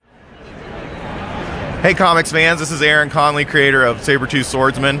Hey comics fans, this is Aaron Conley, creator of Sabretooth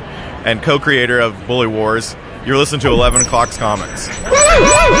Swordsman and co-creator of Bully Wars. You're listening to 11 O'Clock's Comics.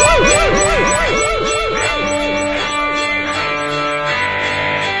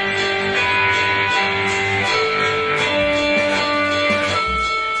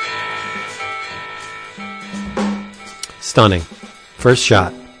 Stunning. First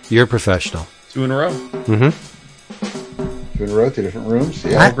shot. You're a professional. 2 in a row. Mm-hmm. 2 in a row, 2 different rooms.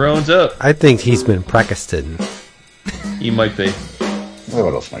 Yeah. All grown up. I think he's been practicing. He might be. Well,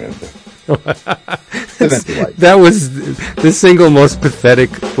 what else am I going to do? That was the single most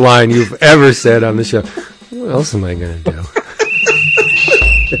pathetic line you've ever said on the show. What else am I going to do?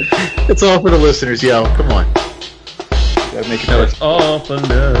 It's all for the listeners, yo. Come on. Gotta make it. No, it's all for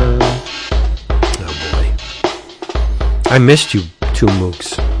love. Oh boy. I missed you two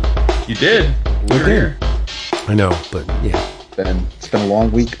mooks. You did. We were here. I know, but yeah. It's been a long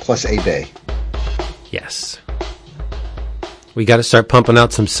week plus a day. Yes. We got to start pumping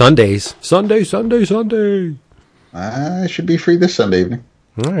out some Sundays. Sunday. I should be free this Sunday evening.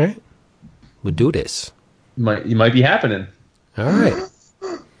 All right. We'll do this. You might be happening. All right.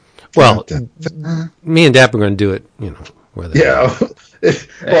 Well, me and Dap are going to do it, you know. Yeah.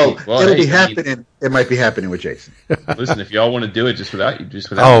 Well, it'll be happening. I mean, it might be happening with Jason. Listen, if y'all want to do it just without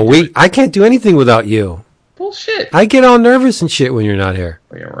you, I can't do anything without you. Bullshit. I get all nervous and shit when you're not here.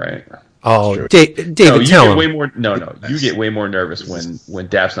 Oh, yeah, right. Oh, David, tell him. You get way more nervous when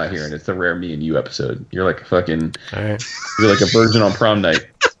Dap's not here and it's the rare me and you episode. You're like a fucking, you're like a virgin on prom night.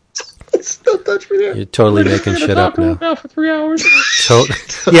 Still touch me there. You're totally making shit up now. For 3 hours.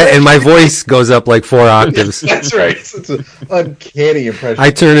 Yeah, and my voice goes up like 4 octaves. That's right. It's an uncanny impression. I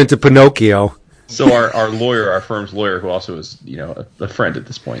turn into Pinocchio. So our lawyer, our firm's lawyer, who also is a friend at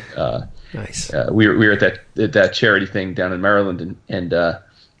this point. Nice. We were at that charity thing down in Maryland, and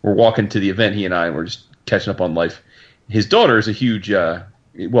we're walking to the event. He and I were just catching up on life. His daughter is a huge.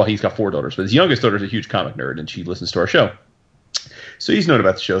 He's got 4 daughters, but his youngest daughter is a huge comic nerd, and she listens to our show. So he's known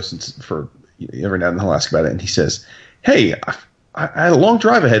about the show since for every now and then he'll ask about it, and he says, "Hey, I had a long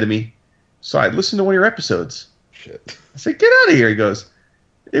drive ahead of me, so I listened to one of your episodes." Shit. I said, "Get out of here." He goes,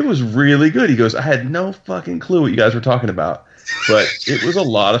 "It was really good." He goes, "I had no fucking clue what you guys were talking about, but it was a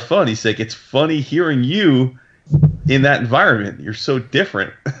lot of fun." He's like, "It's funny hearing you in that environment. You're so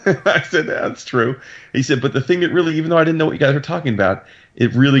different." I said, "That's true." He said, "But the thing that really, even though I didn't know what you guys were talking about,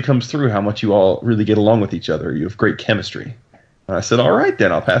 it really comes through how much you all really get along with each other. You have great chemistry." And I said, "All right,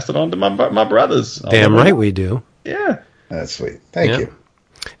 then I'll pass it on to my brothers." Damn right we do. Yeah. That's sweet. Thank you.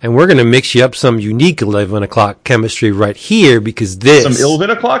 And we're going to mix you up some unique 11 o'clock chemistry right here because this... Some 11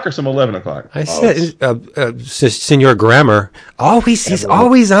 o'clock or some 11 o'clock? I said, Senor Grammar, he's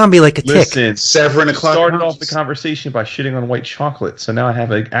always on me like a tick. Listen, 7 o'clock. Started off the conversation by shitting on white chocolate, so now I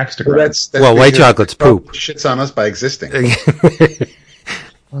have an axe to grind. Well, white chocolate's poop. Shits on us by existing.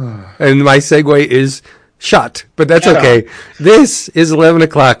 And my segue is shut, but that's okay. This is 11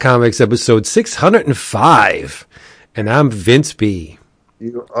 o'clock comics episode 605, and I'm Vince B.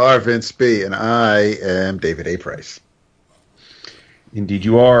 You are Vince B, and I am David A. Price. Indeed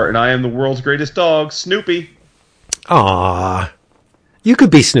you are, and I am the world's greatest dog, Snoopy. Aww. You could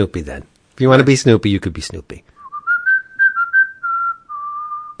be Snoopy then. If you want to be Snoopy, you could be Snoopy.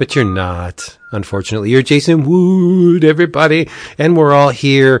 But you're not, unfortunately. You're Jason Wood, everybody. And we're all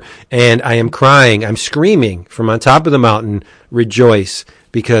here, and I am crying. I'm screaming from on top of the mountain, rejoice,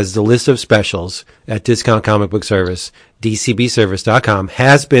 because the list of specials at Discount Comic Book Service, DCBService.com,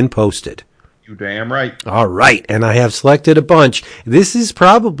 has been posted. You damn right. All right, and I have selected a bunch. This is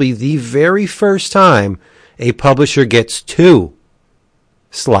probably the very first time a publisher gets 2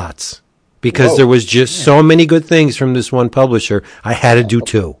 slots. Because there was just so many good things from this one publisher, I had to do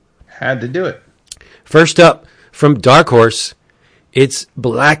 2. Had to do it. First up, from Dark Horse, it's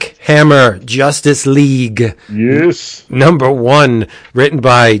Black Hammer Justice League. Yes. Number 1, written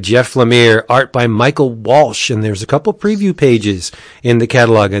by Jeff Lemire, art by Michael Walsh, and there's a couple preview pages in the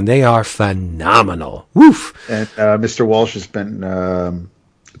catalog, and they are phenomenal. Woof! And Mr. Walsh has been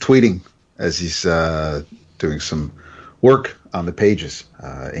tweeting as he's doing some work on the pages,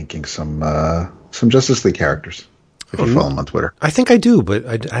 inking some Justice League characters. If you follow him on Twitter. I think I do,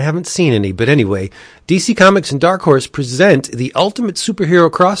 but I haven't seen any. But anyway, DC Comics and Dark Horse present the ultimate superhero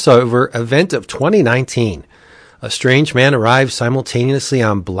crossover event of 2019. A strange man arrives simultaneously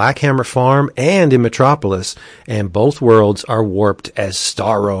on Black Hammer Farm and in Metropolis, and both worlds are warped as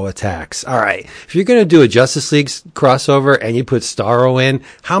Starro attacks. All right, if you're going to do a Justice League crossover and you put Starro in,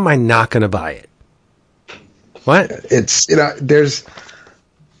 how am I not going to buy it? What? It's, there's,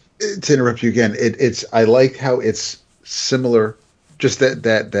 to interrupt you again, I like how it's similar, just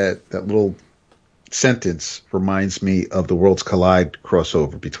that little sentence reminds me of the Worlds Collide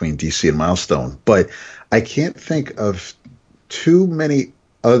crossover between DC and Milestone, but I can't think of too many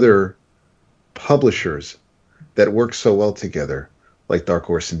other publishers that work so well together like Dark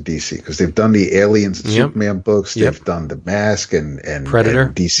Horse and DC, because they've done the Aliens and Superman books, they've done the Mask and Predator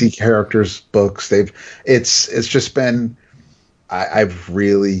and DC characters books. It's just been I've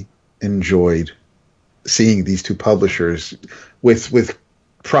really enjoyed seeing these two publishers with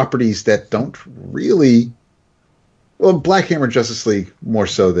properties that don't really, well, Black Hammer and Justice League more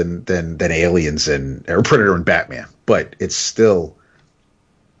so than Aliens or Predator and Batman, but it's still,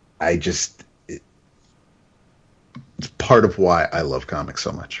 it's part of why I love comics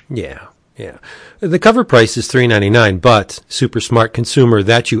so much. Yeah. The cover price is $3.99, but super smart consumer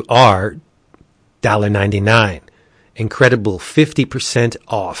that you are, $1.99. Incredible 50%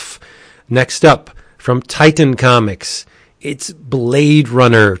 off. Next up, from Titan Comics, it's Blade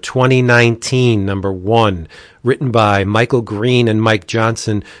Runner 2019, #1, written by Michael Green and Mike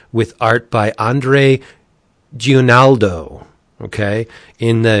Johnson, with art by Andre Gianaldo. Okay,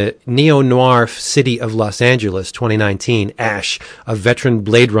 in the neo-noir city of Los Angeles, 2019, Ash, a veteran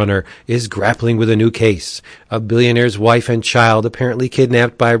Blade Runner, is grappling with a new case. A billionaire's wife and child apparently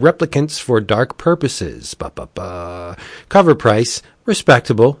kidnapped by replicants for dark purposes. Cover price,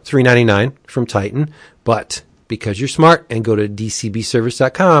 respectable, $3.99 from Titan, but because you're smart and go to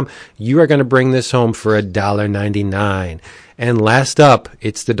dcbservice.com, you are going to bring this home for $1.99. And last up,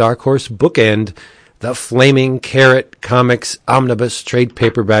 it's the Dark Horse bookend, the Flaming Carrot Comics Omnibus Trade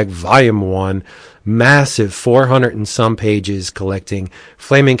Paperback Volume 1, massive 400 and some pages collecting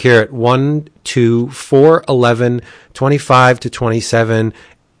Flaming Carrot 1, 2, 4, 11, 25 to 27,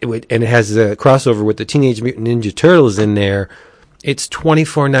 and it has a crossover with the Teenage Mutant Ninja Turtles in there. It's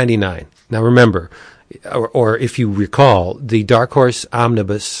 $24.99. Now remember, or if you recall, the Dark Horse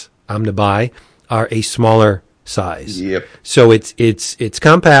Omnibuy are a smaller size. Yep. So it's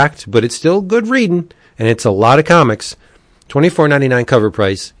compact, but it's still good reading, and it's a lot of comics. $24.99 cover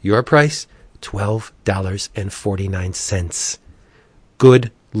price. Your price, $12.49.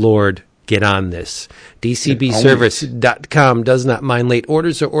 Good Lord, get on this. DCBService.com does not mind late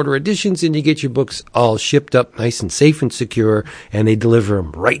orders or order additions, and you get your books all shipped up nice and safe and secure, and they deliver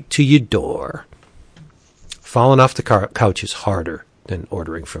them right to your door. Falling off the couch is harder than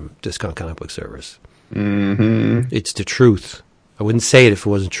ordering from Discount Comic Book Service. Mm-hmm. It's the truth. I wouldn't say it if it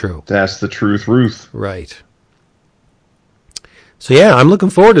wasn't true. That's the truth, Ruth. Right. So yeah, I'm looking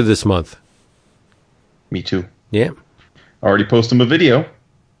forward to this month. Me too. Yeah. Already posted him a video.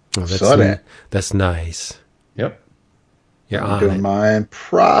 Oh, Saw that. That's nice. Yep. You're I'm on doing it. mine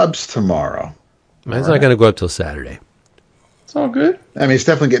probs tomorrow. Mine's not going to go up till Saturday. It's all good. I mean, it's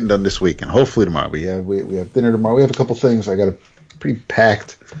definitely getting done this week, and hopefully tomorrow. We have dinner tomorrow. We have a couple things. I got a pretty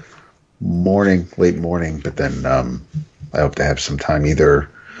packed late morning, but then I hope to have some time either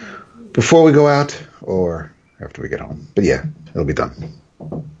before we go out or after we get home. But yeah, it'll be done.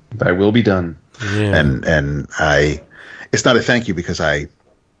 I will be done. Yeah. And it's not a thank you because I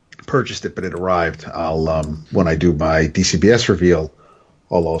purchased it, but it arrived. I'll when I do my DCBS reveal,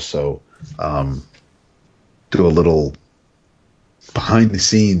 I'll also do a little behind the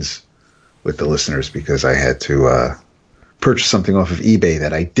scenes with the listeners, because I had to purchase something off of eBay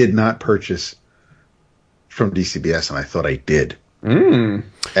that I did not purchase from DCBS, and I thought I did. And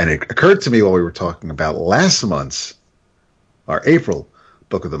it occurred to me while we were talking about last month's, our April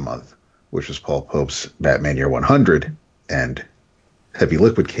book of the month, which was Paul Pope's Batman Year 100, and Heavy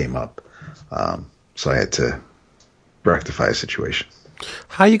Liquid came up. So I had to rectify a situation.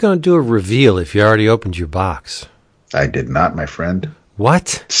 How are you going to do a reveal if you already opened your box? I did not, my friend.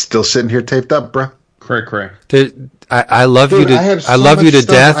 What? Still sitting here taped up, bro. Cray. I love you to I love you to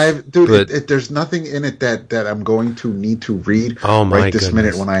death. Dude, there's nothing in it that I'm going to need to read right this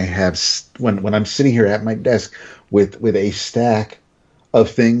minute when I have when I'm sitting here at my desk with a stack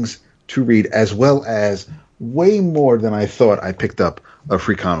of things to read, as well as way more than I thought I picked up of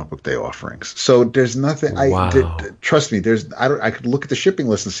Free Comic Book Day offerings. So there's nothing. Wow. Trust me. I could look at the shipping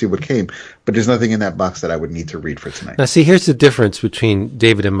list and see what came, but there's nothing in that box that I would need to read for tonight. Now, see, here's the difference between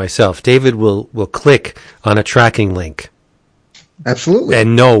David and myself. David will click on a tracking link. Absolutely.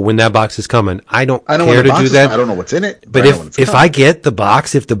 And know when that box is coming. I don't care when the to box do is, that. I don't know what's in it. But if I get the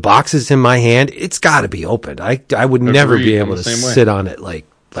box, if the box is in my hand, it's got to be opened. I would never be able to sit on it like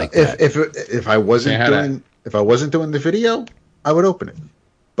that. If I wasn't doing the video, I would open it.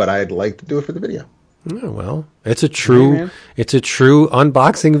 But I'd like to do it for the video. Oh, well, it's a true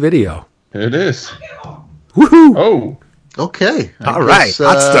unboxing video. It is. Woohoo! Oh. Okay. All right.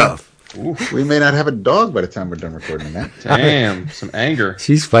 Hot stuff. We may not have a dog by the time we're done recording that. Damn. Some anger.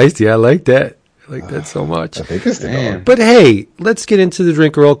 She's feisty. I like that. I like that so much. I think it's the dog. But hey, let's get into the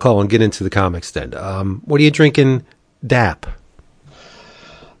drink roll call and get into the comics then. What are you drinking, Dap?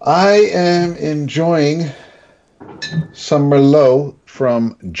 I am enjoying some Merlot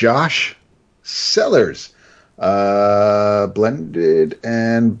from Josh Sellers, blended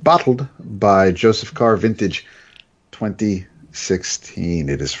and bottled by Joseph Carr Vintage 2016.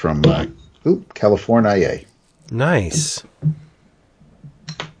 It is from California. Nice.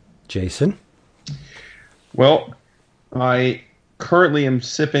 Jason? Well, I currently am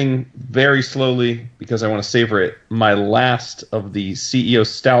sipping very slowly because I want to savor it. My last of the CEO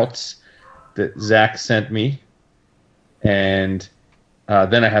stouts that Zach sent me, and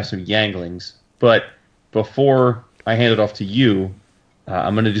then I have some Yanglings. But before I hand it off to you,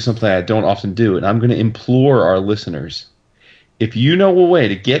 I'm going to do something I don't often do, and I'm going to implore our listeners, if you know a way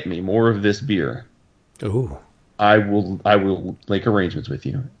to get me more of this beer, Ooh. I will make arrangements with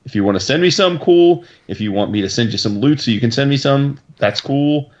you. If you want to send me some, cool. If you want me to send you some loot so you can send me some, that's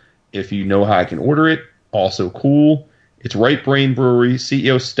cool. If you know how I can order it, also cool. It's Right Brain Brewery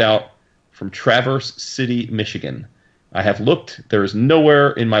CEO Stout from Traverse City, Michigan. I have looked. There is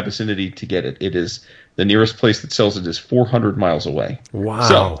nowhere in my vicinity to get it. It is the nearest place that sells it is 400 miles away. Wow.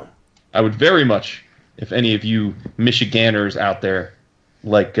 So I would very much, if any of you Michiganders out there,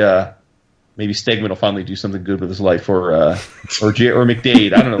 like maybe Stegman will finally do something good with his life, or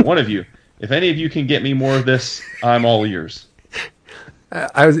McDade. I don't know, one of you. If any of you can get me more of this, I'm all ears.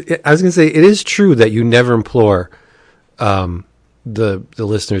 I was going to say, it is true that you never implore the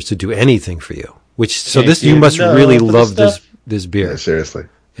listeners to do anything for you. You must really love this beer. Yeah, seriously.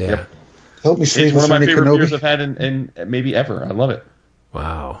 Yeah. Yep. Help me sleep It's with one of my Sonny favorite Kenobi. beers I've had in maybe ever. I love it.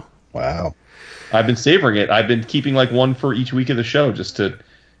 Wow. Wow. I've been savoring it. I've been keeping like one for each week of the show just to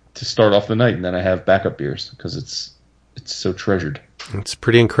start off the night, and then I have backup beers because it's so treasured. It's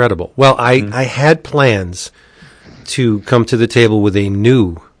pretty incredible. Well, I had plans to come to the table with a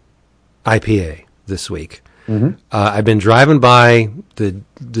new IPA this week. Mm-hmm. I've been driving by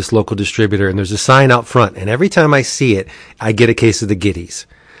this local distributor, and there's a sign out front, and every time I see it, I get a case of the Giddies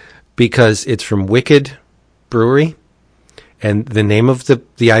because it's from Wicked Brewery, and the name of the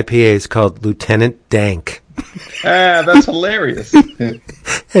IPA is called Lieutenant Dank. That's hilarious. And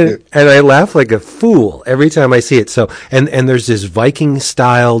I laugh like a fool every time I see it. So, and there's this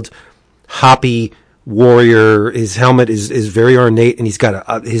Viking-styled, hoppy warrior. His helmet is very ornate, and he's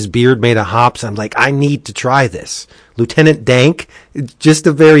got his beard made of hops. I'm like, I need to try this. Lieutenant Dank, just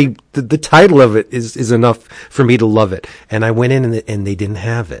the title of it is enough for me to love it. And I went in and they didn't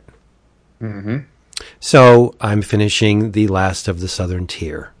have it. Mm-hmm. So I'm finishing the last of the Southern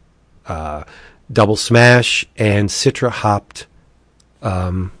Tier. Double Smash and Citra hopped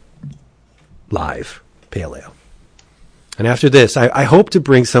live pale ale. And after this, I hope to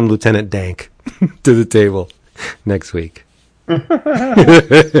bring some Lieutenant Dank to the table next week. Isn't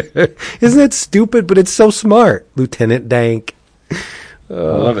that stupid? But it's so smart. Lieutenant Dank. I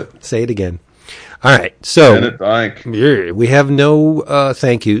love it. Say it again. All right. So Lieutenant Dank. We have no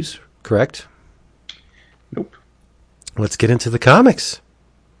thank yous, correct? Nope. Let's get into the comics.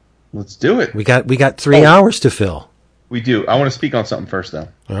 Let's do it. We got 3 hours to fill. We do. I want to speak on something first, though.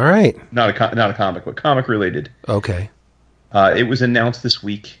 All right. Not a comic, but comic related. Okay. It was announced this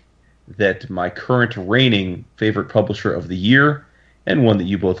week that my current reigning favorite publisher of the year, and one that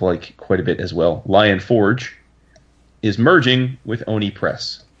you both like quite a bit as well, Lion Forge, is merging with Oni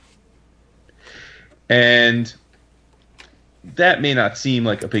Press. And that may not seem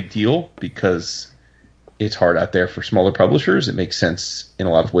like a big deal because it's hard out there for smaller publishers. It makes sense in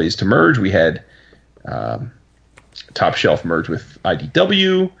a lot of ways to merge. We had Top Shelf merge with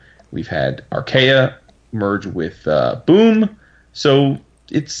IDW. We've had Archaea merge with Boom. So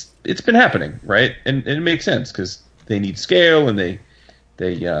it's been happening, right? And it makes sense because they need scale, and they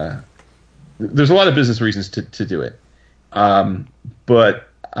there's a lot of business reasons to do it. But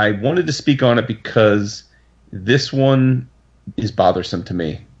I wanted to speak on it because this one is bothersome to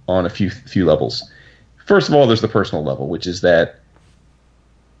me on a few levels. First of all, there's the personal level, which is that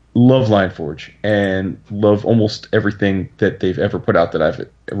love Lion Forge and love almost everything that they've ever put out that I've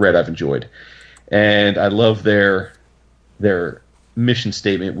read, I've enjoyed. And I love their mission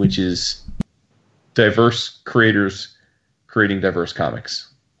statement, which is diverse creators creating diverse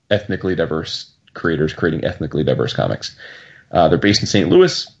comics, ethnically diverse creators creating ethnically diverse comics. They're based in St.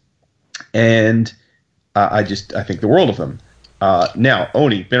 Louis, and I think the world of them. Now,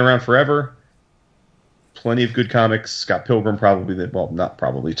 Oni, been around forever. Plenty of good comics. Scott Pilgrim, certainly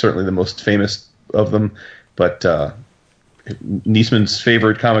the most famous of them. But Niesman's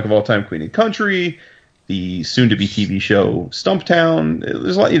favorite comic of all time, Queen and Country. the soon-to-be TV show Stumptown.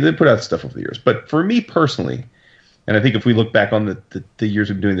 There's a lot. They put out stuff over the years. But for me personally, and I think if we look back on the years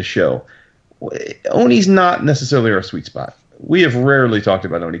of doing the show, Oni's not necessarily our sweet spot. We have rarely talked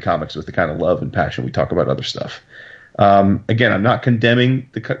about Oni Comics with the kind of love and passion we talk about other stuff. Again, I'm not condemning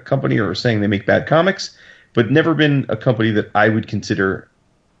the company or saying they make bad comics, but never been a company that I would consider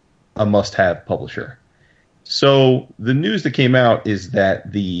a must-have publisher. So the news that came out is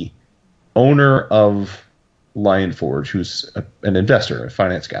that the owner of Lion Forge, who's an investor, a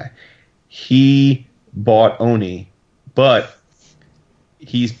finance guy, he bought Oni, but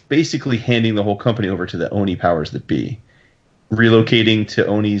he's basically handing the whole company over to the Oni powers that be, relocating to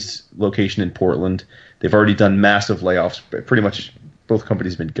Oni's location in Portland. They've already done massive layoffs. Pretty much both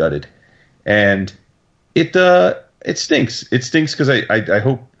companies have been gutted. And it stinks. It stinks because I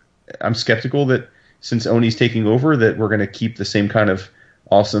hope, I'm skeptical that since Oni's taking over that we're going to keep the same kind of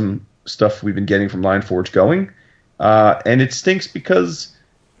awesome stuff we've been getting from Lion Forge going. And it stinks because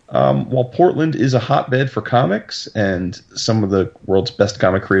while Portland is a hotbed for comics and some of the world's best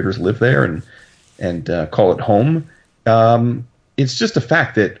comic creators live there and call it home, it's just a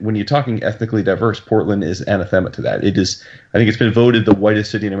fact that when you're talking ethnically diverse, Portland is anathema to that. It is, I think it's been voted the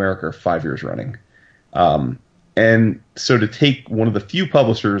whitest city in America 5 years running. And so to take one of the few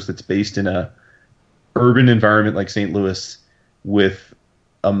publishers that's based in a urban environment like St. Louis with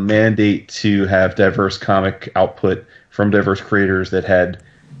a mandate to have diverse comic output from diverse creators that had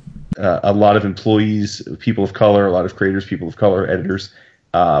a lot of employees, people of color, a lot of creators, people of color, editors,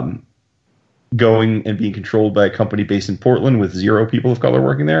 going and being controlled by a company based in Portland with 0 people of color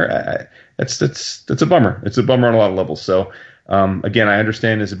working there, that's a bummer. It's a bummer on a lot of levels. So again, I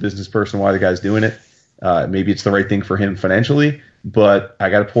understand as a business person why the guy's doing it. Maybe it's the right thing for him financially, but I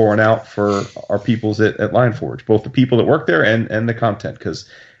got to pour one out for our peoples at Lion Forge, both the people that work there and the content, because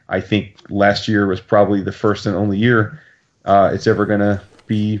I think last year was probably the first and only year it's ever going to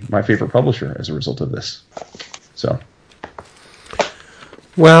be my favorite publisher as a result of this. So.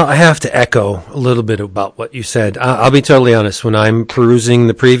 Well, I have to echo a little bit about what you said. I'll be totally honest. When I'm perusing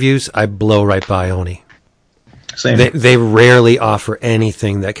the previews, I blow right by Oni. Same. They rarely offer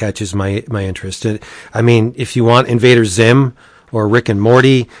anything that catches my interest. I mean, if you want Invader Zim or Rick and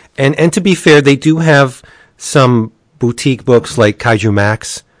Morty, and to be fair, they do have some boutique books like Kaiju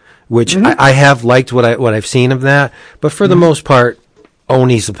Max, which I have liked what I've seen of that. But for the most part,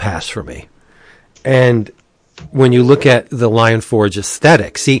 Oni's a pass for me. And when you look at the Lion Forge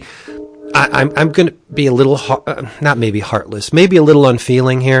aesthetic, see, I'm going to be a little, not maybe heartless, maybe a little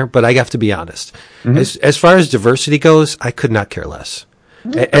unfeeling here, but I have to be honest. As far as diversity goes, I could not care less.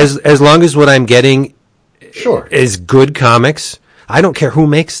 As long as what I'm getting is good comics, I don't care who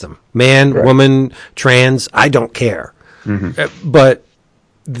makes them. Man, woman, trans, I don't care. But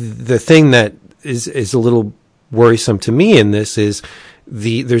the thing that is a little worrisome to me in this is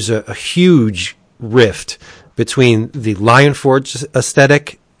there's a huge rift between the Lion Forge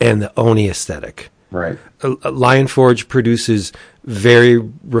aesthetic and the Oni aesthetic. Right. Lion Forge produces very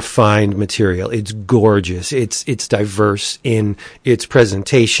refined material. It's gorgeous. It's diverse in its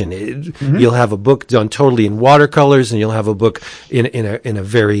presentation. You'll have a book done totally in watercolors, and you'll have a book in a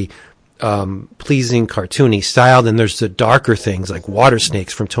very pleasing cartoony style. Then there's the darker things like Water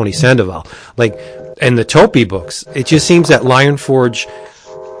Snakes from Tony Sandoval, and the Topi books. It just seems that Lion Forge.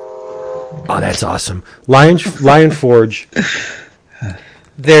 Oh, that's awesome. Lion Forge.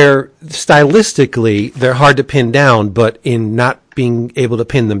 They're stylistically, they're hard to pin down, but in not being able to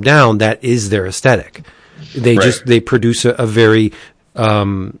pin them down, that is their aesthetic. They produce a very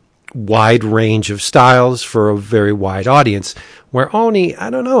wide range of styles for a very wide audience. Where Oni, I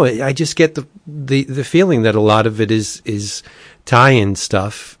don't know, I just get the feeling that a lot of it is tie-in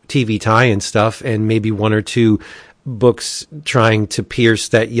stuff, TV tie-in stuff, and maybe one or two books trying to pierce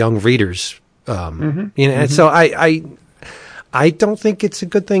that young readers. And so I don't think it's a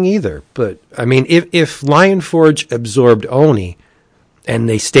good thing either. But I mean, if Lion Forge absorbed Oni and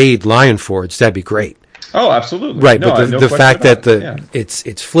they stayed Lion Forge, that'd be great. Oh, absolutely. Right, no, but the fact that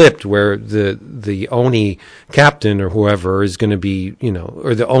it's flipped, where the Oni captain or whoever is going to be,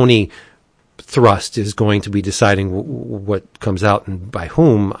 or the Oni thrust is going to be deciding what comes out and by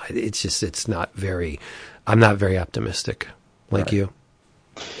whom. It's not very. I'm not very optimistic, like you.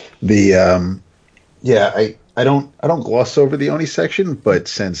 I don't gloss over the Oni section, but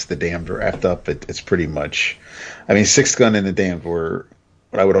since the Damned were wrapped up, it's pretty much. I mean, Sixth Gun and the Damned were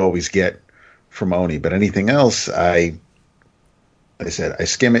what I would always get from Oni, but anything else, like I said, I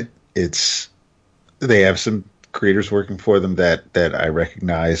skim it. They have some creators working for them that I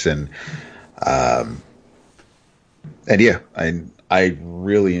recognize, and yeah, I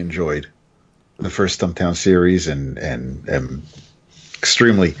really enjoyed the first Stumptown series, and am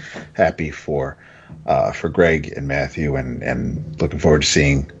extremely happy for Greg and Matthew, and looking forward to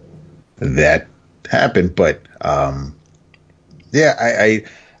seeing that happen. But I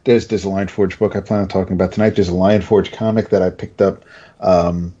there's a Lion Forge book I plan on talking about tonight. There's a Lion Forge comic that I picked up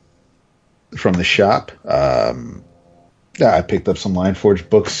from the shop. I picked up some Lion Forge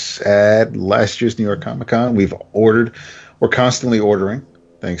books at last year's New York Comic Con. We're constantly ordering,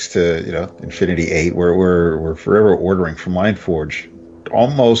 thanks to Infinity 8. We're forever ordering from Lion Forge.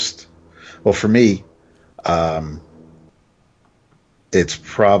 Almost, well, for me, it's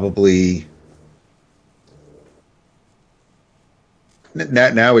probably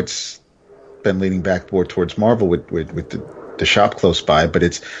now it's been leaning back more towards Marvel with the shop close by, but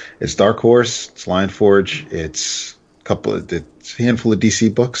it's Dark Horse, it's Lion Forge, it's it's a handful of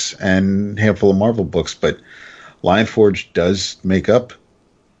DC books and a handful of Marvel books, but Lion Forge does make up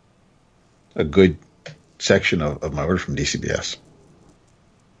a good section of my order from DCBS.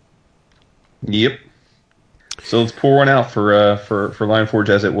 Yep. So let's pour one out for Lion Forge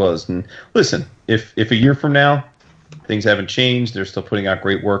as it was. And listen, if a year from now things haven't changed, they're still putting out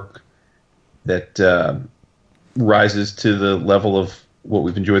great work that rises to the level of what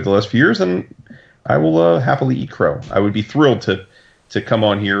we've enjoyed the last few years, then I will happily eat crow. I would be thrilled to come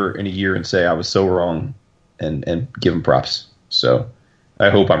on here in a year and say I was so wrong and give them props. So I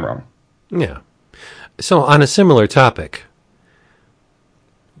hope I'm wrong. Yeah. So on a similar topic,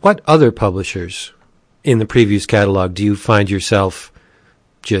 what other publishers in the Previews catalog do you find yourself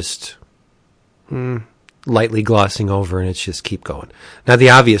just lightly glossing over and it's just keep going? Now, the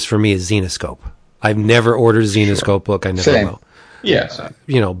obvious for me is Zenoscope. I've never ordered a Zenoscope book. I never Same. will. Yeah.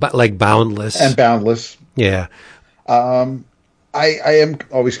 But like Boundless. And Boundless. Yeah. I am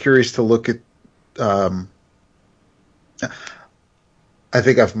always curious to look at. I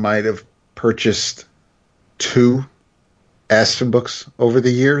think I might have purchased 2 Aspen books over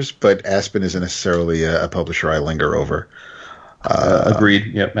the years, but Aspen isn't necessarily a publisher I linger over.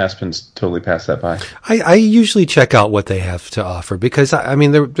 Agreed. Yep, Aspen's totally passed that by. I usually check out what they have to offer because I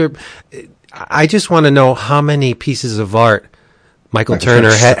just want to know how many pieces of art Michael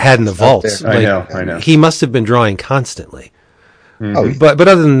Turner had in the vaults. I know. He must have been drawing constantly. Mm-hmm. Oh, But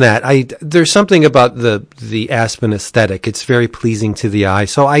other than that, there's something about the Aspen aesthetic. It's very pleasing to the eye.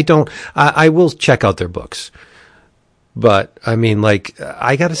 So I will check out their books. But I mean, I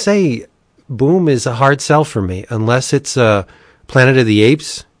got to say, Boom is a hard sell for me unless it's Planet of the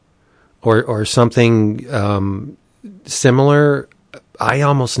Apes or something similar. I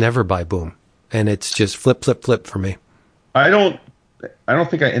almost never buy Boom, and it's just flip for me. I don't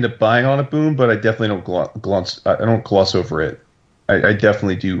think I end up buying on a Boom, but I definitely don't gloss over it. I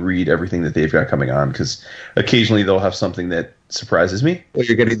definitely do read everything that they've got coming on because occasionally they'll have something that surprises me. Well,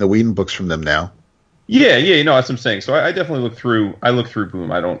 you're getting the Whedon books from them now. Yeah, that's what I'm saying. So I definitely look through Boom.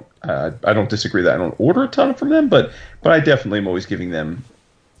 I don't disagree that I don't order a ton from them, but I definitely am always giving them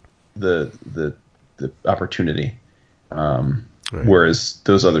the opportunity. Right. Whereas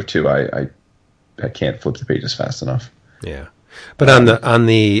those other 2, I can't flip the pages fast enough. Yeah. But on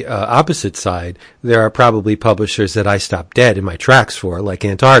the opposite side, there are probably publishers that I stop dead in my tracks for, like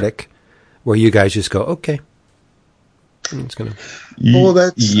Antarctic, where you guys just go, okay. It's gonna. Well,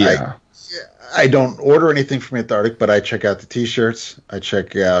 that's yeah. I don't order anything from Antarctic, but I check out the T-shirts. I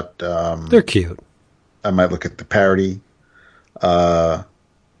check out. They're cute. I might look at the parody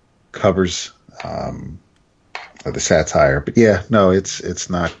covers, or the satire. But yeah, no, it's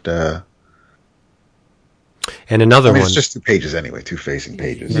not. And another one. It's just 2 pages anyway, 2 facing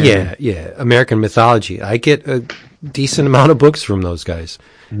pages. Yeah. American Mythology. I get a decent amount of books from those guys.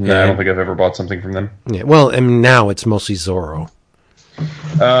 No, I don't think I've ever bought something from them. Yeah. Well, now it's mostly Zorro.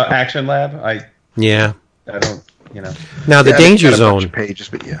 Action Lab. I don't. Now the Danger Zone a bunch of pages,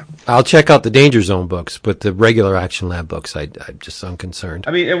 but yeah, I'll check out the Danger Zone books, but the regular Action Lab books, I'm just unconcerned.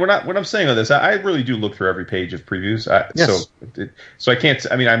 I mean, and what I'm saying on this, I really do look through every page of previews. Yes. So I can't.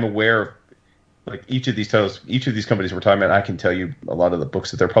 I mean, I'm aware of each of these titles, each of these companies we're talking about. I can tell you a lot of the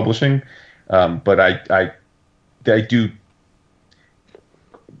books that they're publishing, but I do.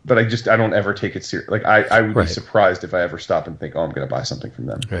 But I don't ever take it serious. I would be surprised if I ever stop and think, oh, I'm going to buy something from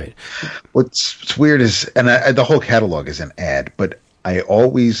them. Right. What's weird is, and the whole catalog is an ad, but I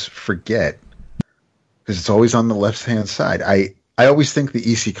always forget because it's always on the left-hand side. I always think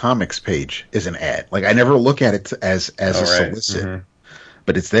the EC Comics page is an ad. I never look at it as a solicit,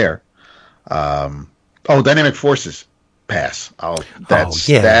 but it's there. Dynamic Forces pass. That's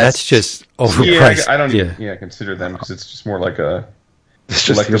just overpriced. Yeah, I don't even consider them because it's just more like a. It's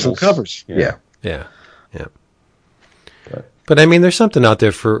just collectible covers. Yeah. But But I mean, there's something out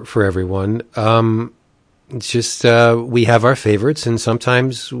there for everyone. It's just we have our favorites, and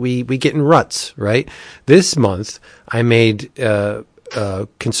sometimes we get in ruts, right? This month, I made a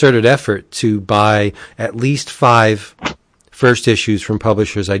concerted effort to buy at least 5 first issues from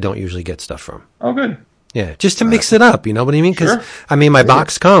publishers I don't usually get stuff from. Oh, good. Yeah, just to mix it up, you know what I mean? Because, Sure. I mean, my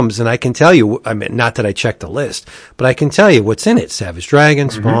box comes, and I can tell you, I mean, not that I checked the list, but I can tell you what's in it. Savage Dragon,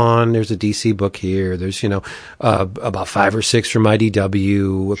 Spawn, there's a DC book here, there's, about 5 or 6 from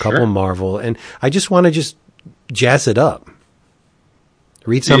IDW, a couple Marvel, and I just want to just jazz it up.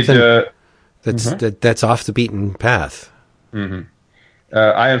 Read something that's off the beaten path. Mm-hmm.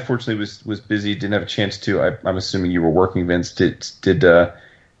 I unfortunately was busy, didn't have a chance to. I'm assuming you were working, Vince. Did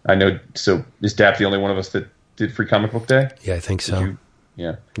I know? So is Dap the only one of us that did Free Comic Book Day? Yeah, I think so.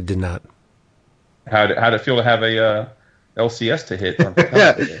 Yeah, did not. How'd it feel to have a LCS to hit? On Free Comic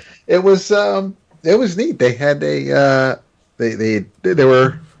Yeah, Book Day? it was neat. They had there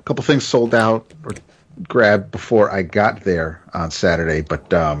were a couple things sold out or grabbed before I got there on Saturday,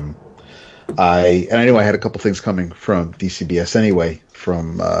 but I knew I had a couple things coming from DCBS anyway,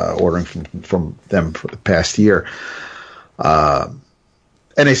 from ordering from them for the past year.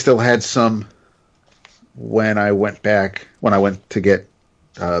 And they still had some when I went to get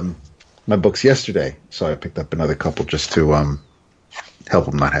my books yesterday. So I picked up another couple just to help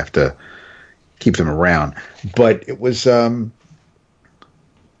them not have to keep them around. But it was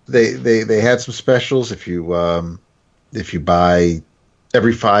they had some specials. If you buy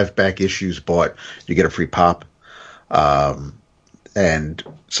every 5 back issues bought, you get a free pop. And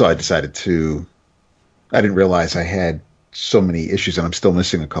so I decided I didn't realize I had so many issues, and I'm still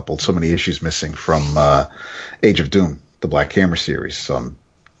missing a couple. So many issues missing from Age of Doom, the Black Hammer series. So I'm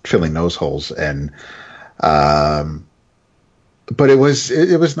filling those holes, and but it was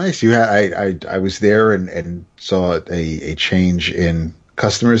nice. I was there and saw a change in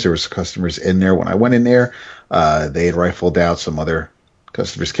customers. There was customers in there when I went in there. They had rifled out. Some other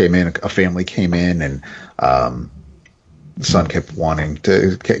customers came in. A family came in, and the son kept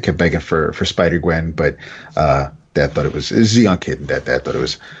begging for Spider-Gwen, but Dad thought it was a young kid, and Dad thought it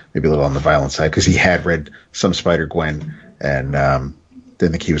was maybe a little on the violent side because he had read some Spider-Gwen and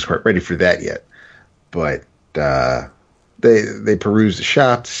didn't think he was quite ready for that yet. But they perused the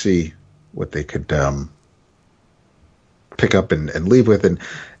shop to see what they could pick up and leave with, and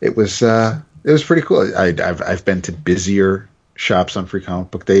it was pretty cool. I've been to busier shops on Free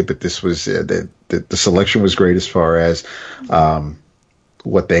Comic Book Day, but this was the selection was great as far as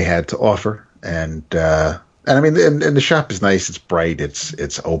what they had to offer, and I mean, and the shop is nice. It's bright.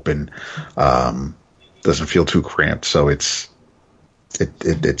 It's open. Doesn't feel too cramped. So it's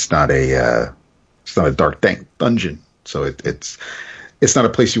not a dark dungeon. So it's not a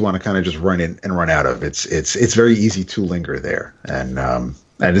place you want to kind of just run in and run out of. It's very easy to linger there, and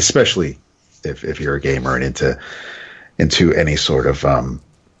especially if you're a gamer and into any sort of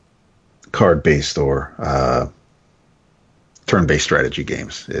card based or turn-based strategy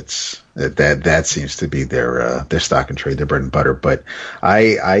games. It's that seems to be their stock and trade, their bread and butter. But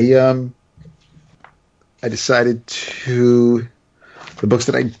I decided the books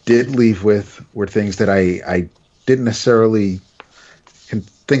that I did leave with were things that I didn't necessarily can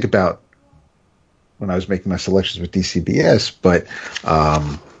think about when I was making my selections with DCBS, but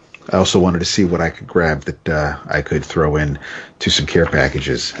I also wanted to see what I could grab that I could throw in to some care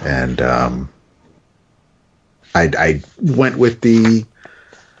packages, and I went with I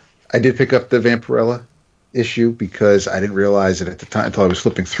did pick up the Vampirella issue because I didn't realize it at the time until I was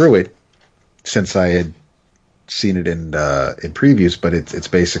flipping through it, since I had seen it in previews. But it's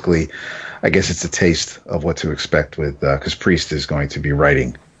basically, I guess it's a taste of what to expect with because Priest is going to be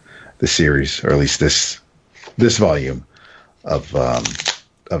writing the series, or at least this volume of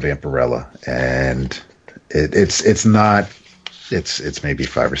Vampirella, and it's maybe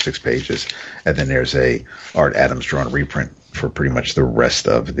 5 or 6 pages, and then there's a Art Adams drawn reprint for pretty much the rest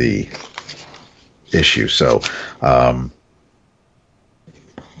of the issue. So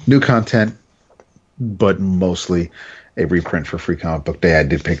new content, but mostly a reprint for Free Comic Book Day. I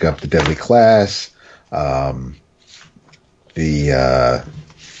did pick up the Deadly Class. I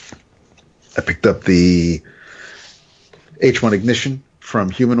picked up the H1 Ignition from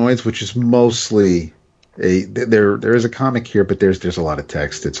Humanoids, which is mostly there is a comic here, but there's a lot of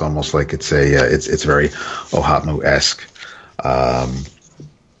text. It's almost like it's very Ohatmu-esque.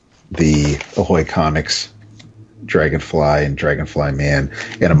 The Ahoy Comics Dragonfly and Dragonfly Man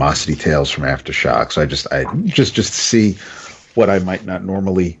Animosity Tales from Aftershock. So I just to see what I might not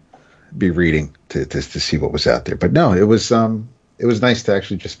normally be reading to see what was out there. But no, it was it was nice to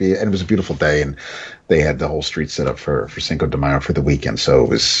actually just be, and it was a beautiful day, and they had the whole street set up for Cinco de Mayo for the weekend. So it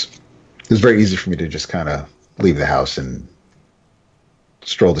was very easy for me to just kind of leave the house and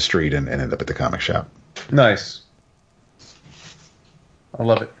stroll the street and end up at the comic shop. Nice. I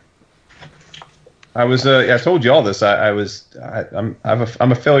love it. I was. I told you all this. I'm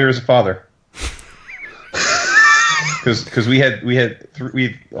a failure as a father. Because we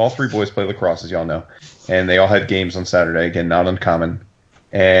all three boys play lacrosse, as y'all know, and they all had games on Saturday. Again, not uncommon.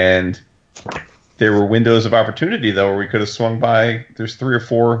 And there were windows of opportunity though where we could have swung by. There's 3 or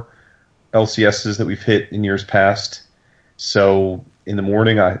 4 LCSs that we've hit in years past. So in the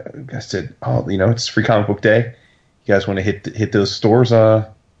morning, I said, "Oh, it's free comic book day. You guys want to hit those stores in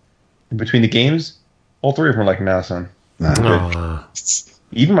between the games?" All 3 of them were like, "Nah, son, I'm good."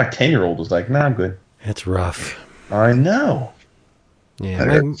 Even my 10-year-old was like, "Nah, I'm good." That's rough. I know.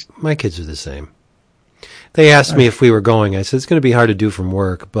 Yeah, my kids are the same. They asked me if we were going. I said, it's going to be hard to do from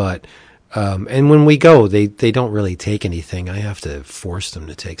work, but, and when we go, they don't really take anything. I have to force them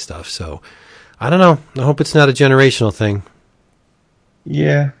to take stuff. So I don't know. I hope it's not a generational thing.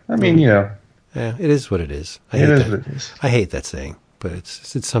 Yeah. I mean, Yeah, it is what it is. It is what it is. I hate that saying, but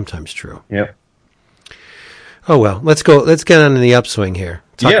it's sometimes true. Yep. Oh, well, let's go. Let's get on to the upswing here.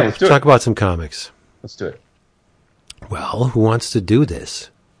 Let's do it. Talk about some comics. Let's do it. Well, who wants to do this?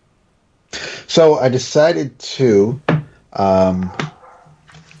 So I decided to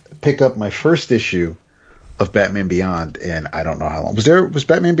pick up my first issue of Batman Beyond, and I don't know how long. Was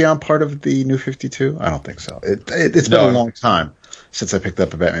Batman Beyond part of the New 52? I don't think so. It's been a long time since I picked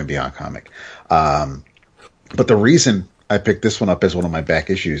up a Batman Beyond comic. But the reason I picked this one up as one of my back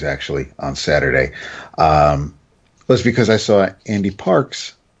issues, actually, on Saturday, was because I saw Andy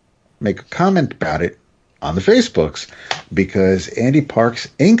Parks make a comment about it on the Facebooks, because Andy Parks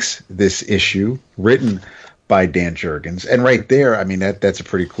inks this issue written by Dan Jurgens. And right there, I mean, that's a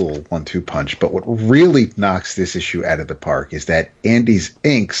pretty cool 1-2 punch. But what really knocks this issue out of the park is that Andy's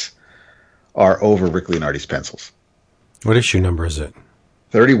inks are over Rick Leonardi's pencils. What issue number is it?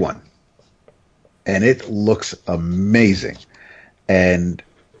 31. And it looks amazing. And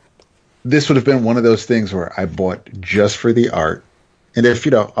this would have been one of those things where I bought just for the art. And if,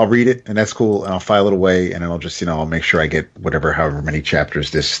 I'll read it and that's cool, and I'll file it away, and then I'll just, I'll make sure I get however many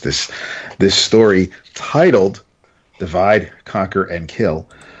chapters this story titled Divide, Conquer, and Kill,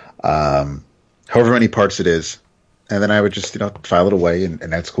 however many parts it is. And then I would just, file it away, and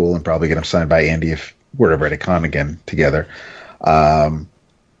that's cool, and probably get them signed by Andy if we're ever at a con again together. But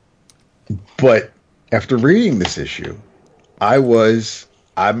after reading this issue, I was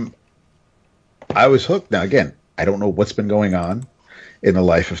hooked. Now, again, I don't know what's been going on in the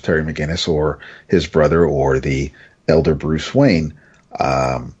life of Terry McGinnis or his brother or the elder Bruce Wayne.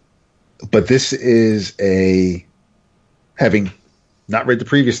 But this is having not read the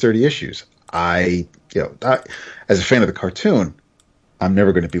previous 30 issues, as a fan of the cartoon, I'm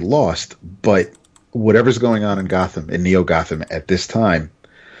never going to be lost. But whatever's going on in Gotham, in Neo Gotham at this time,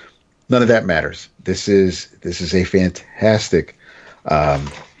 none of that matters. This is a fantastic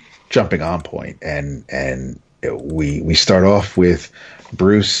jumping on point, and we start off with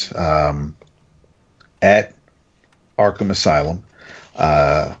Bruce at Arkham Asylum,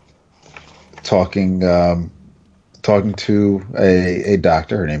 talking to a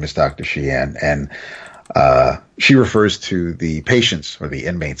doctor. Her name is Dr. Sheehan, and she refers to the patients or the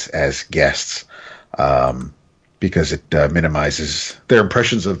inmates as guests, because it minimizes their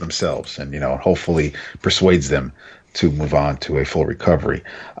impressions of themselves, and hopefully persuades them to move on to a full recovery.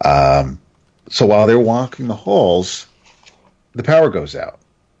 So while they're walking the halls, the power goes out,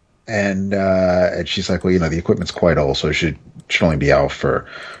 and she's like, "Well, the equipment's quite old, so it should only be out for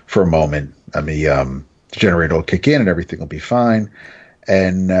a moment. I mean, the generator will kick in, and everything will be fine."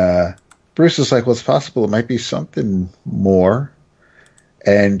 And Bruce is like, "Well, it's possible it might be something more."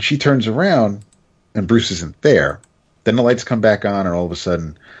 And she turns around, and Bruce isn't there. Then the lights come back on, and all of a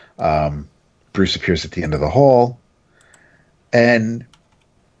sudden, Bruce appears at the end of the hall, and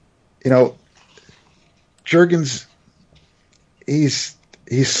Jurgens, he's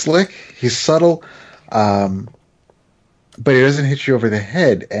slick, he's subtle, but he doesn't hit you over the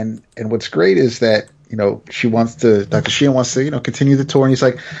head. And what's great is that Dr. Sheehan wants to continue the tour, and he's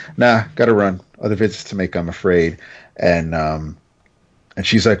like, "Nah, gotta run. Other visits to make, I'm afraid." And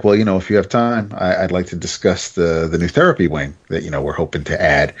she's like, "Well, if you have time, I'd like to discuss the new therapy wing that we're hoping to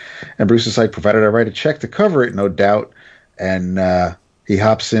add." And Bruce is like, "Provided I write a check to cover it, no doubt." And he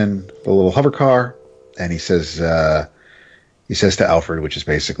hops in the little hover car, and he says to Alfred, which is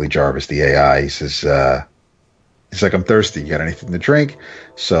basically Jarvis, the AI, he's like, "I'm thirsty. You got anything to drink?"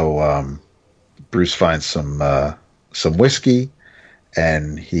 So Bruce finds some whiskey,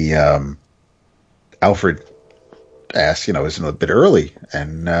 and he Alfred asks, isn't it a bit early?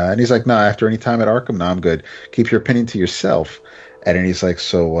 And he's like, no, after any time at Arkham, no, I'm good. Keep your opinion to yourself. And then he's like,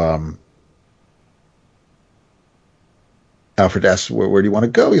 so Alfred asks, where do you want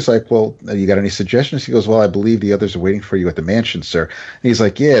to go? He's like, well, you got any suggestions? He goes, well, I believe the others are waiting for you at the mansion, sir. And he's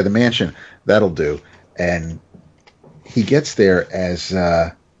like, yeah, the mansion, that'll do. And he gets there as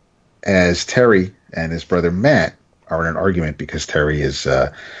Terry and his brother Matt are in an argument because Terry is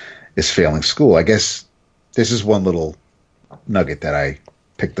failing school. I guess this is one little nugget that I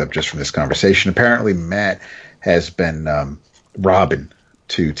picked up just from this conversation. Apparently, Matt has been Robin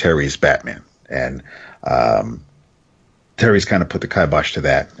to Terry's Batman, and Terry's kind of put the kibosh to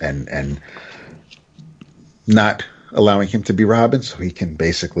that and not allowing him to be Robin, so he can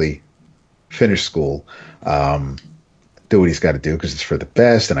basically finish school, do what he's got to do because it's for the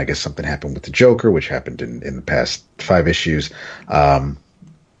best. And I guess something happened with the Joker, which happened in the past 5 issues.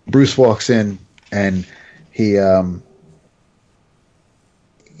 Bruce walks in and he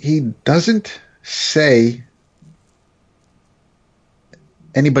doesn't say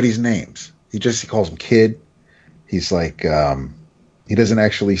anybody's names. He calls him kid. He's like, he doesn't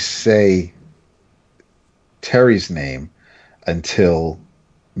actually say Terry's name until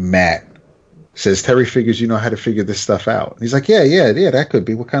Matt says, Terry figures you know how to figure this stuff out. And he's like, yeah, that could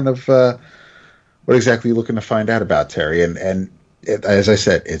be. What kind of, what exactly are you looking to find out about, Terry? And as I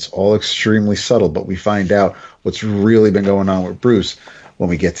said, it's all extremely subtle, but we find out what's really been going on with Bruce when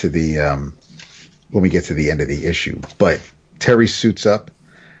we get to the end of the issue. But Terry suits up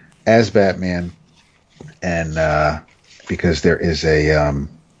as Batman, and because there's a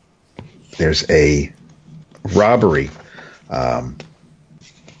robbery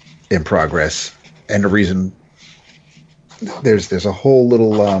in progress, and the reason there's a whole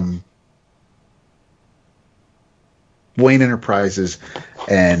little Wayne Enterprises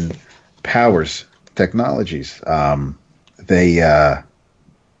and Powers Technologies, they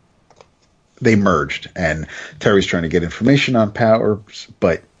merged, and Terry's trying to get information on Powers,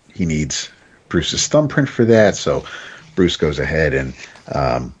 but he needs Bruce's thumbprint for that. So Bruce goes ahead and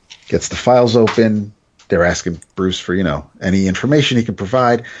gets the files open. They're asking Bruce for, any information he can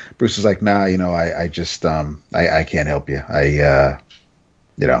provide. Bruce is like, nah, I just, I can't help you. I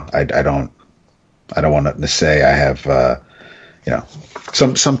don't want nothing to say. I have,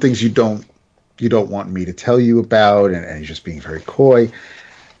 some things you don't want me to tell you about. And he's just being very coy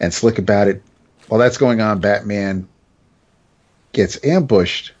and slick about it. While that's going on, Batman gets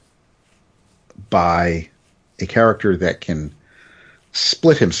ambushed by a character that can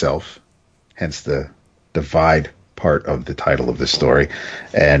split himself, hence the divide part of the title of this story.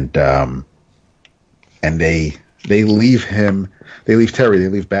 And they leave Terry, they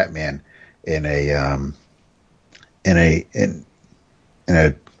leave Batman in a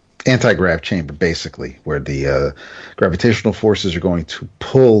anti-grav chamber, basically, where the gravitational forces are going to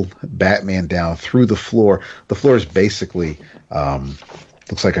pull Batman down through the floor. The floor is basically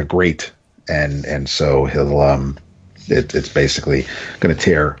looks like a grate, and so he'll it's basically going to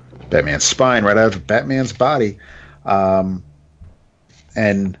tear Batman's spine right out of Batman's body, and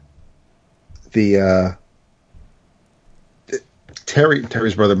the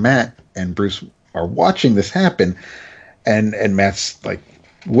Terry's brother Matt and Bruce are watching this happen, and Matt's like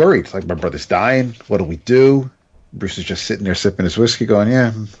worried, like, my brother's dying. What do we do? Bruce is just sitting there sipping his whiskey, going,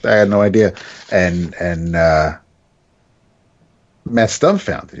 "Yeah, I had no idea." And Matt's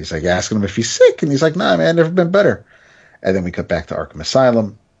dumbfounded. He's like asking him if he's sick, and he's like, "Nah, man, never been better." And then we cut back to Arkham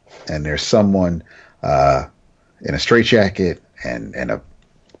Asylum, and there's someone in a straitjacket and a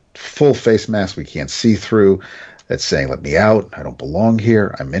full face mask we can't see through that's saying, "Let me out. I don't belong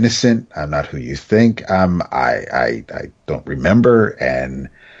here. I'm innocent. I'm not who you think. I don't remember." And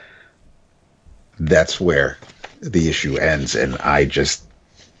that's where the issue ends, and I just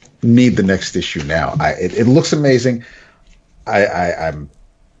need the next issue now. It looks amazing. I'm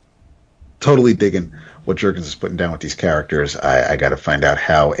totally digging what Jurgens is putting down with these characters. I got to find out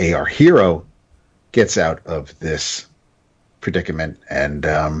how our hero gets out of this predicament, and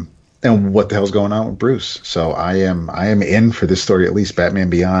what the hell's going on with Bruce. So I am in for this story. At least Batman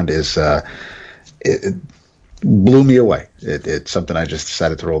Beyond is it blew me away. It's something I just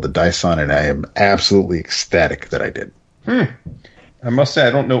decided to roll the dice on, and I am absolutely ecstatic that I did. I must say, I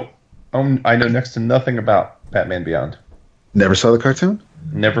don't know. I know next to nothing about Batman Beyond. Never saw the cartoon?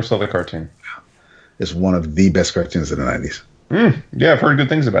 Never saw the cartoon. It's one of the best cartoons of the 90s. Yeah, I've heard good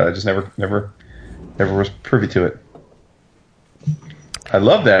things about it. I just never was privy to it. I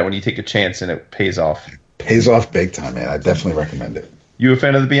love that when you take a chance and it pays off. Pays off big time, man. I definitely recommend it. You a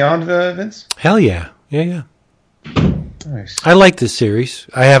fan of the Beyond, Vince? Hell yeah. Yeah. Nice. I like this series.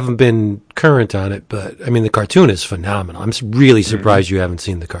 I haven't been current on it, but I mean, the cartoon is phenomenal. I'm really surprised you haven't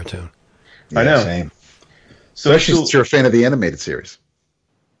seen the cartoon. I know. Same. So Especially since you're a fan of the animated series.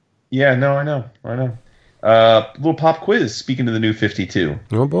 Yeah, no, I know. Little pop quiz. Speaking of the new 52,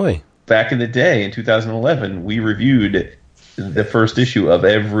 Oh boy. back in the day in 2011, we reviewed the first issue of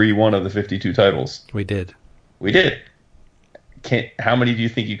every one of the 52 titles. We did. We did. How many do you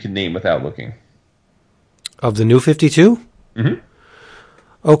think you can name without looking? Of the new 52? Mhm.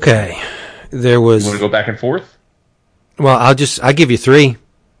 Okay. There You was, want to go back and forth? well, I'll give you 3.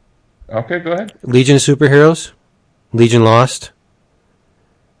 Okay, go ahead. Legion of Superheroes, Legion Lost.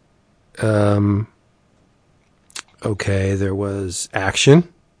 Okay, there was Action,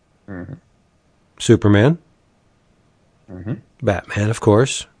 Superman, Batman, of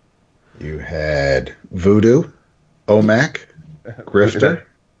course. You had Voodoo, OMAC, Grifter,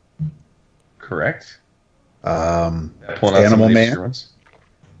 Correct. Animal Man,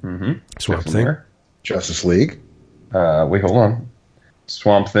 Swamp Thing. Justice League. Wait, hold on.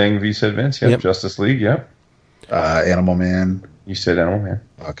 Swamp Thing, you said, Vince? Yep. Yep. Justice League, yep. Animal Man. You said Animal Man.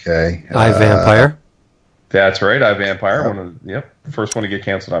 Okay. I Vampire, That's right, I Vampire. One of the, first one to get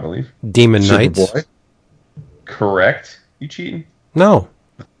canceled, I believe. Demon Knights. Superboy. Correct. You cheating? No,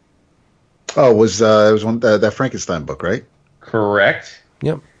 Oh, it was one that Frankenstein book, right? Correct.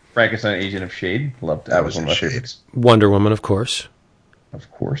 yep. Frankenstein, Agent of Shade. Loved that. That Was was one of my in Shade. favorites. Wonder Woman, of course. Of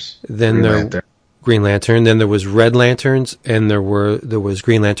course. Then Green there Lantern. Green Lantern. Then there was Red Lanterns, and there was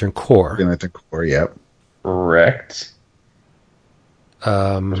Green Lantern Corps. Green Lantern Corps, yep. Correct.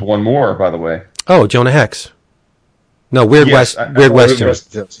 There's one more, by the way. Oh, Jonah Hex. No, Weird Yes, Weird Weird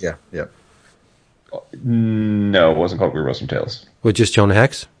Western. Yeah, yep. No, it wasn't called Weird Western Tales. With just Jonah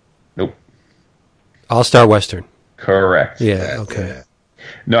Hex. Nope. All Star Western. Correct. Yeah. Okay.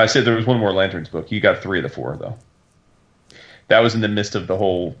 No, I said there was one more Lanterns book. You got 3 of the 4, though. That was in the midst of the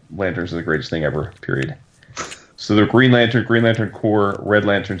whole Lanterns are the greatest thing ever, period. So the Green Lantern Corps, Red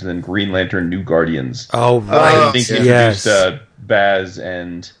Lanterns, and then Green Lantern New Guardians. Oh, I right. think they Yes. introduced Baz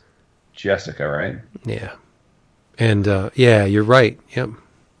and Jessica, right? Yeah. And yeah, you're right. Yep.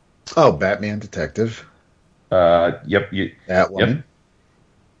 Oh, Batman Detective. Yep. Batwoman. Yep.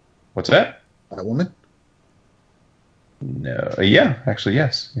 What's that? Batwoman. No. Yeah, actually,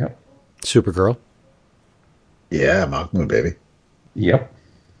 yes. Yep. Supergirl. Yeah, Mahmoud, baby. Yep.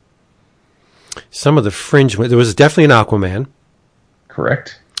 Some of the fringe. There was definitely an Aquaman.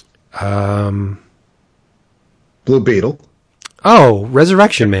 Correct. Blue Beetle. Oh,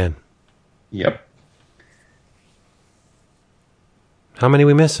 Resurrection Man. Yep. How many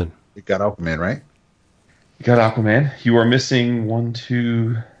we missing? You got Aquaman, right? You got Aquaman. You are missing 1,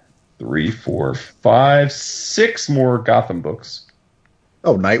 2, 3, 4, 5, 6 more Gotham books.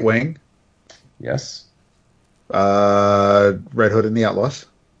 Oh, Nightwing. Yes. Red Hood and the Outlaws.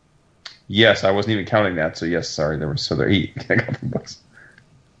 Yes, I wasn't even counting that. So yes, sorry, there are 8 Gotham books.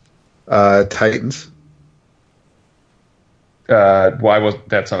 Titans. Why was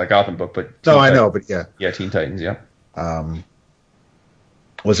that's not a Gotham book, but No, I Titans. know, but yeah. Yeah, Teen Titans. Yeah.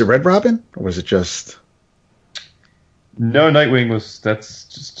 Was it Red Robin or was it just? No, Nightwing was. That's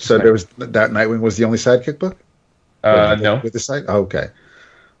just. So there was that Nightwing was the only sidekick book. No. With the side. Oh, okay.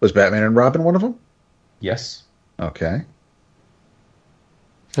 Was Batman and Robin one of them? Yes. Okay.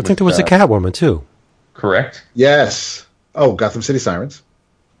 I think there was a Catwoman too. Correct. Yes. Oh, Gotham City Sirens.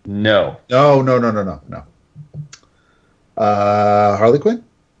 No. No. Harley Quinn.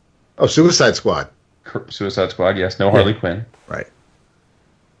 Oh, Suicide Squad. Suicide Squad. Yes. No Harley Quinn. Right.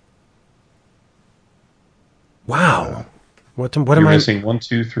 Wow. What am You're I missing 1,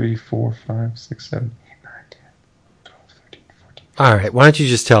 2, 3, 4, 5, 6, 7, 8, 9, 10, 12, 13, 14. All right. Why don't you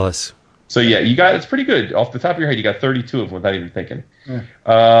just tell us? So yeah, you got it's pretty good off the top of your head. You got 32 of them without even thinking. Yeah.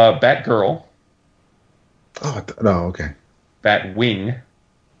 Batgirl, Oh no. Okay. Batwing,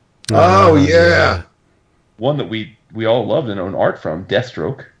 Oh yeah. one that we all loved and own art from,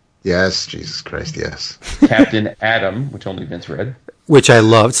 Deathstroke, Yes. Jesus Christ. Yes. Captain Atom, which only Vince read, Which I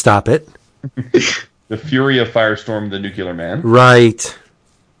loved. Stop it. The Fury of Firestorm, the Nuclear Man, Right.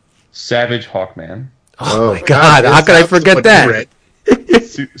 Savage Hawkman, Oh, my God. How could I forget that?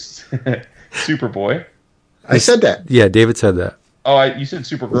 Superboy. I said that. Yeah, David said that. Oh, you said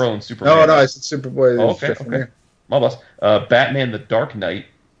Supergirl and Superman. No, I said Superboy. Oh, okay. My boss. Batman: The Dark Knight.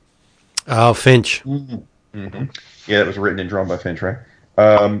 Oh, Finch. Mm-hmm. Yeah, that was written and drawn by Finch, right?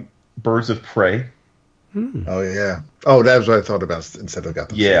 Birds of Prey. Oh yeah. Oh, that was what I thought about instead of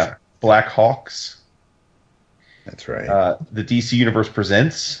Gotham. Yeah. Black Hawks. That's right. The DC Universe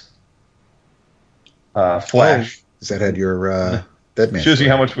Presents. Flash. Is that had your Dead Man? Shows you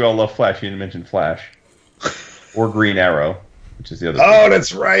how much we all love Flash. You didn't mention Flash. or Green Arrow, which is the other. Oh,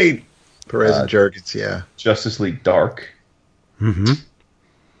 that's right. Perez and Jurgens, yeah. Justice League Dark. Mm-hmm.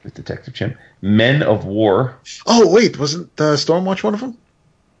 With Detective Chimp. Men of War. Oh, wait, wasn't Stormwatch one of them?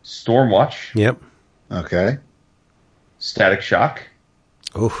 Stormwatch. Yep. Okay. Static Shock.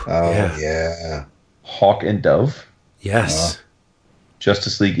 Oh, yeah. Hawk and Dove. Yes.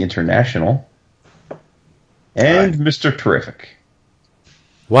 Justice League International. And Mr. Terrific.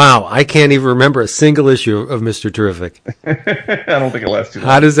 Wow, I can't even remember a single issue of Mr. Terrific. I don't think it lasts too long.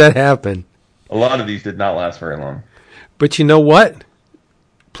 How does that happen? A lot of these did not last very long. But you know what?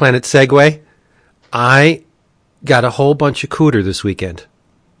 Planet Segway, I got a whole bunch of Cooter this weekend.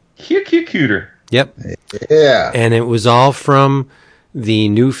 Cooter. Yep. Yeah. And it was all from the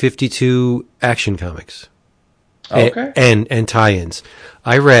New 52 Action Comics. Okay. And tie-ins.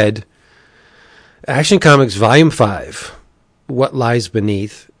 I read Action Comics Volume 5, What Lies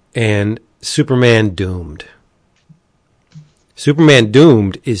Beneath, and Superman Doomed. Superman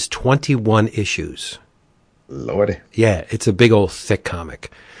Doomed is 21 issues. Lordy. Yeah, it's a big old thick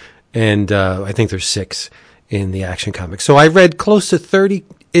comic. And I think there's 6 in the Action Comics. So I read close to 30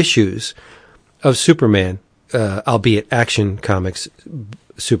 issues of Superman, albeit Action Comics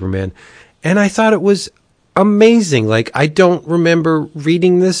Superman. And I thought it was amazing. Like, I don't remember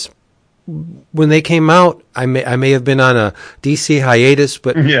reading this when they came out. I may have been on a DC hiatus,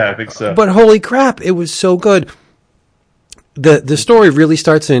 but Yeah, I think so. But holy crap, it was so good. The story really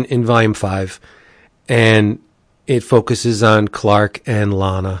starts in Volume 5, and it focuses on Clark and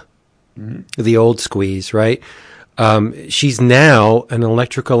Lana, the old squeeze, right? She's now an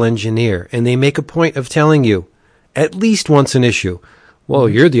electrical engineer, and they make a point of telling you at least once an issue, well,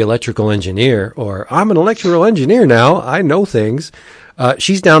 you're the electrical engineer, or I'm an electrical engineer now, I know things.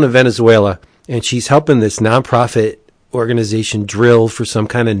 She's down in Venezuela, and she's helping this nonprofit organization drill for some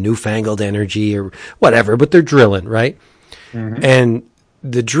kind of newfangled energy or whatever, but they're drilling, right? And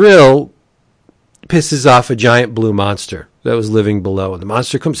the drill pisses off a giant blue monster that was living below. And the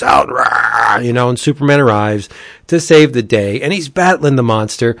monster comes out, rah, and Superman arrives to save the day. And he's battling the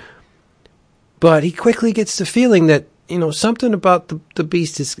monster. But he quickly gets the feeling that, something about the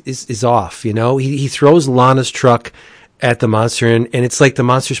beast is off. He throws Lana's truck at the monster, and it's like the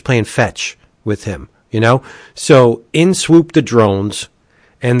monster's playing fetch with him, So in swoop the drones,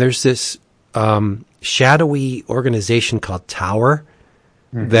 and there's this shadowy organization called Tower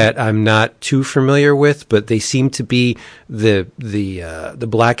that I'm not too familiar with, but they seem to be the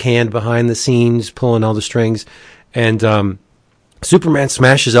black hand behind the scenes, pulling all the strings. And Superman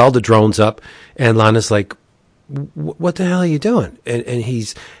smashes all the drones up, and Lana's like, "What the hell are you doing?" And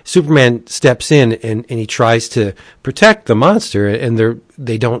Superman steps in and he tries to protect the monster, and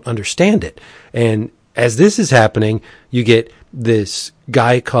they don't understand it. And as this is happening, you get this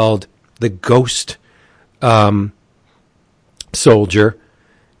guy called the Ghost Soldier,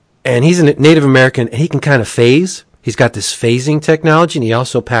 and he's a Native American, and he can kind of phase. He's got this phasing technology, and he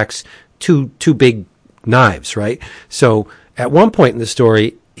also packs two big knives, right? So at one point in the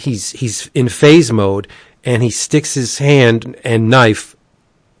story, he's in phase mode, and he sticks his hand and knife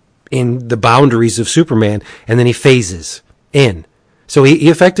in the boundaries of Superman, and then he phases in. So he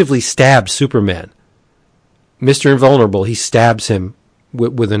effectively stabs Superman. Mr. Invulnerable, he stabs him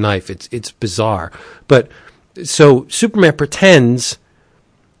with a knife. It's bizarre. But so Superman pretends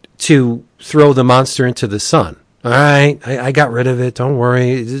to throw the monster into the sun. All right, I got rid of it. Don't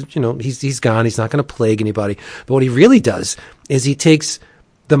worry. He's gone. He's not going to plague anybody. But what he really does is he takes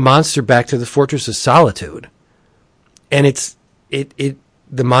the monster back to the Fortress of Solitude, and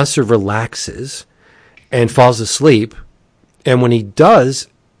the monster relaxes and falls asleep. And when he does,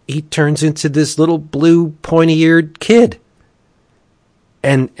 he turns into this little blue pointy-eared kid.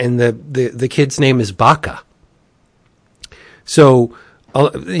 And the kid's name is Baka. So,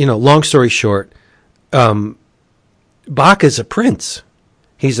 long story short, Baka's a prince.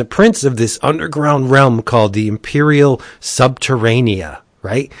 He's a prince of this underground realm called the Imperial Subterranea,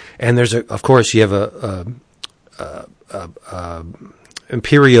 right? And of course, you have a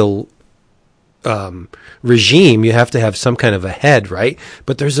imperial regime. You have to have some kind of a head, right?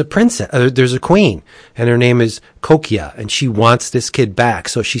 But there's a princess, there's a queen, and her name is Kokia, and she wants this kid back.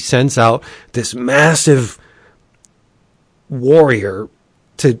 So she sends out this massive warrior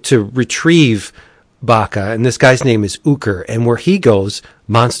to retrieve Baka, and this guy's name is Uker, and where he goes,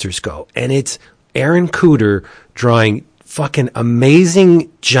 monsters go. And it's Aaron Cooter drawing fucking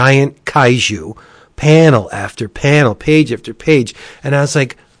amazing giant kaiju, panel after panel, page after page. And I was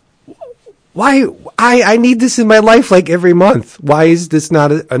like, why? I need this in my life like every month. Why is this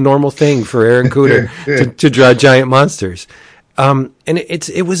not a normal thing for Aaron Cooter to draw giant monsters? And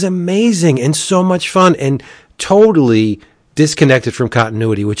it was amazing and so much fun. And totally disconnected from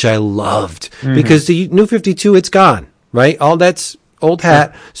continuity, which I loved because the New 52, it's gone, right? All that's old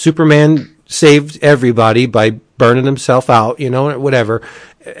hat. Superman saved everybody by burning himself out, whatever.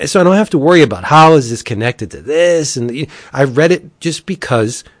 So I don't have to worry about how is this connected to this. And I read it just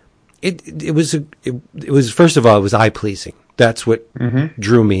because it was first of all, it was eye pleasing. That's what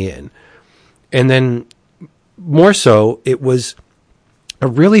drew me in. And then more so, it was a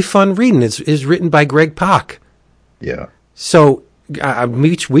really fun reading. It's written by Greg Pak. Yeah. So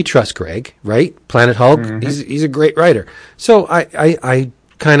we trust Greg, right? Planet Hulk. He's a great writer. So I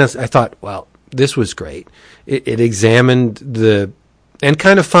thought, well, this was great. It examined and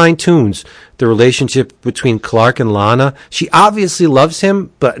kind of fine tunes the relationship between Clark and Lana. She obviously loves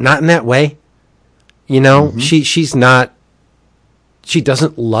him, but not in that way. She's not. She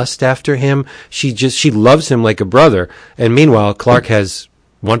doesn't lust after him. She loves him like a brother. And meanwhile, Clark has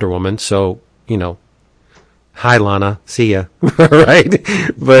Wonder Woman. So hi Lana, see ya, right?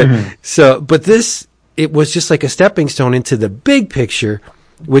 But this, it was just like a stepping stone into the big picture,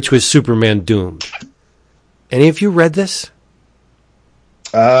 which was Superman Doomed. Any of you read this?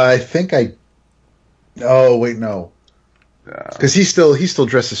 I think I. Oh wait, no, because he's still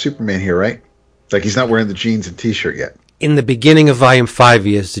dressed as Superman here, right? Like he's not wearing the jeans and T-shirt yet. In the beginning of Volume 5,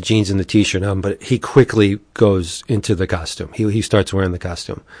 he has the jeans and the T-shirt on, but he quickly goes into the costume. He starts wearing the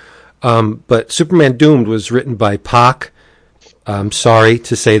costume. But Superman Doomed was written by Pak. I'm sorry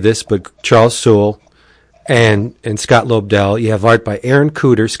to say this, but Charles Soule and Scott Lobdell. You have art by Aaron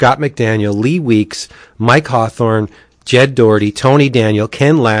Cooter, Scott McDaniel, Lee Weeks, Mike Hawthorne, Jed Doherty, Tony Daniel,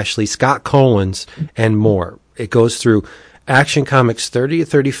 Ken Lashley, Scott Collins, and more. It goes through Action Comics 30 to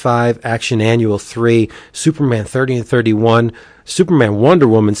 35, Action Annual 3, Superman 30 and 31, Superman Wonder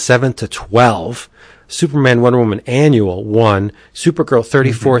Woman 7 to 12, Superman Wonder Woman Annual 1, Supergirl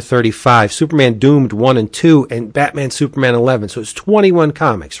 34-35, Superman Doomed 1 and 2, and Batman Superman 11. So it's 21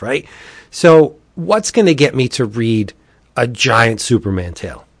 comics, right? So what's going to get me to read a giant Superman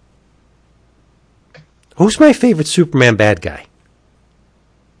tale? Who's my favorite Superman bad guy?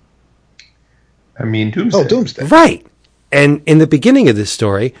 I mean, Doomsday. Oh, Doomsday. Right. And in the beginning of this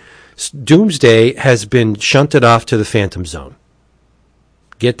story, Doomsday has been shunted off to the Phantom Zone.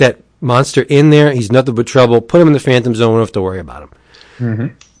 Get that monster in there. He's nothing but trouble. Put him in the Phantom Zone. We don't have to worry about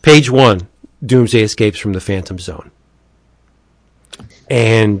him. Page 1, Doomsday escapes from the Phantom Zone.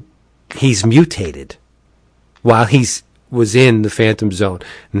 And he's mutated while was in the Phantom Zone.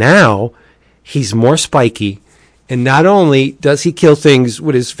 Now, he's more spiky. And not only does he kill things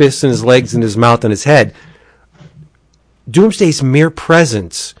with his fists and his legs and his mouth and his head, Doomsday's mere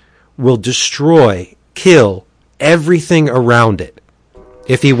presence will destroy, kill everything around it.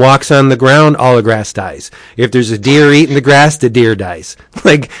 If he walks on the ground, all the grass dies. If there's a deer eating the grass, the deer dies.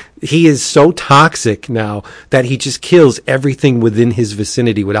 Like, he is so toxic now that he just kills everything within his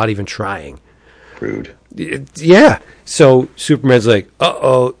vicinity without even trying. Rude. Yeah. So Superman's like,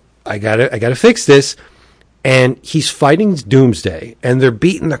 uh-oh, I gotta fix this. And he's fighting Doomsday, and they're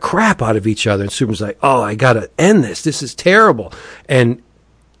beating the crap out of each other. And Superman's like, oh, I gotta end this. This is terrible. And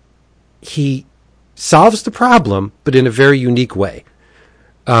he solves the problem, but in a very unique way.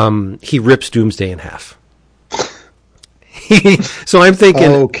 He rips Doomsday in half. So I'm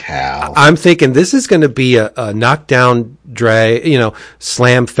thinking, oh, Cal. I'm thinking this is going to be a knockdown,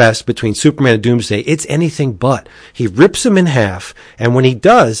 slam fest between Superman and Doomsday. It's anything but. He rips him in half, and when he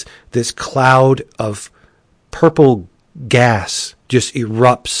does, this cloud of purple gas just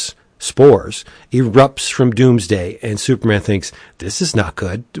erupts, spores, erupts from Doomsday, and Superman thinks, this is not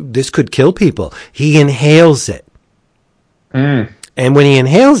good. This could kill people. He inhales it. And when he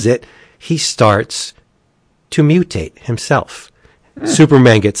inhales it, he starts to mutate himself.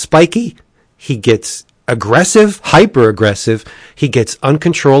 Superman gets spiky. He gets aggressive, hyper aggressive. He gets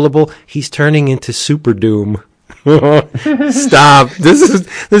uncontrollable. He's turning into Super Doom. Stop.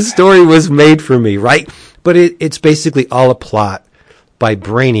 This story was made for me, right? But it's basically all a plot by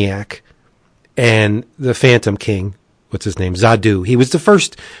Brainiac and the Phantom King. What's his name? Zadu. He was the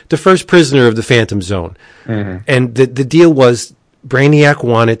first prisoner of the Phantom Zone. And the deal was Brainiac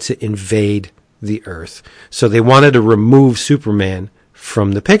wanted to invade the Earth. So they wanted to remove Superman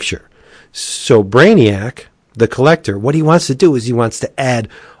from the picture. So Brainiac, the Collector, what he wants to do is he wants to add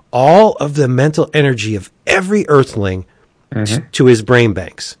all of the mental energy of every Earthling to his brain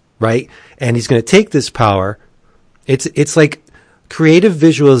banks, right? And he's going to take this power. It's like creative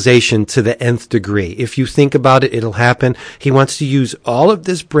visualization to the nth degree. If you think about it, it'll happen. He wants to use all of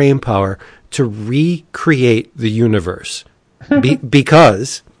this brain power to recreate the universe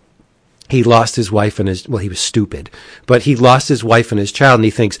because he lost his wife and he was stupid, but he lost his wife and his child, and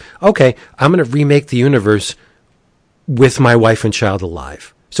he thinks, okay, I'm going to remake the universe with my wife and child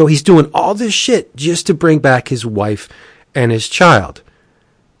alive. So he's doing all this shit just to bring back his wife and his child.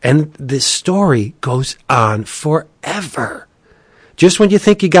 And this story goes on forever. Just when you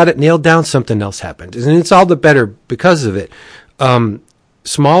think you got it nailed down, something else happened. And it's all the better because of it.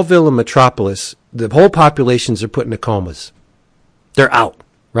 Smallville and Metropolis, the whole populations are put into comas. They're out,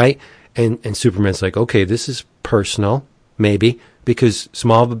 right? And Superman's like, okay, this is personal, maybe, because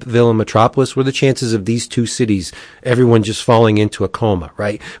Smallville and Metropolis, what are the chances of these two cities, everyone just falling into a coma,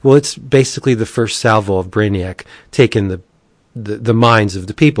 right? Well, it's basically the first salvo of Brainiac taking the minds of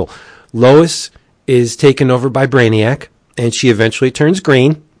the people. Lois is taken over by Brainiac, and she eventually turns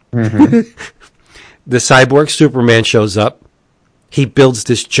green. Mm-hmm. The cyborg Superman shows up. He builds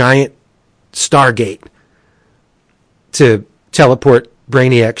this giant Stargate to teleport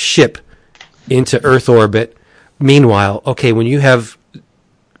Brainiac's ship into Earth orbit. Meanwhile, okay, when you have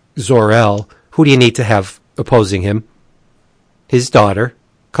Zor-El, who do you need to have opposing him? His daughter,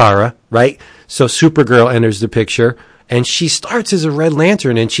 Kara, right? So Supergirl enters the picture, and she starts as a Red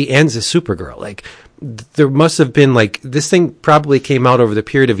Lantern, and she ends as Supergirl. Like, there must have been, like, this thing probably came out over the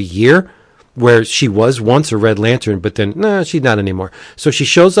period of a year, where she was once a Red Lantern, but then, no, she's not anymore. So she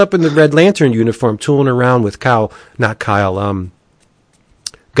shows up in the Red Lantern uniform, tooling around with Guy,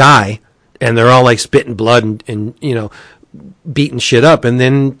 and they're all like spitting blood and you know, beating shit up. And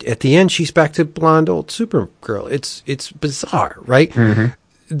then at the end, she's back to blonde old Supergirl. It's bizarre, right? Mm-hmm.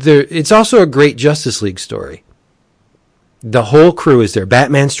 It's also a great Justice League story. The whole crew is there.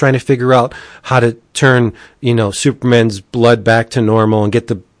 Batman's trying to figure out how to turn, you know, Superman's blood back to normal and get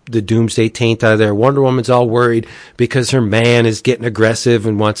the Doomsday taint out of there. Wonder Woman's all worried because her man is getting aggressive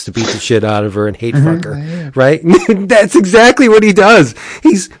and wants to beat the shit out of her and hate fuck her, yeah. Right? That's exactly what he does.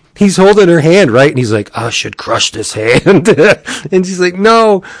 He's holding her hand, right? And he's like, I should crush this hand. And she's like,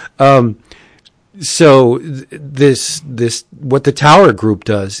 no. So this, what the Tower Group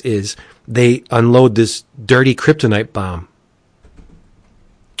does is they unload this dirty kryptonite bomb.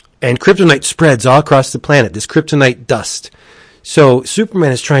 And kryptonite spreads all across the planet, this kryptonite dust. So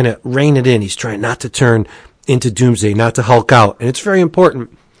Superman is trying to rein it in. He's trying not to turn into Doomsday, not to Hulk out. And it's very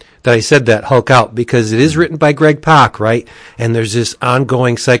important that I said that, Hulk out, because it is written by Greg Pak, right? And there's this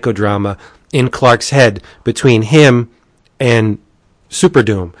ongoing psychodrama in Clark's head between him and Super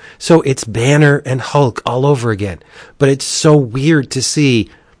Doom. So it's Banner and Hulk all over again. But it's so weird to see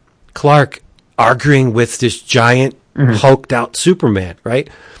Clark arguing with this giant, hulked out Superman, right?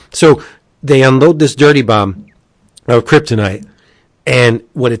 So they unload this dirty bomb of kryptonite, and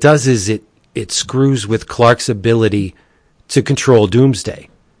what it does is it screws with Clark's ability to control Doomsday,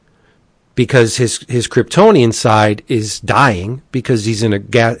 because his Kryptonian side is dying because he's in a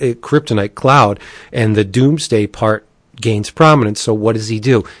kryptonite cloud, and the Doomsday part gains prominence. So what does he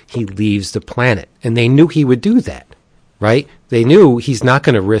do? He leaves the planet, and they knew he would do that, right? They knew he's not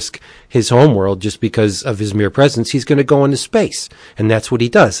going to risk his homeworld just because of his mere presence. He's going to go into space, and that's what he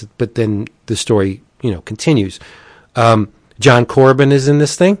does. But then the story, you know, continues. John Corbin is in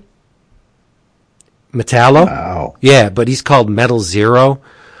this thing. Metallo. Wow. Yeah, but he's called Metal Zero.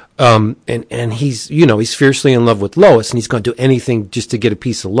 And he's, you know, he's fiercely in love with Lois, and he's going to do anything just to get a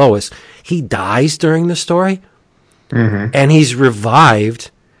piece of Lois. He dies during the story, and he's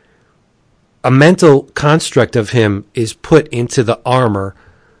revived. A mental construct of him is put into the armor,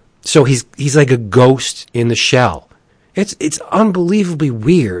 so he's like a ghost in the shell. It's unbelievably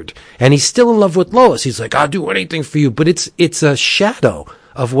weird. And he's still in love with Lois. He's like, I'll do anything for you. But it's a shadow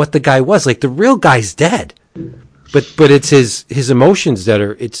of what the guy was. Like, the real guy's dead. But it's his emotions that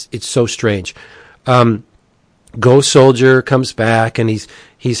are, it's so strange. Ghost Soldier comes back and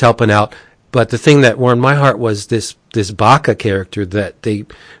he's helping out. But the thing that warmed my heart was this Baka character that they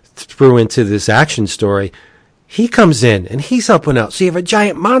threw into this action story. He comes in and he's helping out. So you have a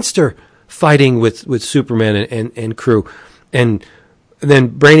giant monster fighting with Superman and crew. And then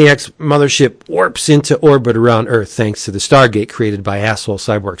Brainiac's mothership warps into orbit around Earth thanks to the Stargate created by asshole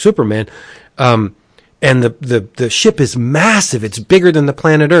cyborg Superman. And the ship is massive. It's bigger than the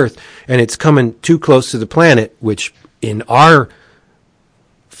planet Earth, and it's coming too close to the planet, which in our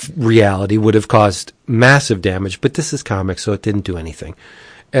reality would have caused massive damage. But this is comics, so it didn't do anything.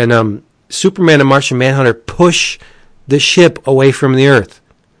 And Superman and Martian Manhunter push the ship away from the Earth,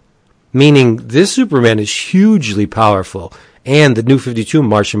 meaning this Superman is hugely powerful, and the New 52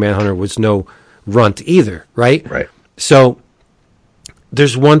 Martian Manhunter was no runt either, right? Right. So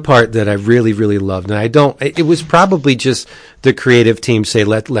there's one part that I really, really loved, and it was probably just the creative team say,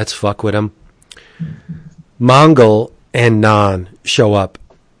 let's fuck with him. Mongol and Non show up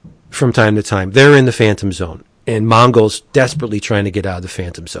from time to time. They're in the Phantom Zone, and Mongol's desperately trying to get out of the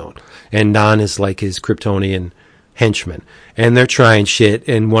Phantom Zone. And Non is like his Kryptonian henchmen, and they're trying shit,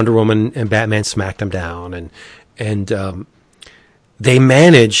 and Wonder Woman and Batman smacked them down, and they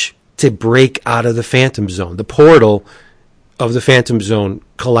manage to break out of the Phantom Zone. The portal of the Phantom Zone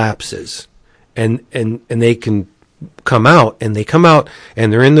collapses, and they can come out, and they come out,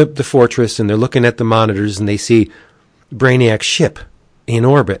 and they're in the fortress, and they're looking at the monitors, and they see Brainiac's ship in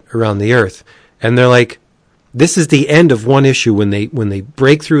orbit around the Earth, and they're like, this is the end of one issue when they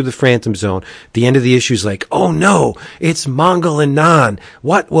break through the Phantom Zone. The end of the issue is like, oh no, it's Mongul and Nan.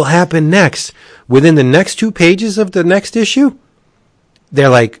 What will happen next? Within the next 2 pages of the next issue, they're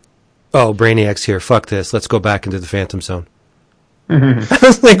like, oh, Brainiac's here. Fuck this. Let's go back into the Phantom Zone. I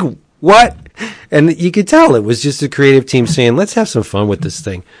was like, what? And you could tell it was just a creative team saying, let's have some fun with this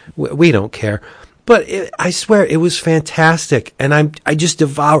thing. We don't care. But I swear, it was fantastic. And I just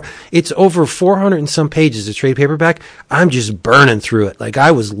devour. It's over 400 and some pages of trade paperback. I'm just burning through it. Like,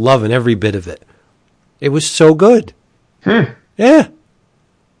 I was loving every bit of it. It was so good. Yeah.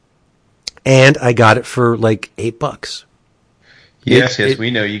 And I got it for like $8. Yes,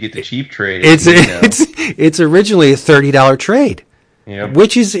 we know you get the cheap trade. It's originally a $30 trade, yep.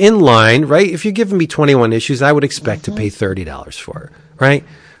 Which is in line, right? If you're giving me 21 issues, I would expect to pay $30 for it, right?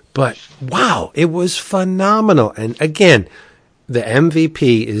 But wow, it was phenomenal. And again, the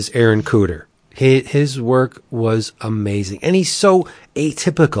MVP is Aaron Kuder. His work was amazing, and he's so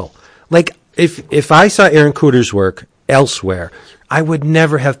atypical. Like if I saw Aaron Kuder's work elsewhere, I would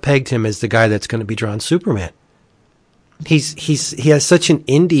never have pegged him as the guy that's going to be drawing Superman. He has such an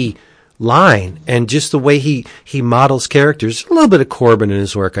indie line, and just the way he models characters, a little bit of Corbin in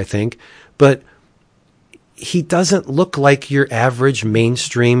his work, I think, but he doesn't look like your average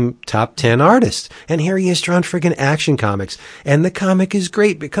mainstream top 10 artist. And here he is drawing friggin' Action Comics, and the comic is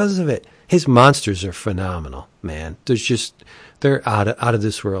great because of it. His monsters are phenomenal, man. They're out of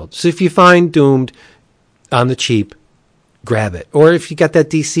this world. So if you find Doomed on the cheap, grab it. Or if you got that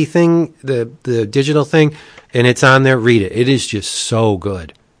DC thing, the digital thing, and it's on there, read it. It is just so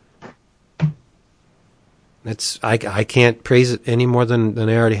good. I can't praise it any more than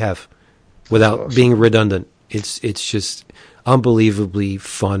I already have, without being redundant. It's just unbelievably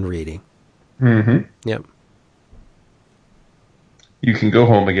fun reading. Mm-hmm. Yep. You can go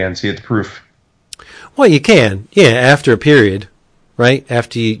home again, see it's proof. Well, you can, yeah. After a period, right?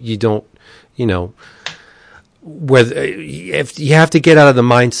 After you don't, whether if you have to get out of the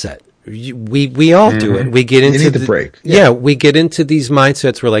mindset. We all do it. We get into the break. Yeah, we get into these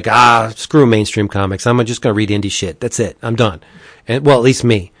mindsets. We're like, screw mainstream comics. I'm just going to read indie shit. That's it. I'm done. And well, at least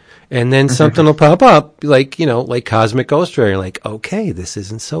me. And then something will pop up, like Cosmic Ghost Rider. You're like, okay, this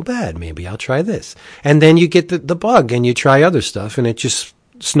isn't so bad. Maybe I'll try this. And then you get the bug, and you try other stuff, and it just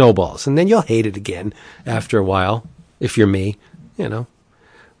snowballs. And then you'll hate it again after a while, if you're me,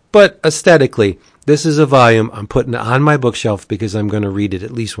 But aesthetically, this is a volume I'm putting on my bookshelf because I'm going to read it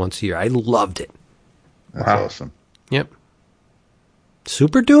at least once a year. I loved it. That's awesome. Yep.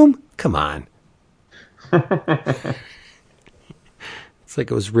 Super Doom? Come on. It's like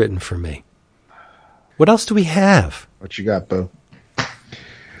it was written for me. What else do we have? What you got, Bo?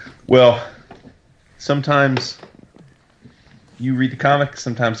 Well, sometimes you read the comics,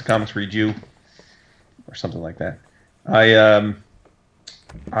 sometimes the comics read you, or something like that.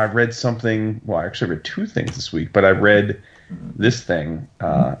 I read something. Well, I actually read 2 things this week, but I read this thing,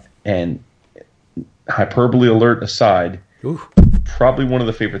 and hyperbole alert aside, Ooh. Probably one of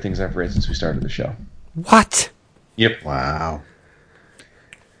the favorite things I've read since we started the show. What? Yep. Wow.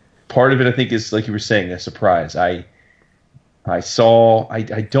 Part of it, I think, is like you were saying, a surprise. I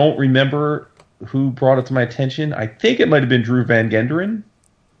don't remember who brought it to my attention. I think it might have been Drew Van Genderen.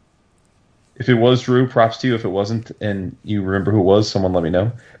 If it was Drew, props to you. If it wasn't, and you remember who it was, someone let me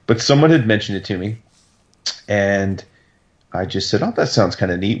know. But someone had mentioned it to me, and I just said, "Oh, that sounds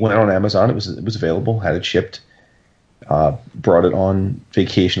kind of neat." Went on Amazon. It was available. Had it shipped. Brought it on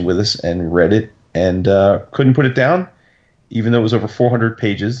vacation with us and read it, and couldn't put it down, even though it was over 400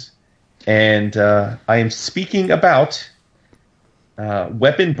 pages. And I am speaking about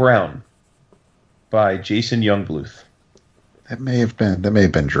Weapon Brown by Jason Youngbluth. That may have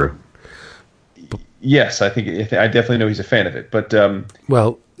been Drew. Yes, I definitely know he's a fan of it. But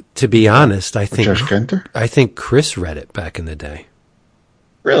well, to be honest, I think Chris read it back in the day.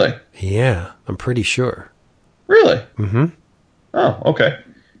 Really? Yeah, I'm pretty sure. Really? Mm-hmm. Oh, okay.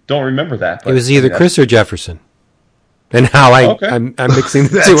 Don't remember that. But it was either Chris or Jefferson. And how I'm mixing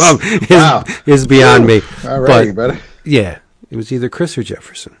the two up is beyond me. All right, buddy. Yeah, it was either Chris or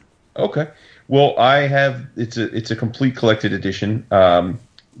Jefferson. Okay. Well, I have it's a complete collected edition,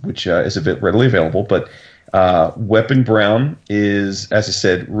 which is a bit readily available. But Weapon Brown is, as I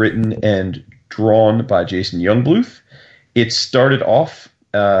said, written and drawn by Jason Youngbluth. It started off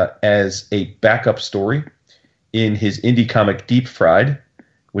as a backup story in his indie comic Deep Fried,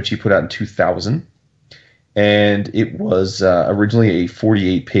 which he put out in 2000. And it was originally a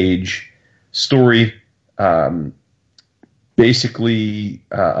 48-page story, basically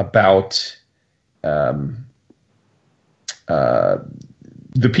about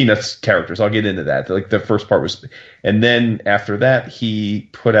the Peanuts characters. I'll get into that. Like the first part was, and then after that, he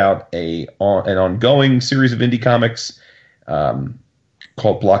put out an ongoing series of indie comics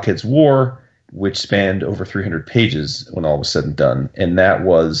called Blockhead's War, which spanned over 300 pages when all was said and done. And that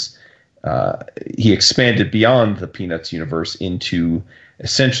was he expanded beyond the Peanuts universe into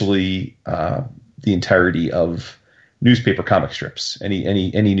essentially the entirety of newspaper comic strips.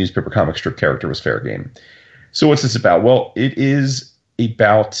 Any newspaper comic strip character was fair game. So what's this about? Well, it is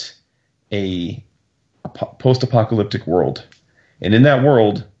about a post-apocalyptic world. And in that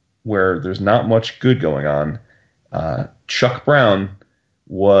world, where there's not much good going on, Chuck Brown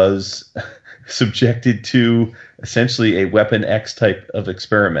was subjected to essentially a Weapon X type of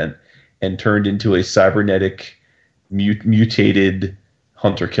experiment and turned into a cybernetic mutated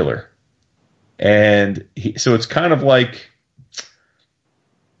hunter-killer. And so it's kind of like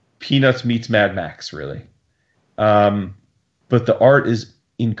Peanuts meets Mad Max, really. But the art is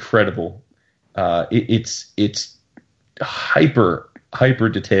incredible. It's hyper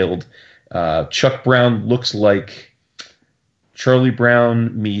detailed. Chuck Brown looks like Charlie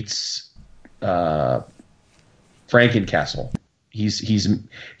Brown meets Frankencastle.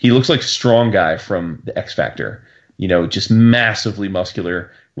 He looks like Strong Guy from the X Factor. You know, just massively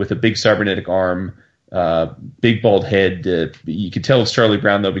muscular with a big cybernetic arm, big bald head. You can tell it's Charlie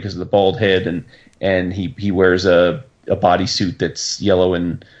Brown though because of the bald head, and he wears a bodysuit that's yellow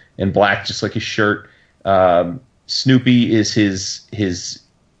and black, just like his shirt. Snoopy is his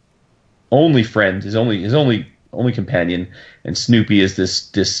only friend, his only companion, and Snoopy is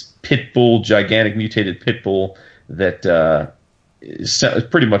this pit bull, gigantic mutated pit bull that is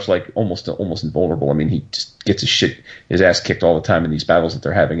pretty much like almost invulnerable. I mean, he just gets his ass kicked all the time in these battles that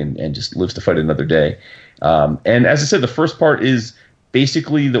they're having, and just lives to fight another day. And as I said, the first part is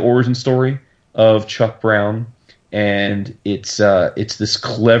basically the origin story of Chuck Brown, and it's this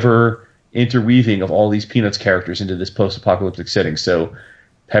clever interweaving of all these Peanuts characters into this post-apocalyptic setting. So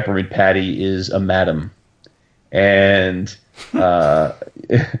Peppermint Patty is a madam, and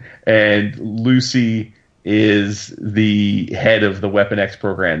and Lucy is the head of the Weapon X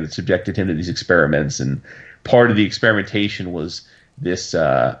program that subjected him to these experiments, and part of the experimentation was this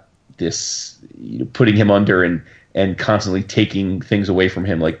putting him under and constantly taking things away from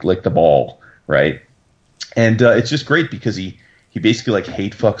him, like the ball, right? And it's just great because he basically like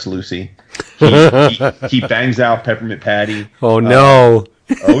hate fucks Lucy. He bangs out Peppermint Patty. Oh no.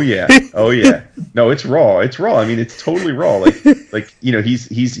 Oh yeah. No, it's raw. It's raw. I mean, it's totally raw. Like you know,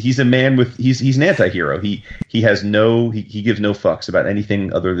 he's a man with he's an anti-hero. He gives no fucks about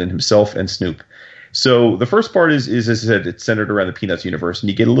anything other than himself and Snoop. So the first part is as I said, it's centered around the Peanuts universe, and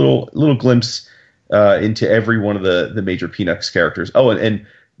you get a little glimpse into every one of the major Peanuts characters. Oh, and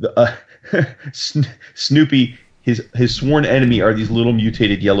the Snoopy, his sworn enemy are these little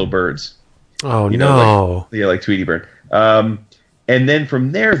mutated yellow birds. Oh no! Like Tweety Bird. And then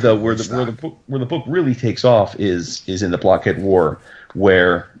from there, though, where the book really takes off is in the Blockhead War,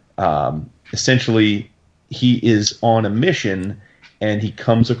 where essentially he is on a mission and he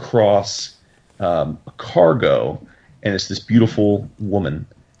comes across a cargo, and it's this beautiful woman,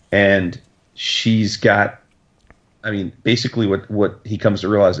 and she's got. I mean, basically, what he comes to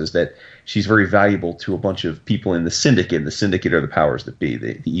realize is that she's very valuable to a bunch of people in the Syndicate. And the Syndicate are the powers that be,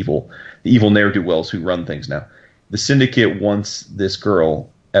 the evil ne'er-do-wells who run things now. The Syndicate wants this girl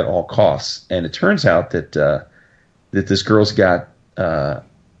at all costs, and it turns out that this girl's got the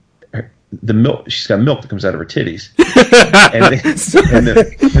milk. She's got milk that comes out of her titties, and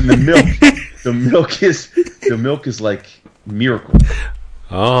the milk is like miracle.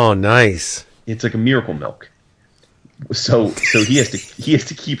 Oh, nice! It's like a miracle milk. So he has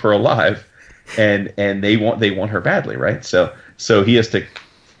to keep her alive, and they want her badly, right? So he has to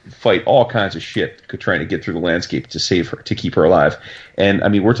fight all kinds of shit trying to get through the landscape to save her, to keep her alive. And I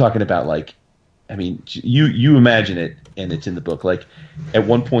mean, we're talking about you imagine it, and it's in the book. Like at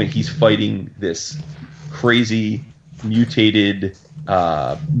one point, he's fighting this crazy mutated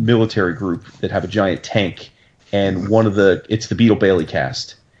military group that have a giant tank, and it's the Beetle Bailey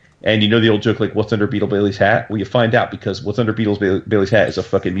cast. And you know the old joke, like, what's under Beetle Bailey's hat? Well, you find out, because what's under Bailey's hat is a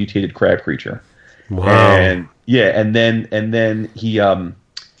fucking mutated crab creature. Wow. And yeah, and then he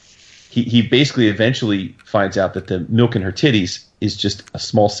basically eventually finds out that the milk in her titties is just a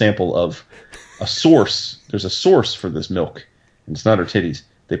small sample of a source. There's a source for this milk, and it's not her titties.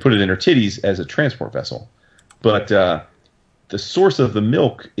 They put it in her titties as a transport vessel, but the source of the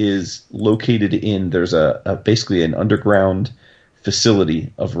milk is located in there's a basically an underground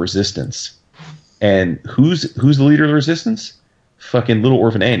facility of resistance. And who's the leader of the resistance? Fucking Little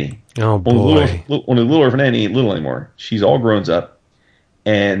Orphan Annie. Oh boy! Only Little Orphan Annie ain't little anymore. She's all grown up,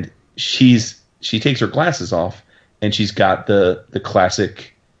 and she takes her glasses off, and she's got the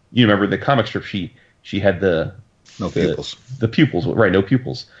classic. You remember the comic strip? She had the pupils. The pupils, right? No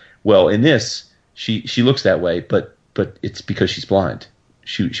pupils. Well, in this, she looks that way, but it's because she's blind.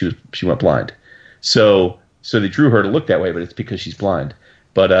 She went blind. So they drew her to look that way, but it's because she's blind.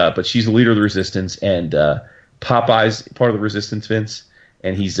 But she's the leader of the resistance, and Popeye's part of the resistance, Vince,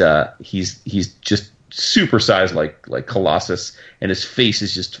 and he's just supersized like Colossus, and his face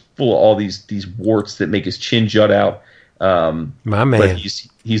is just full of all these warts that make his chin jut out. My man. But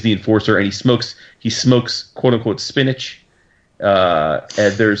he's the enforcer, and he smokes quote unquote spinach.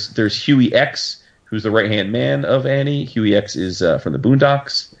 And there's Huey X, who's the right hand man of Annie. Huey X is from the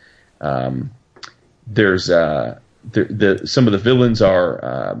Boondocks. There's some of the villains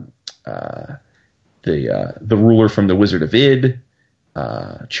are the ruler from the Wizard of Id,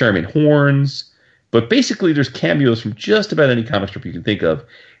 Chairman Horns, but basically there's cameos from just about any comic strip you can think of,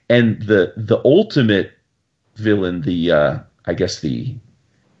 and the ultimate villain, I guess the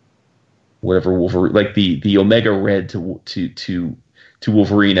whatever Wolverine, like the Omega Red to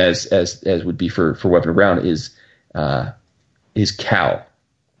Wolverine as would be for Weapon Brown is Cal,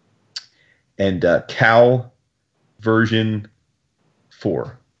 and Cal version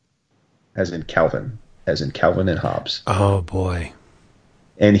 4, as in Calvin and Hobbes. Oh boy!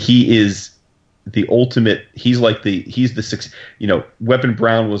 And he is the ultimate. He's the six. Weapon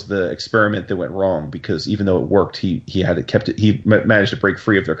Brown was the experiment that went wrong, because even though it worked, he managed to break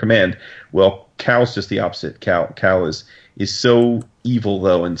free of their command. Well, Cal's just the opposite. Cal is so evil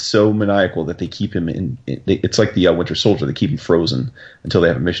though, and so maniacal that they keep him in. It's like the Winter Soldier. They keep him frozen until they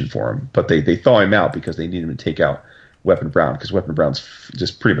have a mission for him, but they thaw him out because they need him to take out Weapon Brown, because Weapon Brown's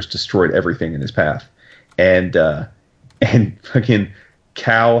just pretty much destroyed everything in his path. And fucking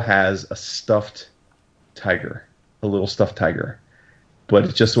Cal has a little stuffed tiger. But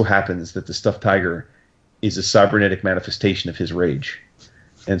it just so happens that the stuffed tiger is a cybernetic manifestation of his rage.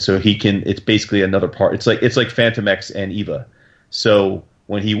 And so it's basically another part. It's like Phantom X and Eva. So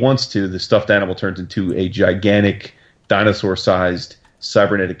when he wants to, the stuffed animal turns into a gigantic dinosaur-sized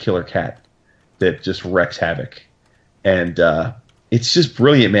cybernetic killer cat that just wreaks havoc. And it's just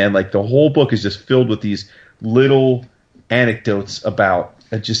brilliant, man. Like, the whole book is just filled with these little anecdotes about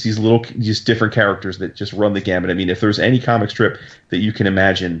just these different characters that just run the gamut. I mean, if there's any comic strip that you can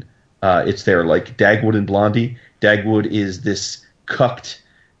imagine, it's there. Like Dagwood and Blondie. Dagwood is this cucked,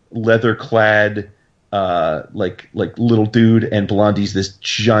 leather-clad, like little dude, and Blondie's this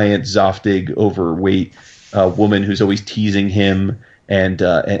giant, Zoftig, overweight woman who's always teasing him and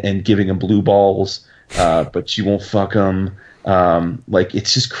giving him blue balls. But she won't fuck him. Like,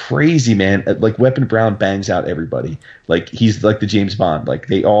 it's just crazy, man. Like, Weapon Brown bangs out everybody. Like, he's like the James Bond. Like,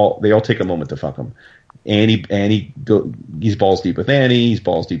 they all take a moment to fuck him. He's balls deep with Annie. He's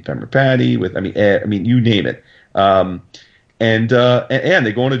balls deep with Pepper Patty. I mean, you name it. And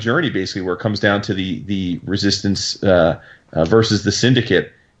they go on a journey basically where it comes down to the resistance versus the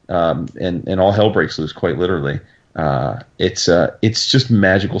syndicate, and all hell breaks loose, quite literally. It's just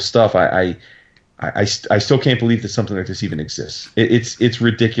magical stuff. I still can't believe that something like this even exists. It's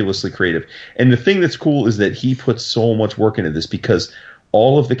ridiculously creative. And the thing that's cool is that he puts so much work into this, because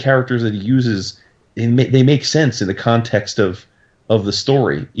all of the characters that he uses, they make sense in the context of the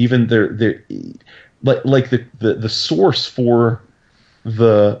story. Even they're like the source for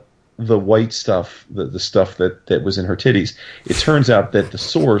the white stuff, the stuff that was in her titties. It turns out that the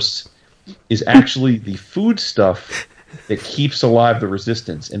source is actually the food stuff that keeps alive the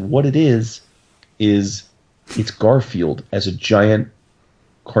resistance. And what it is it's Garfield as a giant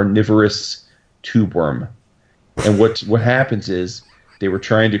carnivorous tube worm. And what happens is they were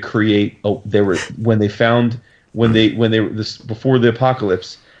trying to create before the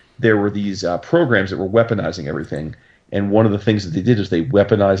apocalypse, there were these programs that were weaponizing everything. And one of the things that they did is they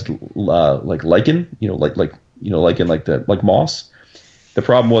weaponized like lichen, lichen like moss. The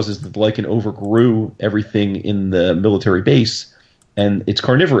problem was that the lichen overgrew everything in the military base, and it's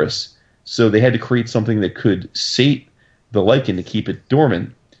carnivorous. So they had to create something that could sate the lichen to keep it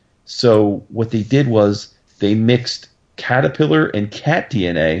dormant. So what they did was they mixed caterpillar and cat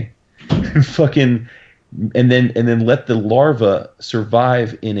DNA, and then let the larva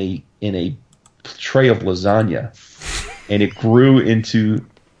survive in a tray of lasagna, and it grew into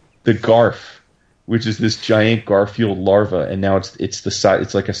the Garf which is this giant Garfield larva, and now it's the size.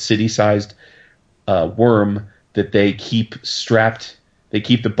 It's like a city-sized worm that they keep strapped. They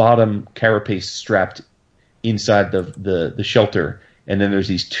keep the bottom carapace strapped inside the shelter, and then there's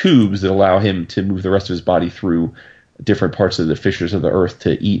these tubes that allow him to move the rest of his body through different parts of the fissures of the earth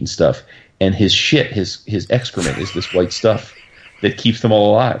to eat and stuff. And his shit, his excrement, is this white stuff that keeps them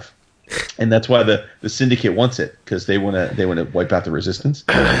all alive. And that's why the Syndicate wants it, because they want to wipe out the Resistance.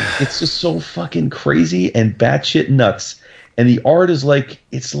 It's just so fucking crazy and batshit nuts. And the art is I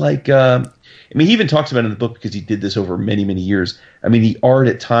mean, he even talks about it in the book because he did this over many, many years. I mean, the art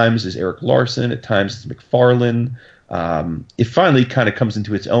at times is Eric Larson, at times it's McFarlane. It finally kind of comes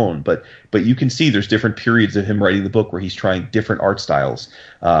into its own, but you can see there's different periods of him writing the book where he's trying different art styles.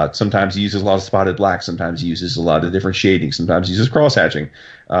 Sometimes he uses a lot of spotted black. Sometimes he uses a lot of different shading. Sometimes he uses cross-hatching.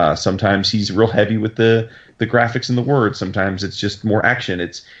 Sometimes he's real heavy with the graphics and the words. Sometimes it's just more action.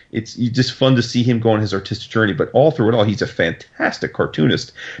 It's just fun to see him go on his artistic journey. But all through it all, he's a fantastic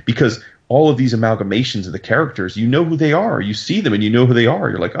cartoonist, because all of these amalgamations of the characters, you know who they are. You see them and you know who they are.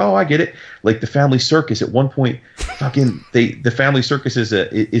 You're like, oh, I get it. Like the Family Circus. At one point, the Family Circus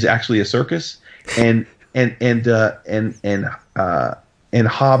is actually a circus, and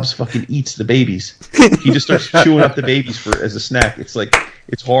Hobbs fucking eats the babies. He just starts chewing up the babies as a snack.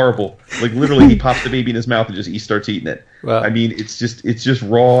 It's horrible. Like literally, he pops the baby in his mouth and he starts eating it. Wow. I mean, it's just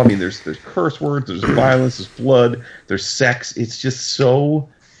raw. I mean, there's curse words, there's violence, there's blood, there's sex. It's just so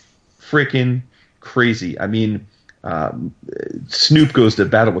freaking crazy. I mean, Snoop goes to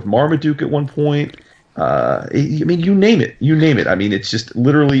battle with Marmaduke at one point. I mean, you name it. I mean, it's just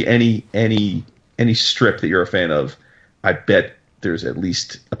literally any strip that you're a fan of. I bet there's at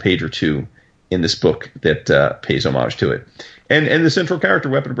least a page or two in this book that pays homage to it. And the central character,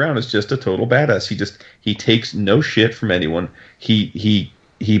 Weapon Brown, is just a total badass. He takes no shit from anyone. He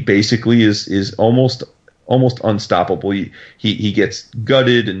basically is almost unstoppable. He gets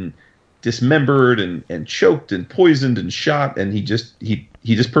gutted and dismembered and choked and poisoned and shot, and he just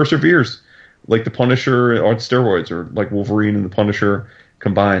perseveres, like the Punisher on steroids, or like Wolverine and the Punisher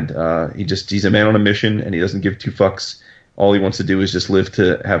combined. He's a man on a mission, and he doesn't give two fucks. All he wants to do is just live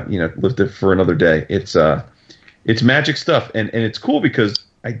for another day. It's magic stuff, and it's cool because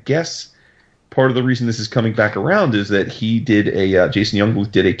I guess part of the reason this is coming back around is that he did Jason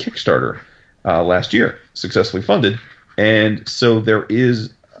Youngblood did a Kickstarter last year, successfully funded, and so there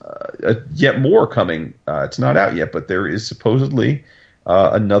is yet more coming. It's not out yet, but there is supposedly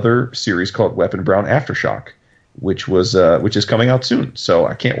another series called Weapon Brown Aftershock, which is coming out soon. So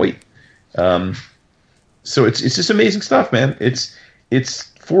I can't wait. So it's just amazing stuff, man. It's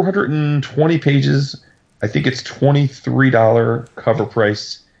 420 pages. I think it's $23 cover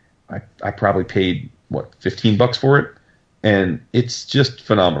price. I probably paid $15 for it, and it's just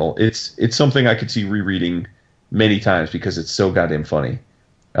phenomenal. It's something I could see rereading many times because it's so goddamn funny.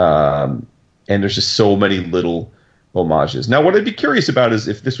 And there's just so many little homages. Now, what I'd be curious about is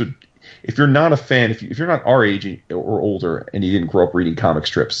if you're not a fan, if you're not our age or older, and you didn't grow up reading comic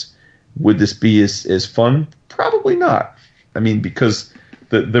strips, would this be as fun? Probably not. I mean, because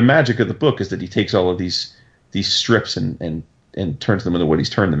the magic of the book is that he takes all of these strips and turns them into what he's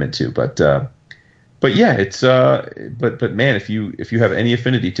turned them into. But yeah, it's but man, if you have any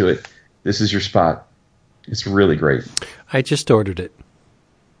affinity to it, this is your spot. It's really great. I just ordered it.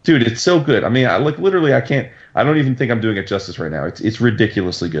 Dude, it's so good. I mean, I don't even think I'm doing it justice right now. It's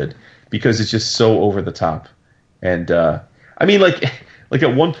ridiculously good because it's just so over the top. And I mean, like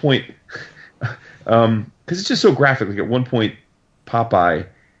at one point, because it's just so graphic. Like at one point, Popeye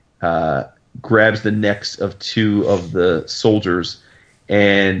grabs the necks of two of the soldiers,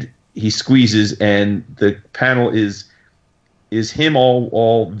 and he squeezes, and the panel is him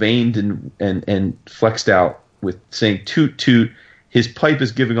all veined and flexed out with saying "toot toot." His pipe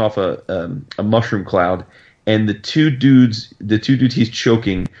is giving off a mushroom cloud, and the two dudes he's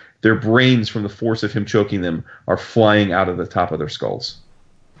choking, their brains from the force of him choking them are flying out of the top of their skulls.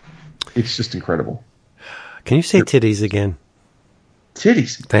 It's just incredible. Can you say titties again?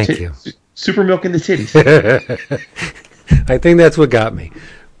 Titties. Thank you. Super milk in the titties. I think that's what got me.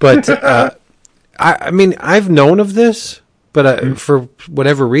 But I mean, I've known of this, but for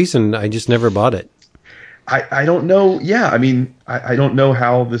whatever reason, I just never bought it. I don't know. Yeah, I mean, I don't know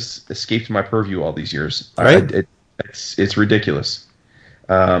how this escaped my purview all these years. Right? It's ridiculous.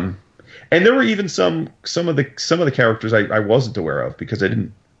 And there were even some of the characters I wasn't aware of because I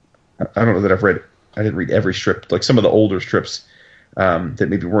don't know that I didn't read every strip, like some of the older strips that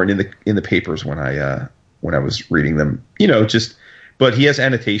maybe weren't in the papers when I was reading them. But he has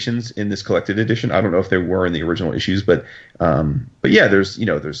annotations in this collected edition. I don't know if they were in the original issues, but yeah,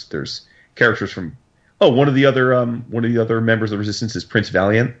 there's characters from one of the other members of the Resistance is Prince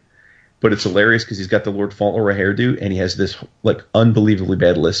Valiant, but it's hilarious because he's got the Lord Fauntleroy hairdo and he has this like unbelievably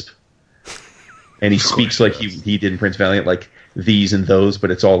bad lisp, and he speaks like he did in Prince Valiant, like these and those, but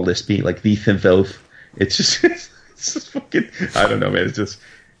it's all lispy, like these and those. It's just it's just fucking, I don't know, man. It's just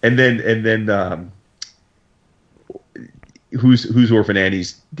and then who's Orphan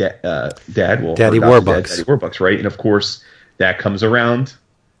Annie's dad? Well, Daddy Warbucks. Daddy Warbucks, right? And of course that comes around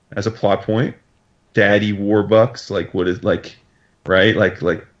as a plot point. Daddy Warbucks, like what is like, right?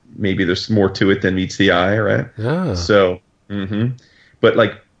 Like maybe there's more to it than meets the eye, right? Yeah. So, but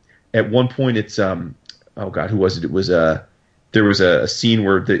like at one point it's oh god, who was it? It was there was a scene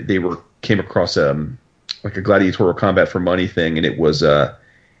where they came across like a gladiatorial combat for money thing, and it was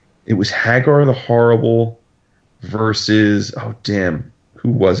Hagar the Horrible versus, oh damn, who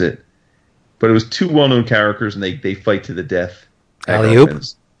was it? But it was two well-known characters, and they fight to the death. Alley-oop?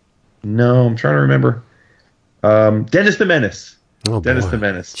 No, I'm trying to remember. Dennis the Menace. Oh, Dennis boy. the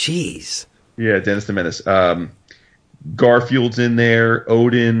Menace. Jeez. Yeah, Dennis the Menace. Garfield's in there.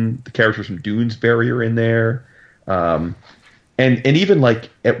 Odin, the characters from Doonesbury are in there. And even like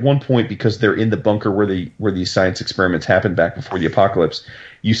at one point, because they're in the bunker where these science experiments happened back before the apocalypse,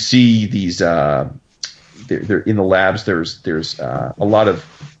 you see these. They're in the labs. There's a lot of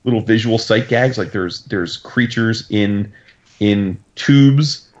little visual sight gags. Like there's creatures in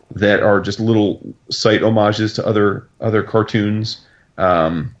tubes that are just little sight homages to other cartoons,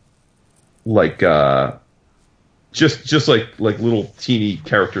 like just like little teeny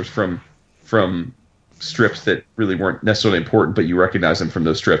characters from strips that really weren't necessarily important, but you recognize them from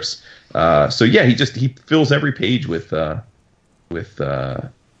those strips. So yeah, he fills every page with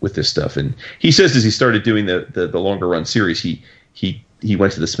this stuff. And he says as he started doing the longer run series, he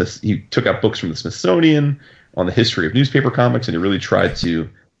went to the Smith. He took out books from the Smithsonian on the history of newspaper comics, and he really tried to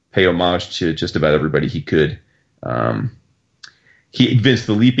pay homage to just about everybody he could. He evinced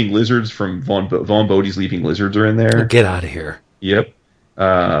the Leaping Lizards from Von Bodie's Leaping Lizards are in there. Get out of here. Yep.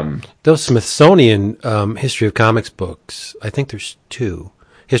 Those Smithsonian History of Comics books, I think there's two.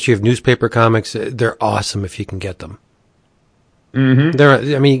 History of Newspaper Comics, they're awesome if you can get them.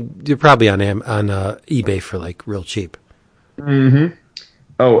 Mm-hmm. They're probably on eBay for like real cheap. Mm-hmm.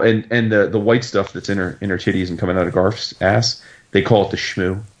 Oh, and the white stuff that's in her titties and coming out of Garf's ass, they call it the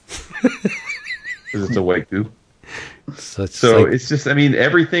shmoo. Because it's a white goo. So it's just,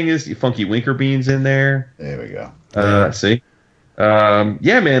 everything is Funky Winker Beans in there. There we go. See?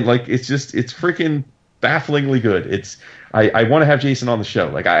 Yeah, man, like it's freaking bafflingly good. I want to have Jason on the show.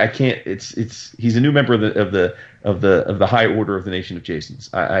 Like I can't. He's a new member of the high order of the Nation of Jasons.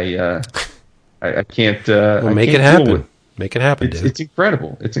 I can't. Make it happen. Make it happen, dude. It's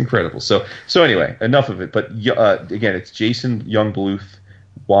incredible. It's incredible. So anyway, enough of it. But again, it's Jason Youngbluth,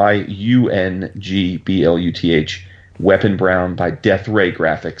 YUNGBLUTH, Weapon Brown by Death Ray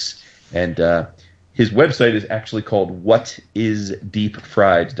Graphics, and his website is actually called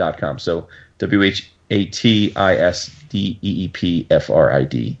whatisdeepfried.com. So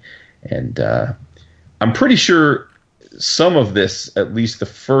WHATISDEEPFRID. And I'm pretty sure some of this, at least the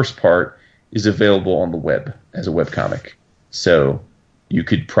first part, is available on the web as a webcomic. So you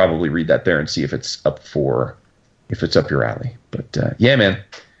could probably read that there and see if it's up your alley. But yeah, man,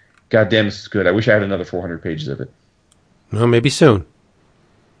 goddamn, this is good. I wish I had another 400 pages of it. No, maybe soon.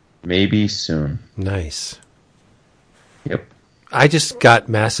 Maybe soon. Nice. Yep. I just got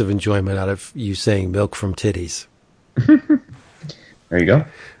massive enjoyment out of you saying milk from titties. There you go.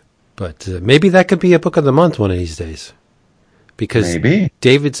 But maybe that could be a book of the month one of these days. Because maybe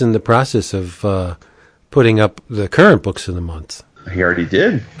David's in the process of putting up the current books of the month. He already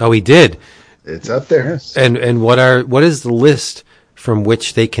did. Oh, he did. It's up there. Yes. And what is the list from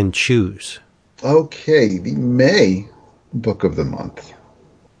which they can choose? Okay, the May book of the month.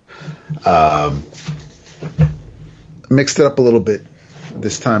 Mixed it up a little bit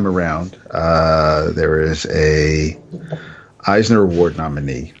this time around. There is a Eisner Award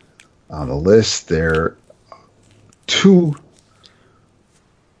nominee on the list. There are two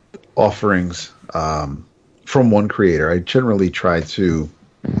offerings from one creator. I generally try to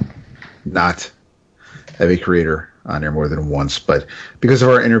not have a creator on there more than once, but because of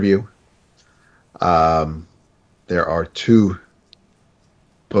our interview, there are two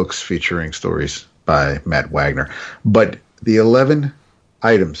books featuring stories by Matt Wagner. But the 11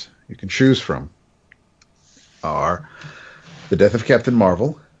 items you can choose from are The Death of Captain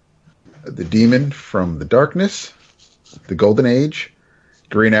Marvel, The Demon from the Darkness, The Golden Age,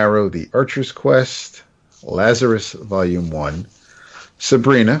 Green Arrow, The Archer's Quest, Lazarus Volume 1,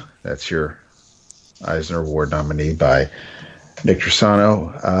 Sabrina, that's your Eisner Award nominee by Nick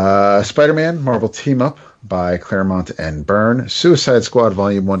Trissano. Spider-Man Marvel Team Up by Claremont and Byrne. Suicide Squad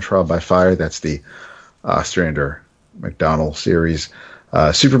Volume 1 Trial by Fire. That's the Ostrander McDonnell series.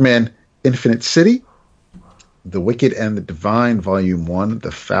 Superman Infinite City. The Wicked and the Divine Volume 1,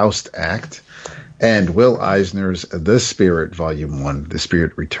 The Faust Act. And Will Eisner's The Spirit Volume 1, The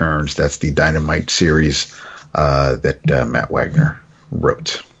Spirit Returns. That's the Dynamite series that Matt Wagner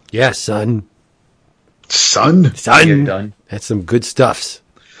wrote. Yeah, son. Son? You're done. That's some good stuffs.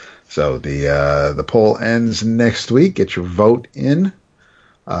 So the poll ends next week. Get your vote in.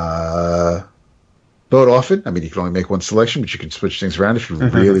 Vote often. I mean, you can only make one selection, but you can switch things around if you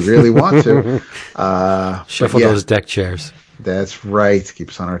really, really want to. Shuffle those deck chairs. That's right. Keep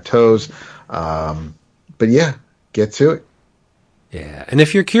us on our toes. But yeah, get to it. Yeah. And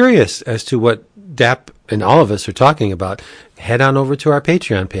if you're curious as to what DAP and all of us are talking about, head on over to our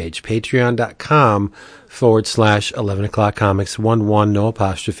Patreon page, patreon.com/11 o'clock comics, 11, no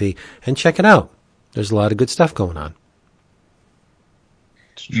apostrophe, and check it out. There's a lot of good stuff going on.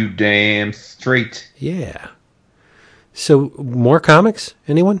 You damn straight. Yeah. So, more comics?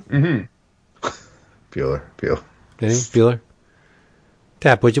 Anyone? Mm-hmm. Bueller. Anyone? Bueller?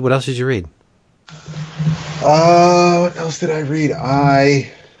 Tap, what else did you read? What else did I read? Did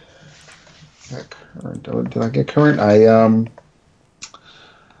I get current?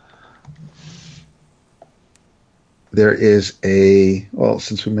 There is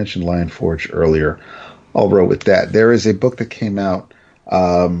since we mentioned Lion Forge earlier, I'll roll with that. There is a book that came out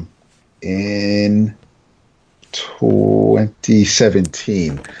in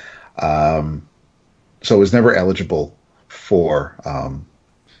 2017. So it was never eligible for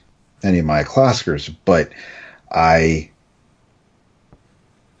any of my Kloskers, but I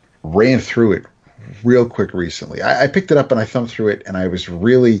ran through it real quick recently. I picked it up and I thumbed through it and I was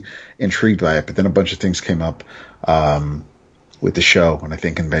really intrigued by it, but then a bunch of things came up with the show and I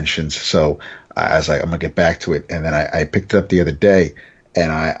think conventions. So I was like, I'm going to get back to it. And then I picked it up the other day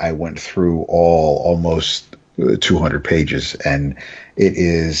and I went through almost 200 pages. And it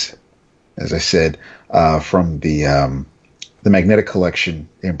is, as I said, from the Magnetic Collection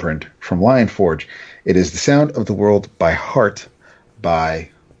imprint from Lion Forge. It is The Sound of the World by Heart by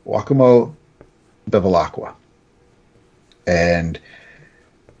Giacomo Bevilacqua. And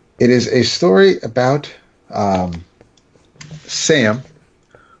it is a story about Sam,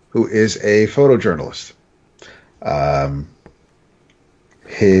 who is a photojournalist.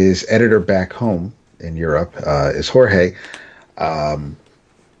 His editor back home in Europe is Jorge. But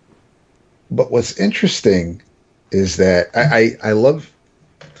what's interesting is that I love,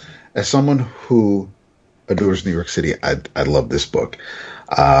 as someone who adores New York City, I love this book.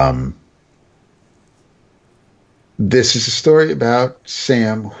 This is a story about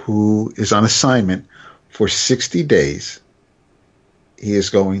Sam, who is on assignment for 60 days. He is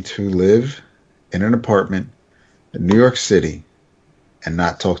going to live in an apartment in New York City and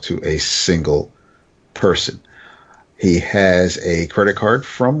not talk to a single person. He has a credit card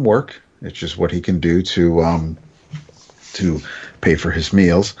from work. It's just what he can do to pay for his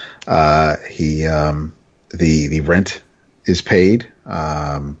meals. The rent is paid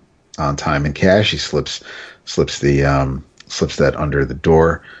on time in cash. He slips that under the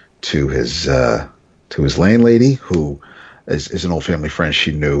door to his landlady, who is an old family friend.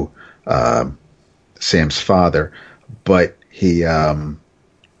 She knew Sam's father, but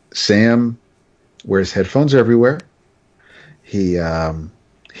Sam wears headphones everywhere. He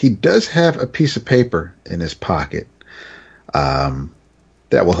does have a piece of paper in his pocket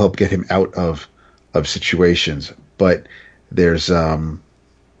that will help get him out of situations, but there's some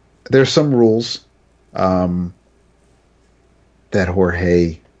rules that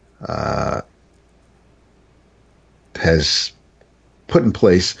Jorge has put in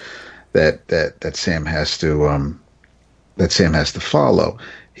place that Sam has to follow.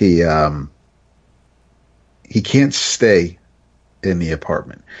 He can't stay in the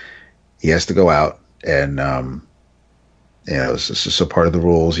apartment. He has to go out, and so part of the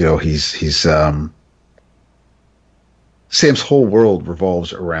rules. He's Sam's whole world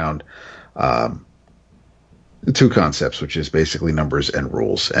revolves around the two concepts, which is basically numbers and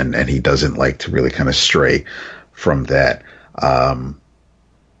rules, and he doesn't like to really kind of stray from that.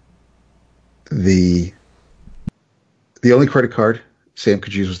 The only credit card Sam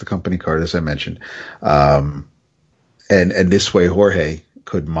could use was the company card, as I mentioned, and this way Jorge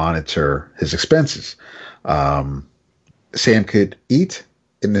could monitor his expenses. Sam could eat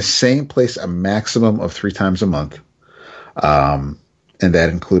in the same place a maximum of 3 times a month. And that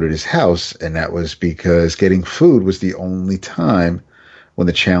included his house, and that was because getting food was the only time when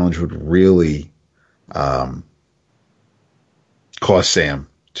the challenge would really cause Sam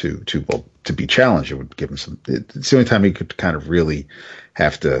to be challenged. It would give him some. It's the only time he could kind of really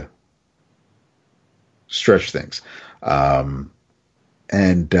have to stretch things, and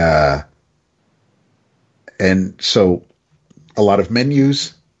so a lot of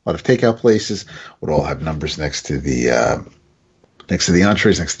menus, a lot of takeout places would all have numbers next to the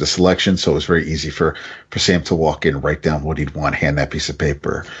entrees, next to the selection. So it was very easy for Sam to walk in, write down what he'd want, hand that piece of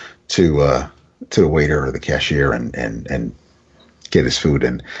paper to the waiter or the cashier, and get his food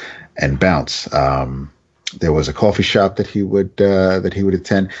and bounce. There was a coffee shop that he would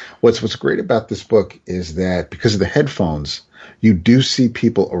attend. What's great about this book is that because of the headphones, you do see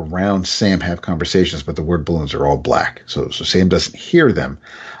people around Sam have conversations, but the word balloons are all black. So Sam doesn't hear them.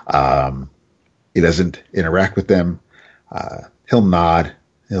 He doesn't interact with them. He'll nod.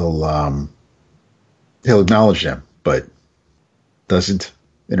 He'll acknowledge them, but doesn't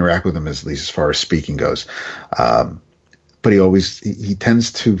interact with them, at least as far as speaking goes. But he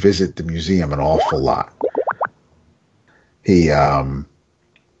tends to visit the museum an awful lot. He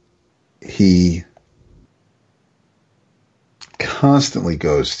constantly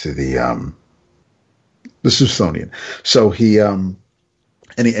goes to the Smithsonian. So he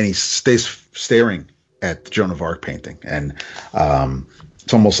stays staring at the Joan of Arc painting, and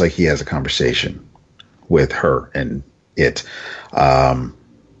it's almost like he has a conversation with her and it.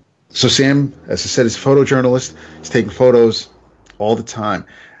 So Sam, as I said, is a photojournalist. He's taking photos all the time.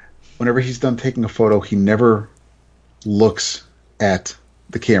 Whenever he's done taking a photo, he never looks at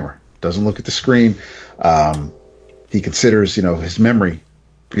the camera, doesn't look at the screen. He considers, his memory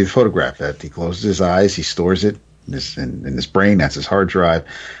to be the photograph. That he closes his eyes, he stores it in his brain. That's his hard drive,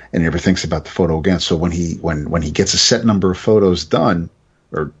 and he never thinks about the photo again. So when he gets a set number of photos done,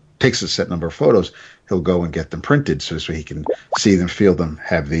 or takes a set number of photos, he'll go and get them printed so he can see them, feel them,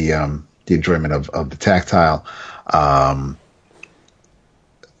 have the enjoyment of the tactile. But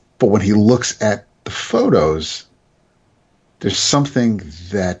when he looks at the photos, there's something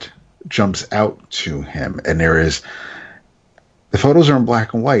that jumps out to him, and the photos are in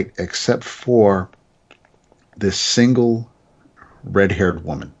black and white except for this single red-haired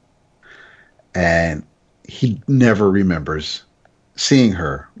woman, and he never remembers seeing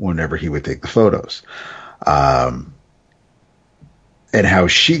her whenever he would take the photos. And how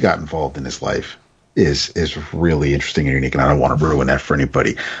she got involved in his life is really interesting and unique, and I don't want to ruin that for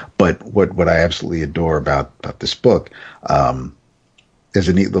anybody. But what I absolutely adore about this book, there's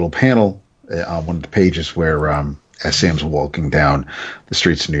a neat little panel on one of the pages where, as Sam's walking down the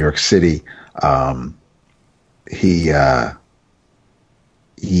streets of New York City, he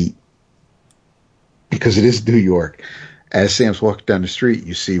because it is New York. As Sam's walking down the street,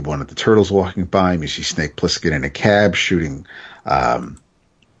 you see one of the Turtles walking by him. You see Snake Plissken in a cab shooting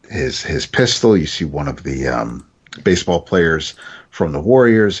his pistol. You see one of the baseball players from the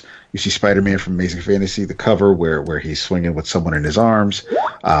Warriors. You see Spider-Man from Amazing Fantasy, the cover where he's swinging with someone in his arms.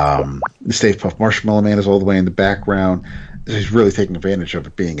 The Stay Puft Marshmallow Man is all the way in the background. He's really taking advantage of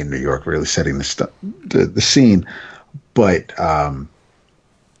it being in New York, really setting the scene. But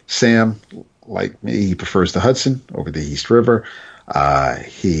Sam, like me, he prefers the Hudson over the East River.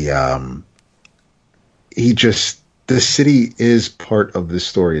 The city is part of this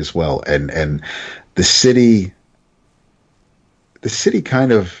story as well, and the city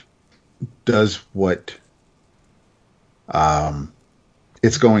kind of does what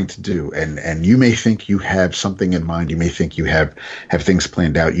it's going to do, and you may think you have something in mind. You may think you have things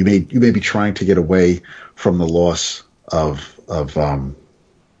planned out. You may be trying to get away from the loss of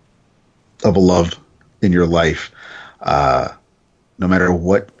a love in your life. No matter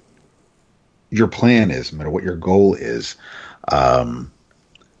what your plan is, no matter what your goal is,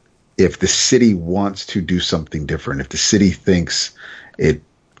 if the city wants to do something different, if the city thinks it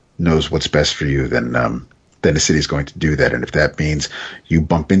knows what's best for you, then the city is going to do that. And if that means you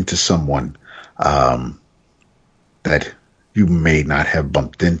bump into someone that you may not have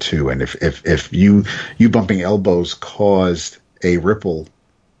bumped into, and if you bumping elbows caused a ripple,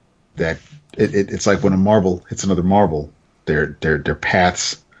 that it's like when a marble hits another marble, their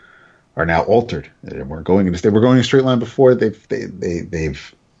paths are now altered. We're going in a straight line before.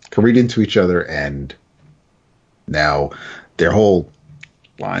 They've careened into each other, and now their whole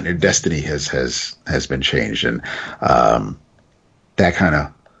line, their destiny has been changed, and that kind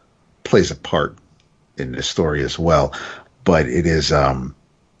of plays a part in the story as well. But it is,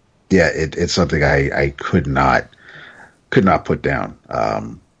 it's something I could not put down.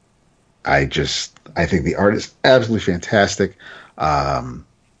 I think the art is absolutely fantastic.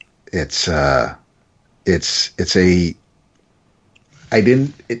 It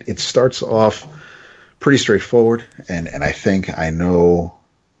starts off pretty straightforward, and I think I know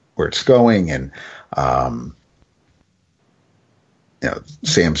where it's going, and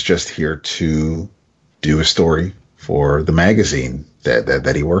Sam's just here to do a story for the magazine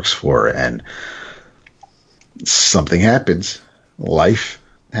that he works for, and something happens, life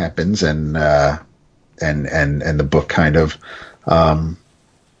happens, and the book kind of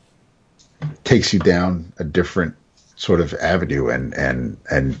takes you down a different sort of avenue, and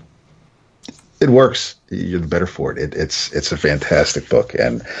it works. You're the better for it. It's a fantastic book,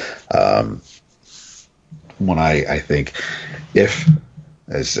 and one I think, if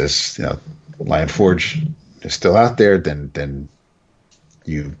as Lion Forge is still out there, then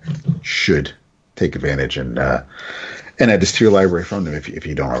you should take advantage and add this to your library from them if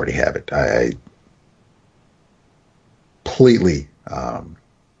you don't already have it. I completely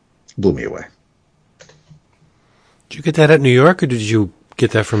blew me away. Did you get that at New York, or did you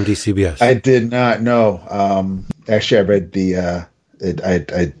get that from DCBS? I did not know. Actually, I read the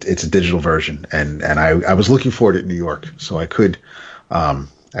it's a digital version, and I was looking for it at New York, so I could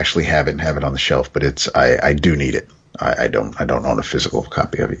actually have it on the shelf. But I do need it. I don't own a physical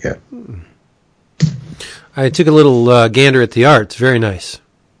copy of it yet. I took a little gander at the art. It's very nice.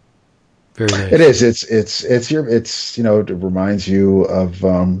 Very nice. It is. It reminds you of.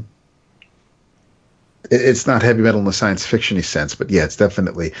 It's not heavy metal in the science fiction-y sense, but yeah,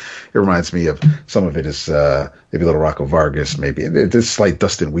 it reminds me of, some of it is maybe Little Rocco Vargas, maybe there's slight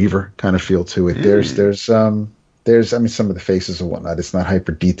Dustin Weaver kind of feel to it. There's some of the faces and whatnot. It's not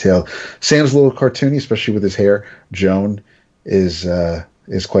hyper detailed. Sam's a little cartoony, especially with his hair. Joan is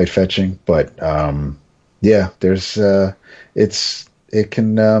quite fetching, but yeah, there's it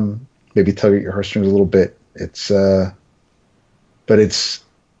can maybe tug at your heartstrings a little bit. But it's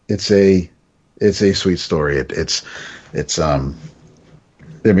a sweet story. It's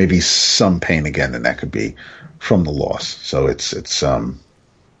there may be some pain again, and that could be from the loss. So it's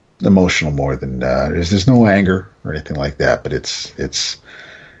emotional more than there's no anger or anything like that. But it's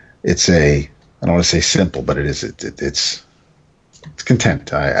I don't want to say simple, but it's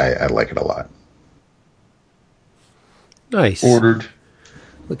content. I like it a lot. Nice. Ordered.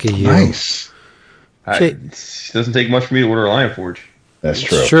 Look at you. Nice. It doesn't take much for me to order a Lion Forge. That's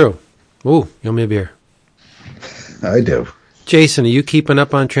true. It's true. Ooh, you owe me a beer. I do. Jason, are you keeping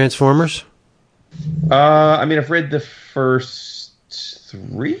up on Transformers? I've read the first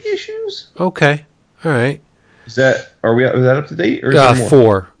 3 issues. Okay. All right. Is that up to date, or is there more?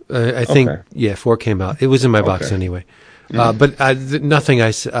 4. I think, Okay. yeah, 4 came out. It was in my box Okay. anyway. But nothing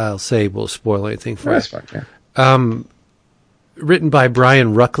I'll say will spoil anything for That's you. fine. Yeah. Written by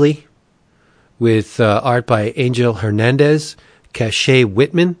Brian Ruckley, with art by Angel Hernandez, Cachet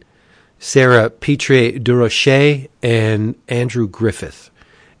Whitman, Sarah Pitre Durocher, and Andrew Griffith.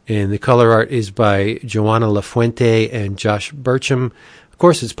 And the color art is by Joanna LaFuente and Josh Burcham. Of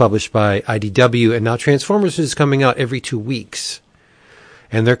course, it's published by IDW, and now Transformers is coming out every 2 weeks.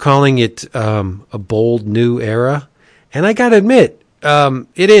 And they're calling it a bold new era. And I gotta admit,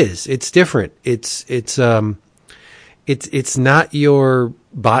 it is. It's different. It's not your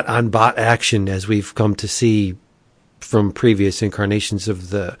bot-on-bot action as we've come to see from previous incarnations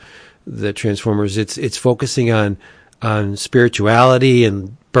of the Transformers. It's focusing on spirituality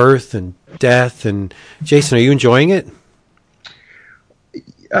and birth and death. And Jason, are you enjoying it?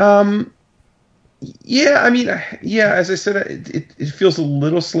 Yeah. As I said, it feels a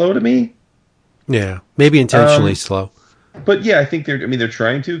little slow to me. Yeah, maybe intentionally slow. But yeah, I think they're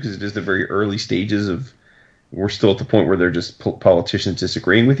trying to, because it is the very early stages of. We're still at the point where they're just politicians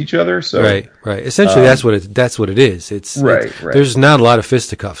disagreeing with each other. So Right. Essentially, that's what it is. It's right. There's not a lot of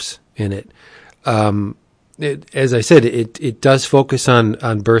fisticuffs in it. As I said, it does focus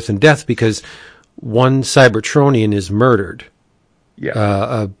on birth and death, because one Cybertronian is murdered.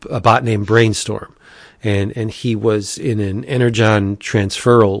 Yeah. A bot named Brainstorm, and he was in an energon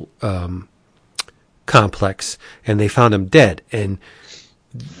transferal complex, and they found him dead. And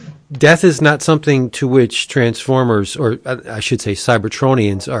death is not something to which Transformers, or I should say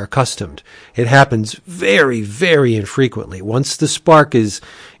Cybertronians, are accustomed. It happens very, very infrequently. Once the spark is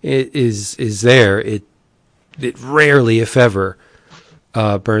there, it rarely, if ever,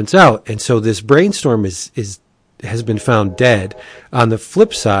 burns out. And so this Brainstorm has been found dead. On the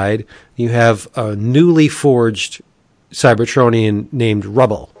flip side, you have a newly forged Cybertronian named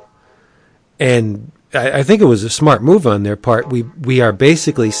Rubble. And I think it was a smart move on their part. We are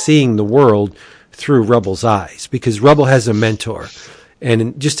basically seeing the world through Rubble's eyes, because Rubble has a mentor,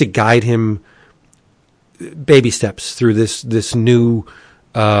 and just to guide him baby steps through this new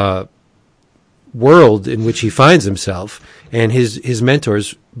world in which he finds himself, and his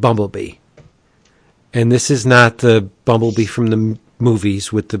mentor's Bumblebee. And this is not the Bumblebee from the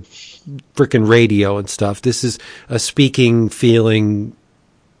movies with the frickin' radio and stuff. This is a speaking, feeling,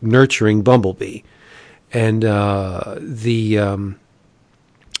 nurturing Bumblebee. And the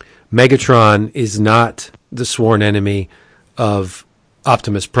Megatron is not the sworn enemy of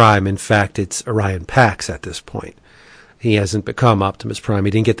Optimus Prime. In fact, it's Orion Pax at this point. He hasn't become Optimus Prime.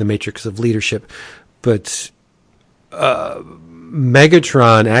 He didn't get the Matrix of Leadership. But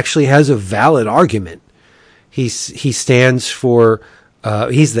Megatron actually has a valid argument. He stands for...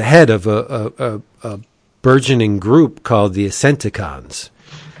 he's the head of a burgeoning group called the Decepticons.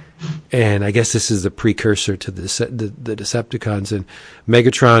 And I guess this is the precursor to the Decepticons. And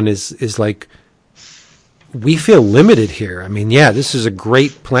Megatron is like, we feel limited here. I mean, yeah, this is a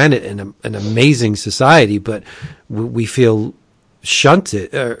great planet and an amazing society, but we feel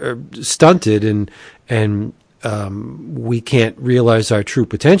stunted, and we can't realize our true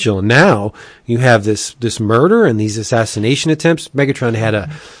potential. And now you have this murder and these assassination attempts. Megatron had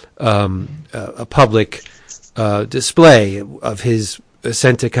a public display of his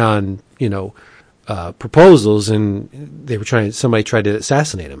Decepticon, proposals, and somebody tried to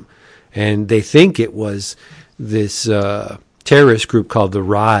assassinate him. And they think it was this terrorist group called the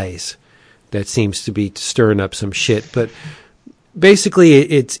Rise that seems to be stirring up some shit. But basically,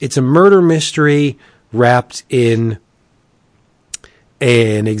 it's a murder mystery wrapped in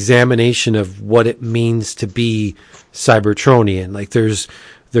an examination of what it means to be Cybertronian. Like there's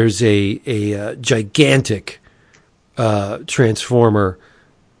a gigantic transformer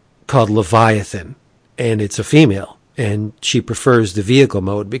called Leviathan, and it's a female, and she prefers the vehicle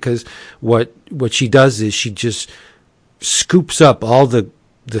mode because what she does is she just scoops up all the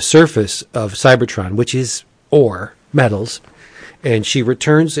surface of Cybertron, which is ore, metals, and she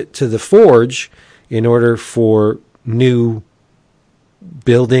returns it to the forge in order for new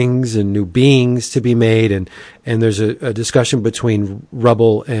buildings and new beings to be made. And there's a discussion between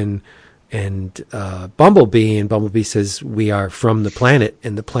Rubble and Bumblebee, and Bumblebee says we are from the planet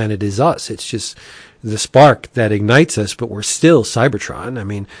and the planet is us. It's just the spark that ignites us, but we're still Cybertron. I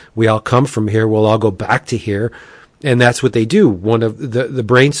mean, we all come from here. We'll all go back to here. And that's what they do. One of the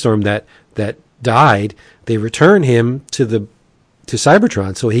brainstorm that died, they return him to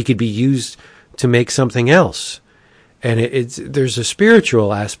Cybertron so he could be used to make something else. And there's a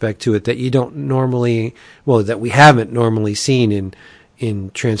spiritual aspect to it that you don't normally, that we haven't normally seen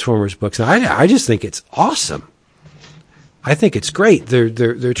in Transformers books. And I just think it's awesome. I think it's great.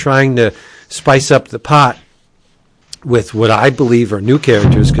 They're trying to spice up the pot with what I believe are new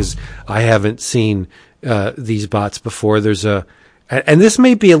characters, because I haven't seen these bots before. And this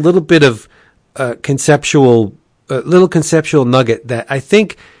may be a little bit of conceptual nugget that I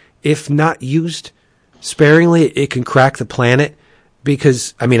think, if not used sparingly, it can crack the planet,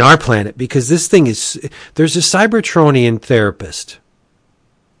 our planet, because this thing there's a Cybertronian therapist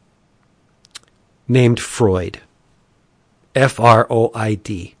named Freud.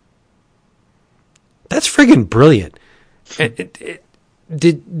 F-R-O-I-D. That's friggin' brilliant.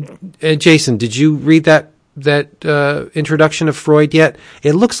 Jason, did you read that introduction of Freud yet?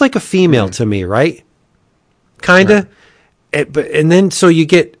 It looks like a female to me, right? Kinda. Right. And then so you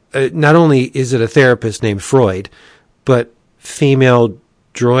get, not only is it a therapist named Freud, but female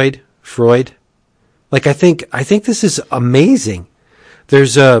droid Freud. Like, I think this is amazing.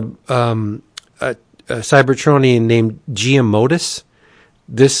 There's a Cybertronian named Giamodus.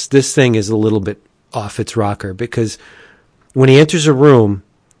 This thing is a little bit off its rocker, because when he enters a room,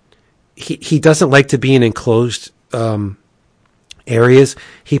 he doesn't like to be in enclosed areas.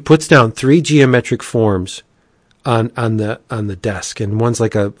 He puts down 3 geometric forms on the desk, and one's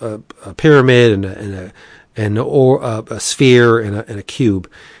like a pyramid and a sphere and a cube,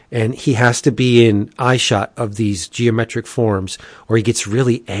 and he has to be in eye shot of these geometric forms, or he gets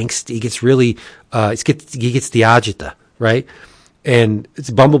really angsty. He gets really he gets the agita, right? And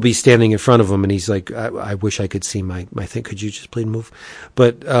it's Bumblebee standing in front of him, and he's like, I wish I could see my thing. Could you just please move?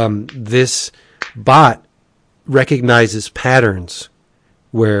 But this bot recognizes patterns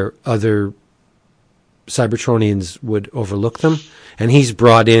where other Cybertronians would overlook them, and he's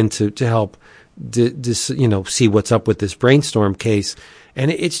brought in to help see what's up with this brainstorm case.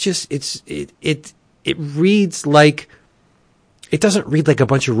 And it reads like, it doesn't read like a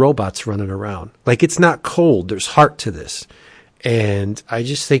bunch of robots running around. Like, it's not cold. There's heart to this. And I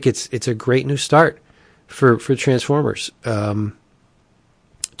just think it's a great new start for Transformers.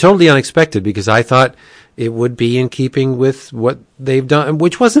 Totally unexpected, because I thought it would be in keeping with what they've done,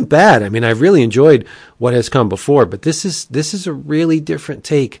 which wasn't bad. I mean, I really enjoyed what has come before, but this is a really different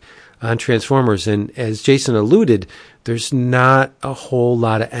take on Transformers. And as Jason alluded, there's not a whole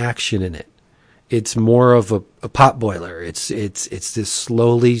lot of action in it. it's more of a potboiler. It's this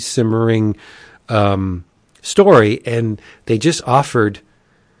slowly simmering story, and they just offered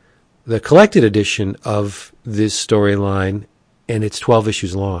the collected edition of this storyline, and it's 12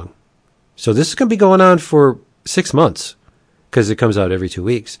 issues long. So this is going to be going on for 6 months because it comes out every 2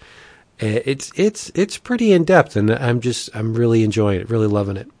 weeks. It's pretty in depth, and I'm really enjoying it, really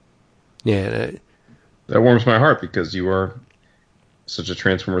loving it. Yeah, that warms my heart because you are such a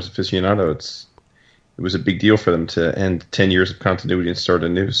Transformers aficionado. It was a big deal for them to end 10 years of continuity and start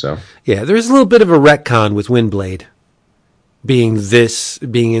anew. So yeah, there's a little bit of a retcon with Windblade being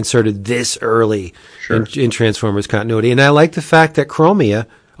inserted this early in Transformers continuity, and I like the fact that Chromia,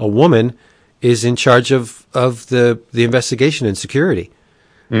 a woman, is in charge of the investigation and security.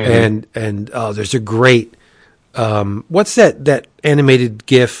 Mm-hmm. And there's a great what's that animated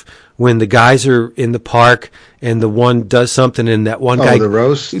GIF when the guys are in the park and the one does something and that one guy, the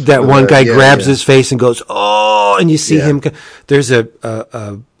roast, one guy grabs his face and goes, oh, and you see him. There's a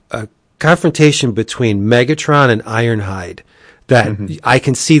confrontation between Megatron and Ironhide that I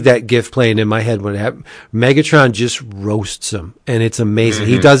can see that GIF playing in my head when it happened. Megatron just roasts him, and it's amazing.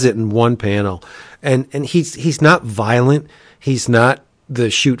 Mm-hmm. He does it in one panel, and he's not violent. He's not the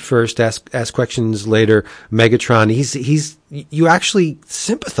shoot first, ask questions later Megatron. You actually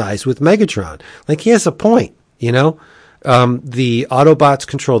sympathize with Megatron. Like, he has a point, you know? The Autobots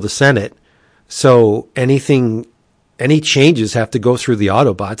control the Senate, so any changes have to go through the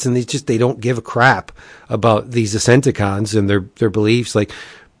Autobots, and they don't give a crap about these Decenticons and their beliefs. Like,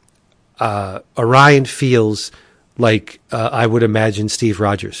 Orion feels like I would imagine Steve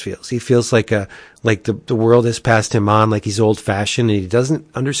Rogers feels. He feels like the world has passed him on, like he's old-fashioned, and he doesn't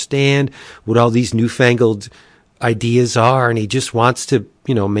understand what all these newfangled ideas are, and he just wants to,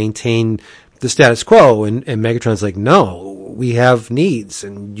 maintain the status quo. And Megatron's like, no, we have needs,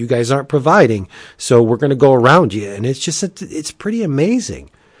 and you guys aren't providing, so we're going to go around you. And it's pretty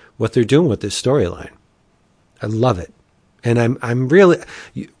amazing what they're doing with this storyline. I love it, and I'm really,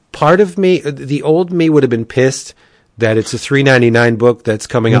 part of me, the old me would have been pissed that it's a $3.99 book that's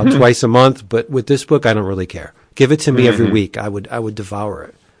coming out twice a month, but with this book, I don't really care. Give it to me every week. I would devour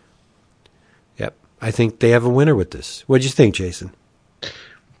it. Yep. I think they have a winner with this. What'd you think, Jason?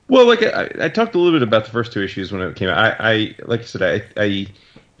 Well, like I talked a little bit about the first 2 issues when it came out. I like I said, I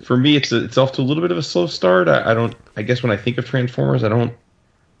for me, it's off to a little bit of a slow start. I guess when I think of Transformers, I don't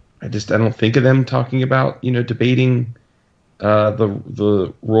think of them talking about, debating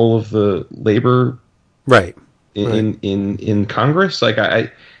the role of the labor right in Congress. Like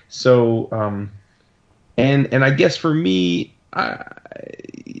and I guess for me,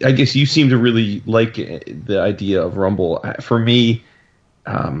 I guess you seem to really like the idea of Rumble. For me,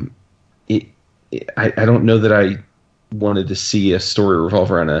 I don't know that I wanted to see a story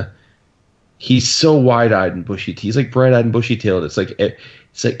revolve around he's so wide-eyed and bushy-tailed. He's like bright-eyed and bushy-tailed. It's like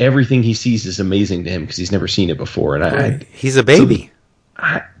everything he sees is amazing to him because he's never seen it before. And he's a baby.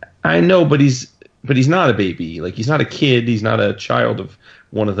 So I know, but he's not a baby. Like, he's not a kid. He's not a child of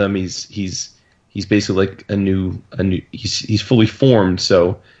one of them. He's basically like a new. He's fully formed.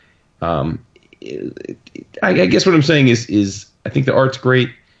 So, I guess what I'm saying is I think the art's great.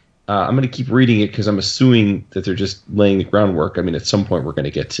 I'm going to keep reading it because I'm assuming that they're just laying the groundwork. I mean, at some point we're going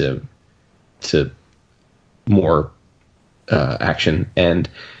to get to more action, and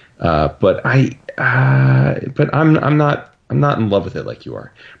but I'm not in love with it like you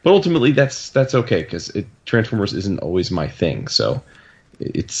are. But ultimately, that's okay because Transformers isn't always my thing. So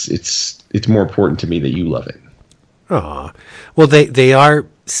it's more important to me that you love it. Aw, well, they are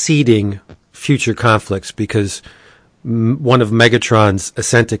seeding future conflicts because one of Megatron's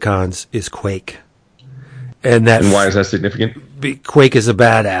Decenticons is Quake. And why is that significant? Quake is a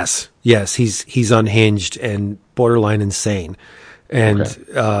badass. Yes, he's unhinged and borderline insane. And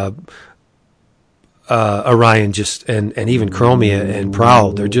Orion and even Chromia and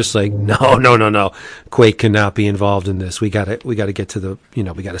Prowl, they're just like, no. Quake cannot be involved in this. We gotta get to we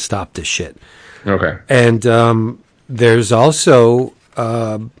gotta stop this shit. Okay. And there's also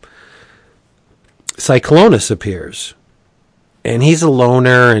Cyclonus appears. And he's a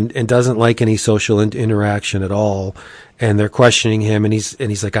loner and doesn't like any social interaction at all. And they're questioning him, and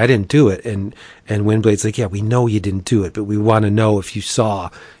he's like, I didn't do it. And Windblade's like, yeah, we know you didn't do it, but we want to know if you saw,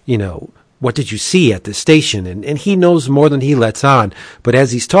 what did you see at the station? And he knows more than he lets on. But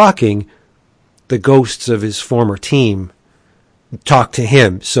as he's talking, the ghosts of his former team talk to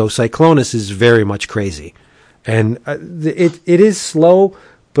him. So Cyclonus is very much crazy. And it is slow,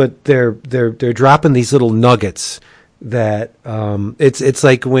 but they're dropping these little nuggets that it's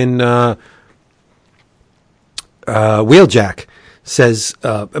like when Wheeljack says,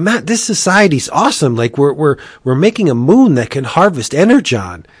 Matt, this society's awesome. Like we're making a moon that can harvest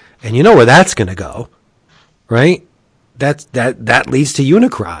energon. And you know where that's going to go, right? That leads to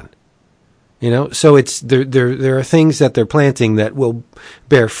Unicron. So it's there are things that they're planting that will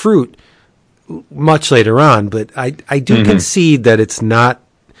bear fruit much later on, but I do concede that it's not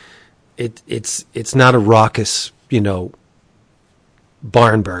a raucous,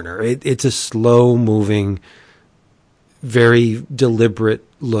 barn burner. It's a slow moving, very deliberate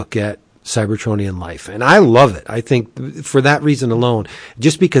look at Cybertronian life, and I love it. I think for that reason alone,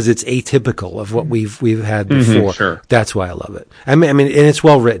 just because it's atypical of what we've had before, sure. That's why I love it. I mean, and it's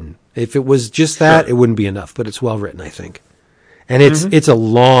well written. If it was just that, It wouldn't be enough, but it's well written, I think. And it's a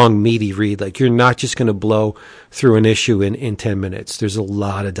long, meaty read. Like, you're not just going to blow through an issue in 10 minutes. There's a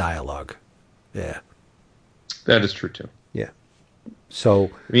lot of dialogue. Yeah. That is true, too. Yeah.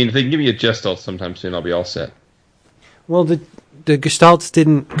 So, I mean, if they can give me a Gestalt sometime soon, I'll be all set. Well, the Gestalts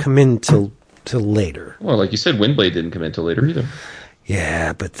didn't come in till later. Well, like you said, Windblade didn't come in till later either.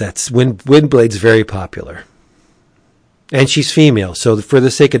 Yeah, but that's Windblade's very popular. And she's female, so for the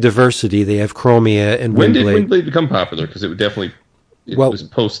sake of diversity, they have Chromia and Windblade. When did Windblade become popular? Because it would definitely... It was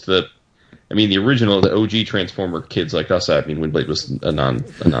post the... I mean, the original, the OG Transformer kids like us, I mean, Windblade was a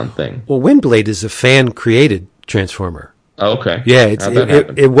non-thing. Well, Windblade is a fan-created Transformer. Oh, okay. Yeah,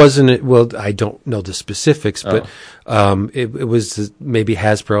 it wasn't... Well, I don't know the specifics, but it was... Maybe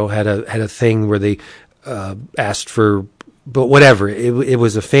Hasbro had a thing where they asked for... But whatever. It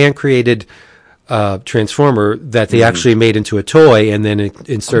was a fan-created... Transformer that they actually made into a toy and then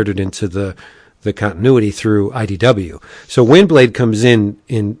inserted into the continuity through IDW. So Windblade comes in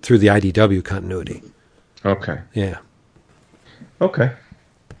through the IDW continuity. Okay. Yeah. Okay.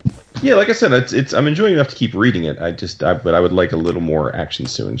 Yeah, like I said, I'm enjoying enough to keep reading it. But I would like a little more action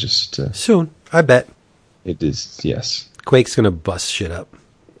soon. Soon, I bet. It is, yes. Quake's gonna bust shit up.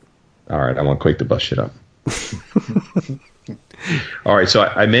 All right, I want Quake to bust shit up. All right, so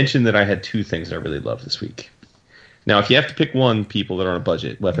I mentioned that I had two things that I really loved this week. Now, if you have to pick one, people that are on a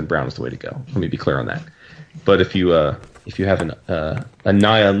budget, Weapon Brown is the way to go. Let me be clear on that. But if you have a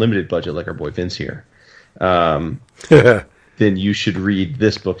nigh unlimited budget like our boy Vince here, then you should read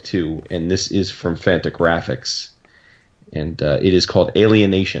this book too. And this is from Fantagraphics, and it is called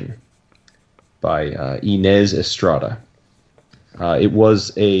Alienation by Inez Estrada. It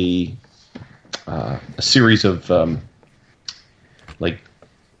was a series of like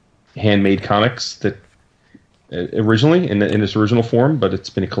handmade comics that originally in its original form, but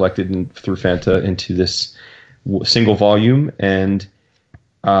it's been collected through Fanta into this single volume. And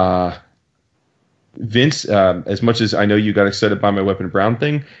Vince, as much as I know you got excited by my Weapon Brown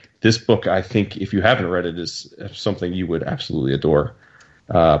thing, this book, I think, if you haven't read it, is something you would absolutely adore.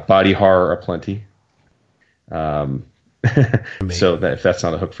 Body horror aplenty. So if that's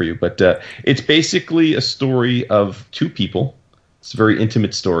not a hook for you, but it's basically a story of two people. It's a very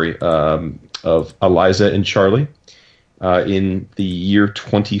intimate story of Eliza and Charlie in the year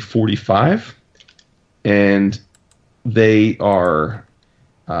 2045, and they are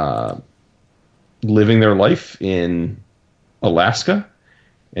living their life in Alaska.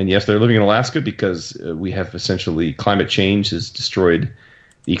 And yes, they're living in Alaska because we have essentially climate change has destroyed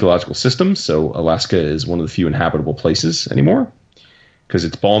the ecological system. So Alaska is one of the few inhabitable places anymore because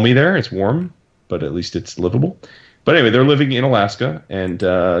it's balmy there. It's warm, but at least it's livable. But anyway, they're living in Alaska, and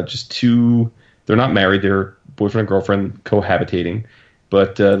they're not married. They're boyfriend and girlfriend cohabitating.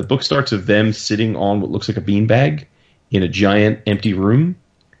 But the book starts with them sitting on what looks like a beanbag in a giant empty room,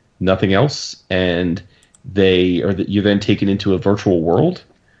 nothing else. And you're then taken into a virtual world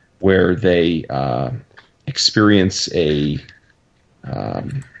where they experience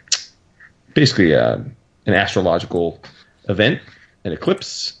basically an astrological event, an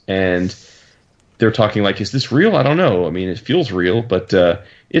eclipse, and they're talking like, is this real? I don't know. I mean, it feels real, but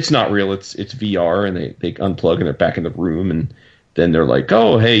it's not real. It's VR, and they unplug and they're back in the room, and then they're like,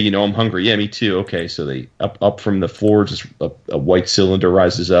 oh, hey, I'm hungry. Yeah, me too. Okay, so they up from the floor, just a white cylinder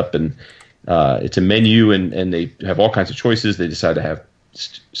rises up, and it's a menu, and they have all kinds of choices. They decide to have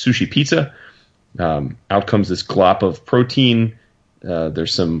sushi pizza. Out comes this glop of protein.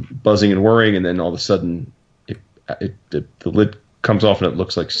 There's some buzzing and whirring, and then all of a sudden, the lid comes off, and it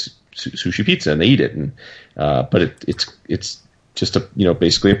looks like sushi pizza, and they eat it. And but it's just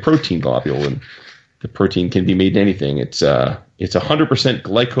basically a protein globule, and the protein can be made in anything. It's 100%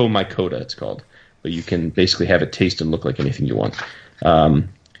 glycomycota, it's called, but you can basically have it taste and look like anything you want.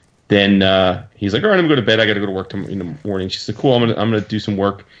 Then he's like, all right, I'm going to go to bed. I got to go to work in the morning. She said, cool, I'm gonna do some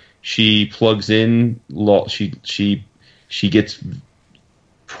work. She plugs in. She gets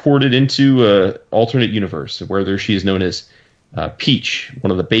ported into an alternate universe where she is known as Peach,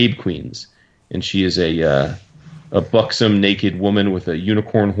 one of the Babe Queens, and she is a buxom naked woman with a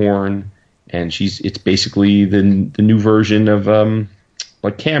unicorn horn, and it's basically the new version of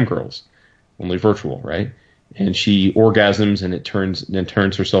like cam girls, only virtual, right? And she orgasms, and it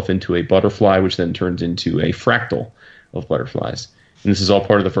turns herself into a butterfly, which then turns into a fractal of butterflies. And this is all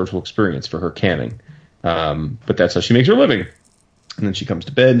part of the virtual experience for her camming. But that's how she makes her living. And then she comes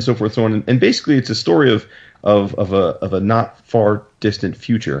to bed and so forth and so on. And basically, it's a story of a not far distant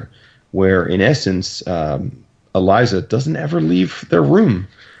future where, in essence, Eliza doesn't ever leave their room.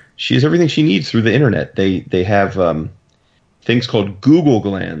 She has everything she needs through the internet. They have things called Google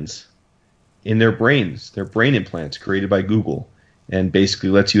glands in their brains. They're brain implants created by Google, and basically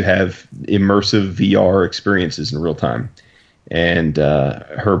lets you have immersive VR experiences in real time. And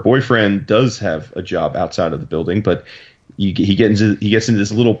her boyfriend does have a job outside of the building, but he gets into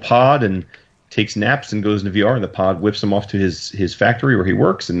this little pod and takes naps and goes into VR, and the pod whips him off to his factory where he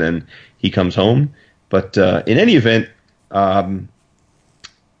works, and then he comes home. But in any event,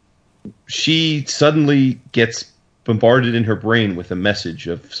 she suddenly gets bombarded in her brain with a message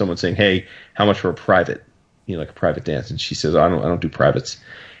of someone saying, "Hey, how much for a private? Like a private dance?" And she says, "I don't do privates."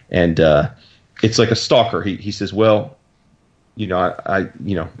 And it's like a stalker. He says, "Well, I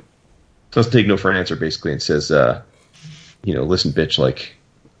doesn't take no for an answer," basically, and says, "Listen, bitch, like,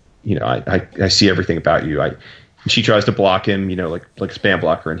 I see everything about you." And she tries to block him, like a spam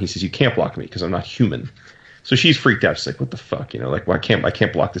blocker, and he says, "You can't block me because I'm not human." So she's freaked out. She's like, "What the fuck? Like, why can't I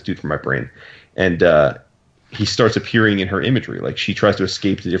can't block this dude from my brain?" And he starts appearing in her imagery. Like, she tries to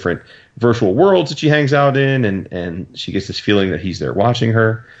escape to different virtual worlds that she hangs out in, and she gets this feeling that he's there watching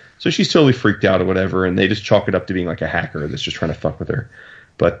her. So she's totally freaked out or whatever, and they just chalk it up to being like a hacker that's just trying to fuck with her.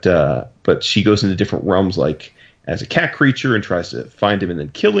 But she goes into different realms, like as a cat creature, and tries to find him and then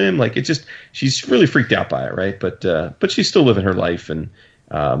kill him. Like, it's just, she's really freaked out by it, right? But she's still living her life, and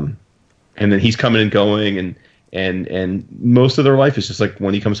then he's coming and going, and most of their life is just like,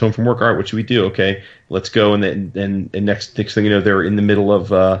 when he comes home from work, all right, what should we do? Okay, let's go. And then next thing you know, they're in the middle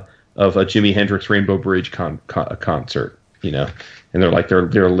of a Jimi Hendrix Rainbow Bridge concert, and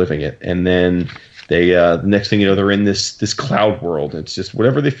they're living it. And then they the next thing you know, they're in this cloud world. It's just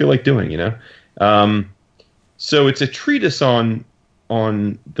whatever they feel like doing, So it's a treatise on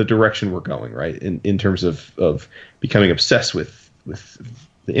the direction we're going, right? In terms of becoming obsessed with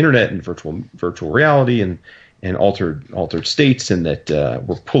the internet and virtual reality and altered states, and that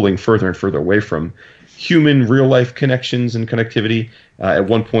we're pulling further and further away from human real life connections and connectivity. At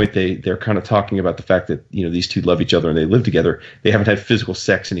one point, they're kind of talking about the fact that these two love each other and they live together. They haven't had physical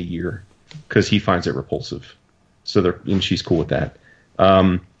sex in a year because he finds it repulsive. So she's cool with that.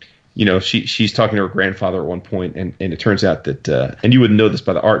 She's talking to her grandfather at one point, and it turns out that and you wouldn't know this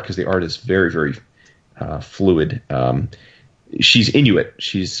by the art, because the art is very, very fluid. She's Inuit.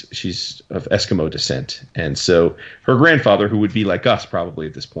 She's of Eskimo descent, and so her grandfather, who would be like us probably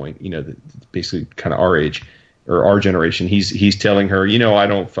at this point, basically kind of our age or our generation, he's telling her, I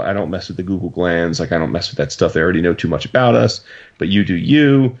don't mess with the Google glands, like I don't mess with that stuff. They already know too much about us, but you do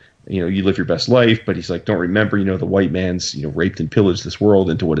you. You live your best life. But he's like, don't remember, the white man's raped and pillaged this world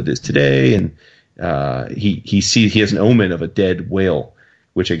into what it is today, and he has an omen of a dead whale,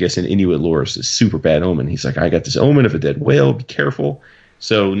 which I guess in Inuit lore is a super bad omen. He's like, I got this omen of a dead whale. Be careful.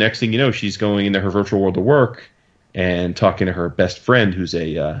 So next thing you know, she's going into her virtual world of work and talking to her best friend, who's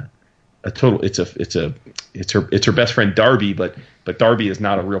it's her best friend Darby, but Darby is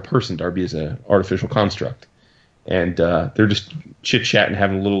not a real person. Darby is an artificial construct, and they're just chit chatting,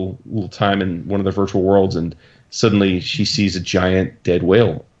 having a little time in one of their virtual worlds, and suddenly she sees a giant dead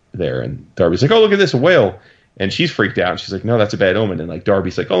whale there, and Darby's like, "Oh, look at this, a whale." And she's freaked out. She's like, "No, that's a bad omen." And like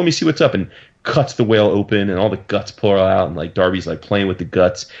Darby's like, "Oh, let me see what's up," and cuts the whale open, and all the guts pour out. And like Darby's like playing with the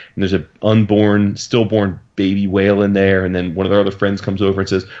guts, and there's a stillborn baby whale in there. And then one of their other friends comes over and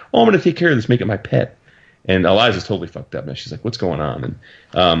says, "Oh, I'm going to take care of this. Make it my pet." And Eliza's totally fucked up now. She's like, "What's going on?"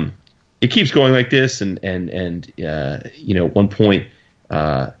 And it keeps going like this. And at one point,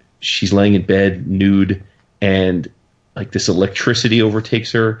 she's laying in bed nude, and like this electricity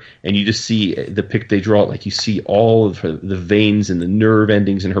overtakes her, and you just see the pic they draw. Like, you see all of the veins and the nerve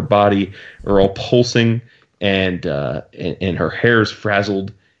endings in her body are all pulsing, and her hair is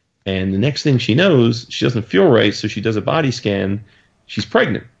frazzled. And the next thing she knows, she doesn't feel right, so she does a body scan. She's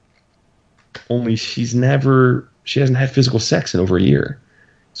pregnant. Only she hasn't had physical sex in over a year,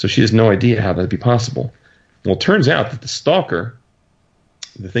 so she has no idea how that'd be possible. Well, it turns out that the stalker,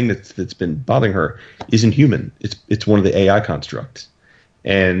 the thing that's been bothering her, isn't human. It's one of the AI constructs,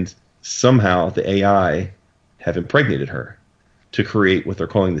 and somehow the AI have impregnated her to create what they're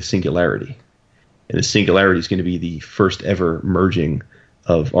calling the singularity. and the singularity is going to be the first ever merging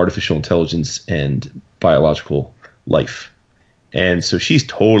of artificial intelligence and biological life. And so she's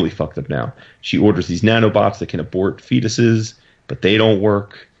totally fucked up now. She orders these nanobots that can abort fetuses, but they don't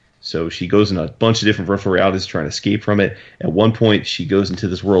work. So she goes in a bunch of different virtual realities trying to escape from it. At one point, she goes into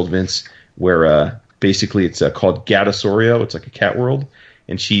this world, Vince, where basically it's called Gadasaurio. It's like a cat world.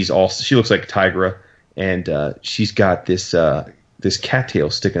 And she looks like Tigra, and she's got this cattail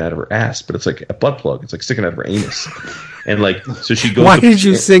sticking out of her ass, but it's like a butt plug. It's like sticking out of her anus. And like, so she goes. Why did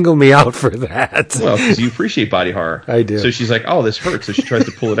you single me out for that? Well, because you appreciate body horror. I do. So she's like, oh, this hurts. So she tries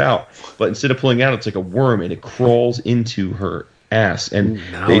to pull it out, but instead of pulling it out, it's like a worm, and it crawls into her ass. And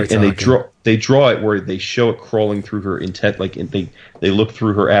they draw it where they show it crawling through her they look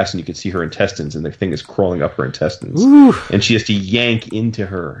through her ass, and you can see her intestines, and the thing is crawling up her intestines. Ooh. And she has to yank into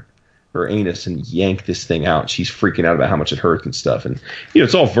her anus and yank this thing out. She's freaking out about how much it hurts and stuff. And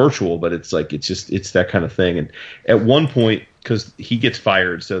it's all virtual, but it's like it's that kind of thing. And at one point, because he gets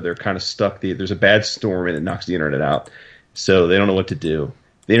fired, so they're kind of stuck. There's a bad storm, and it knocks the internet out. So they don't know what to do.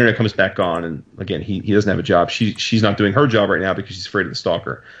 The internet comes back on, and again, he doesn't have a job. She's not doing her job right now because she's afraid of the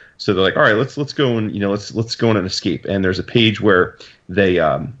stalker. So they're like, all right, let's go and let's go on an escape. And there's a page where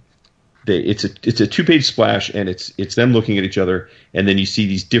it's a 2-page splash, and it's them looking at each other, and then you see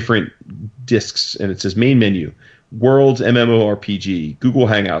these different discs, and it says main menu, Worlds MMORPG, Google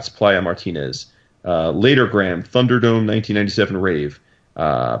Hangouts, Playa Martinez, Latergram, Thunderdome 1997 Rave,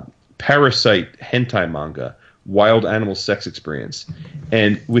 Parasite Hentai Manga, Wild Animal Sex Experience,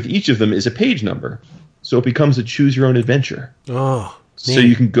 and with each of them is a page number, so it becomes a choose your own adventure. Oh, so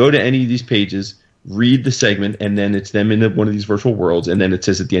you can go to any of these pages, read the segment, and then it's them in one of these virtual worlds, and then it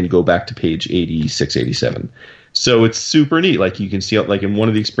says at the end, go back to page 86, 87. So it's super neat. Like you can see, like in one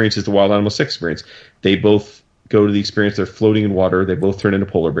of the experiences, the Wild Animal Sex Experience, they both go to the experience, they're floating in water, they both turn into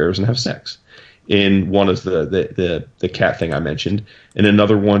polar bears and have sex. In one is the cat thing I mentioned. In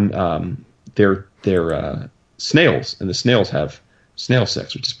another one, they're snails, and the snails have snail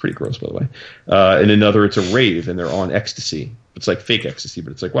sex, which is pretty gross, by the way. In another, it's a rave, and they're on ecstasy. It's like fake ecstasy,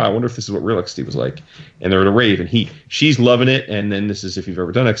 but it's like, wow, I wonder if this is what real ecstasy was like. And they're at a rave, and she's loving it. And then this is, if you've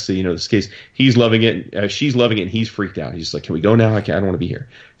ever done ecstasy, this case, he's loving it, she's loving it, and he's freaked out. He's just like, can we go now? I don't want to be here.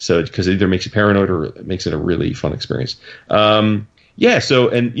 So, because it either makes you paranoid or it makes it a really fun experience. Yeah, so,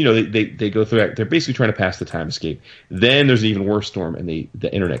 and, they go through that. They're basically trying to pass the time escape. Then there's an even worse storm, and the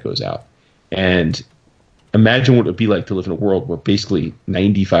internet goes out. And imagine what it would be like to live in a world where basically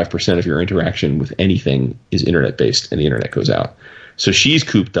 95% of your interaction with anything is internet-based, and the internet goes out. So she's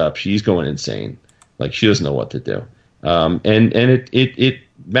cooped up. She's going insane. Like, she doesn't know what to do. And it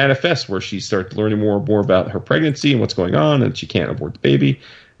manifests where she starts learning more and more about her pregnancy and what's going on, and she can't abort the baby.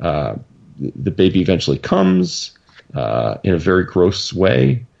 The baby eventually comes in a very gross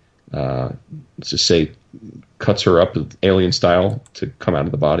way. Let's just say cuts her up alien style to come out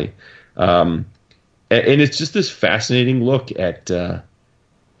of the body. And it's just this fascinating look at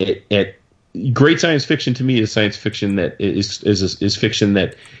great science fiction. To me, is science fiction that is fiction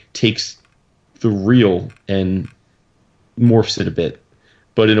that takes the real and morphs it a bit,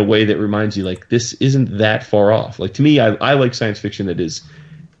 but in a way that reminds you, like, this isn't that far off. Like, to me, I like science fiction that is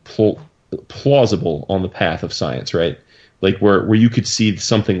plausible on the path of science, right? Like where you could see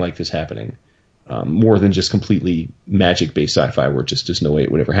something like this happening. More than just completely magic-based sci-fi, where just there's no way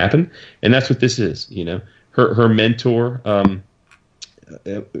it would ever happen, and that's what this is. Her mentor,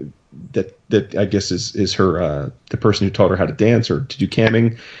 that I guess is her the person who taught her how to dance or to do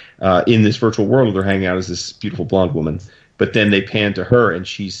camming in this virtual world. They're hanging out as this beautiful blonde woman, but then they pan to her, and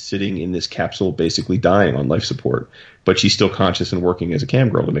she's sitting in this capsule, basically dying on life support, but she's still conscious and working as a cam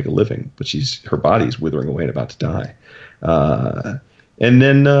girl to make a living. But her body's withering away and about to die. And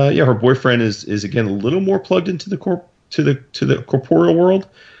then, her boyfriend is again a little more plugged into the corporeal world,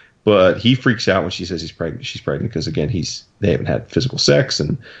 but he freaks out when she says she's pregnant because again they haven't had physical sex,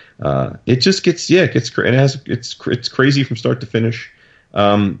 and it just gets it's crazy from start to finish.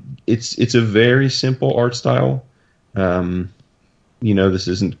 It's a very simple art style. This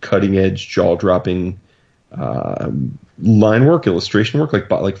isn't cutting edge, jaw dropping line work, illustration work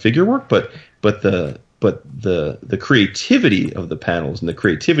like figure work, but the creativity of the panels and the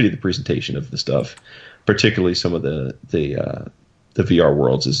creativity of the presentation of the stuff, particularly some of the VR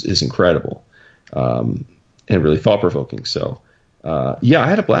worlds, is incredible, and really thought provoking. So, I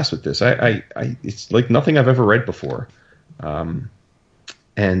had a blast with this. It's like nothing I've ever read before,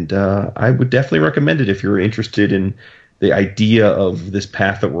 and I would definitely recommend it if you're interested in the idea of this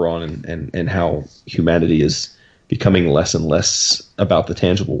path that we're on, and how humanity is becoming less and less about the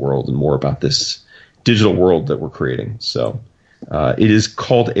tangible world and more about this digital world that we're creating. So it is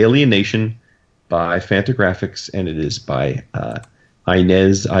called Alienation by Fantagraphics, and it is by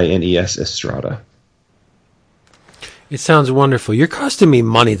Inez, Ines Estrada. It sounds wonderful. You're costing me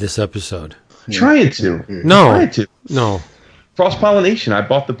money this episode. Trying to. No. Trying to. No. Cross-pollination. I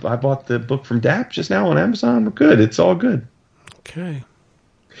bought the book from DAP just now on Amazon. We're good. It's all good. Okay.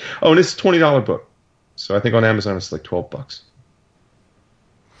 Oh, and it's a $20 book. So I think on Amazon it's like $12.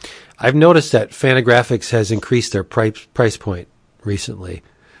 I've noticed that Fantagraphics has increased their price point recently.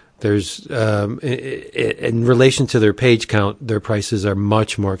 There's in relation to their page count, their prices are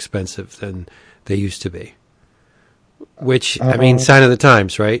much more expensive than they used to be. Which, I mean, sign of the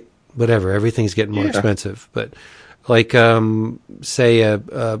times, right? Whatever, everything's getting more expensive. But like, say a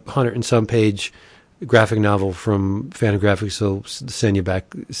 100 and some page graphic novel from Fantagraphics will set you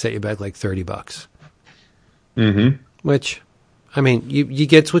back like $30. Mm-hmm. Which, I mean, you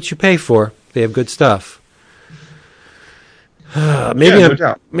get what you pay for. They have good stuff.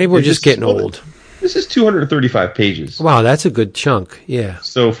 Maybe we're just getting old. This is 235 pages. Wow, that's a good chunk. Yeah.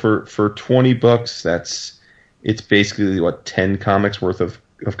 So for $20, it's basically what 10 comics worth of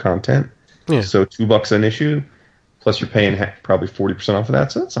content. Yeah. So $2 an issue, plus you're paying probably 40% off of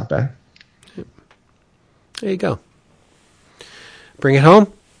that. So that's not bad. There you go. Bring it home.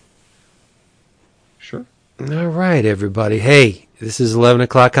 Sure. All right, everybody. Hey, this is 11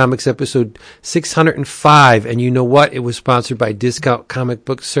 O'Clock Comics episode 605, and you know what? It was sponsored by Discount Comic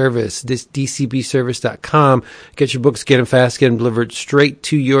Book Service, dcbservice.com. Get your books, get them fast, get them delivered straight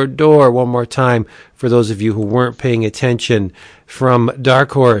to your door. One more time, for those of you who weren't paying attention, from Dark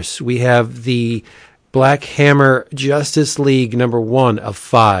Horse, we have the Black Hammer Justice League #1 of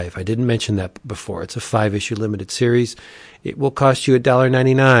 5. I didn't mention that before. It's a 5-issue limited series. It will cost you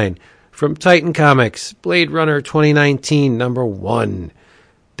 $1.99. From Titan Comics, Blade Runner 2019 #1,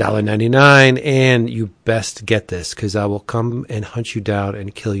 $1.99, and you best get this because I will come and hunt you down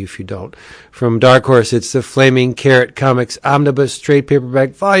and kill you if you don't. From Dark Horse, it's the Flaming Carrot Comics Omnibus Trade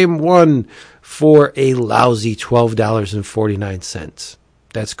Paperback Volume 1 for a lousy $12.49.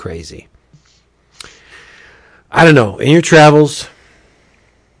 That's crazy. I don't know. In your travels,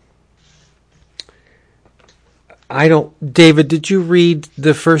 David, did you read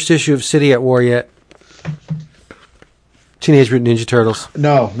the first issue of City at War yet? Teenage Mutant Ninja Turtles.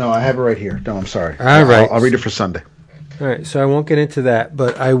 No, I have it right here. No, I'm sorry. All right. I'll read it for Sunday. All right, so I won't get into that,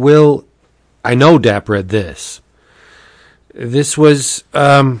 but I will. I know Dap read this. This was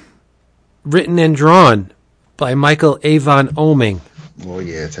written and drawn by Michael Avon Oeming. Oh,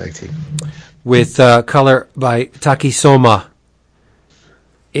 yeah, tag team. With color by Taki Soma.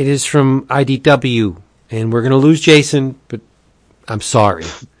 It is from IDW. And we're going to lose Jason, but I'm sorry.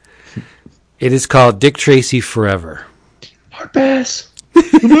 It is called Dick Tracy Forever. Hard pass.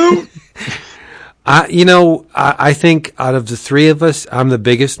 I think out of the three of us, I'm the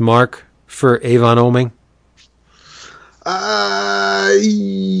biggest mark for Avon Oeming.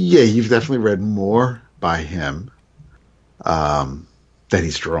 Yeah, you've definitely read more by him that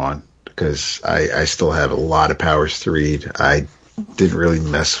he's drawn, because I still have a lot of powers to read. I didn't really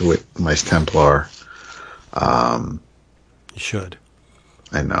mess with Mice Templar. You should.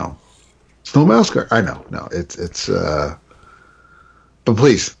 I know. Snow Mouse Guard. I know. No, it's. But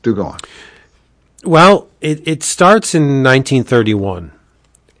please do go on. Well, it starts in 1931,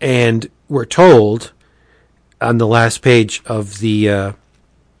 and we're told on the last page of the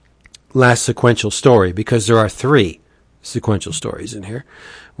last sequential story, because there are 3 sequential stories in here.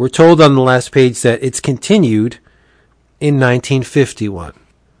 We're told on the last page that it's continued in 1951.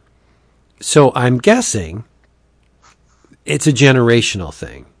 So I'm guessing it's a generational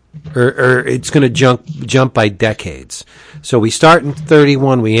thing, or it's going to jump by decades. So we start in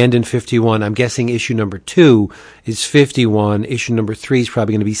 31, we end in 51. I'm guessing issue number 2 is 51. Issue number 3 is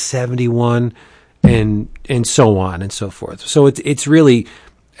probably going to be 71, and so on and so forth. So it's really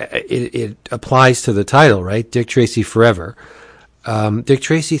it applies to the title, right? Dick Tracy Forever. Dick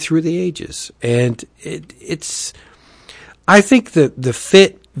Tracy through the ages, and it's. I think the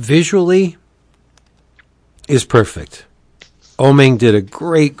fit visually is perfect. Oeming did a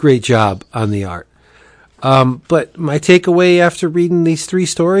great job on the art. But my takeaway after reading these 3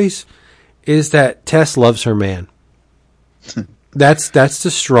 stories is that Tess loves her man. That's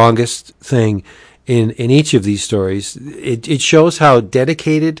the strongest thing in each of these stories. It shows how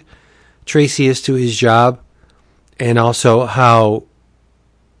dedicated Tracy is to his job, and also how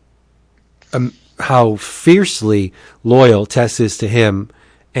fiercely loyal Tess is to him,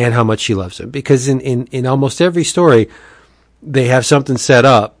 and how much she loves him. Because in almost every story, they have something set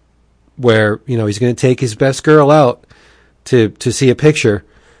up where, he's going to take his best girl out to see a picture,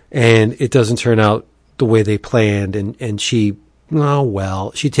 and it doesn't turn out the way they planned, and she oh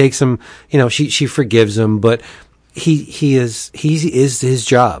well. She takes him, she forgives him, but he is his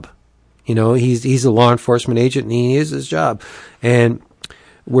job. He's a law enforcement agent, and he is his job. And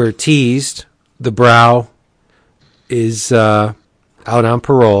we're teased. The Brow is out on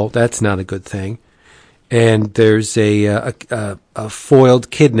parole. That's not a good thing. And there's a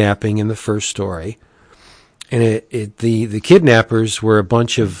foiled kidnapping in the first story. And the kidnappers were a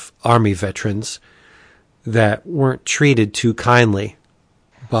bunch of Army veterans that weren't treated too kindly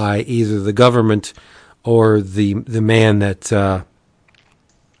by either the government or the man that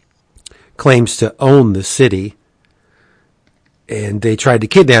claims to own the city. And they tried to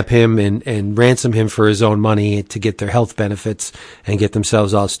kidnap him and ransom him for his own money to get their health benefits and get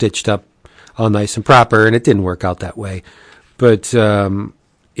themselves all stitched up all nice and proper. And it didn't work out that way. But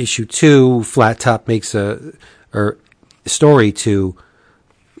issue 2, Flat Top makes or story 2,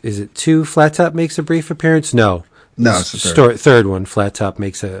 is it 2? Flat Top makes a brief appearance? No, it's the third one. Flat Top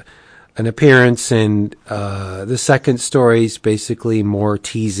makes an appearance, and the second story is basically more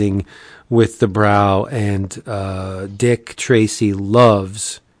teasing with the Brow, and Dick Tracy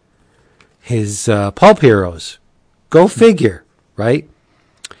loves his pulp heroes. Go figure, right?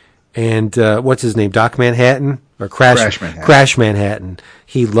 And what's his name? Doc Manhattan? Or Crash Manhattan. Crash Manhattan.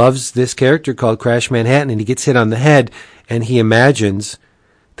 He loves this character called Crash Manhattan, and he gets hit on the head, and he imagines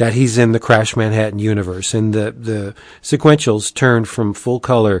that he's in the Crash Manhattan universe. And the sequentials turn from full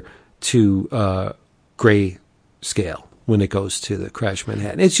color to gray scale when it goes to the Crash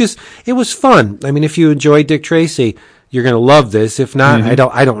Manhattan. It was fun. I mean, if you enjoy Dick Tracy, you're going to love this. If not,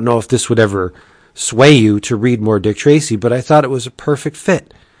 I don't know if this would ever sway you to read more Dick Tracy, but I thought it was a perfect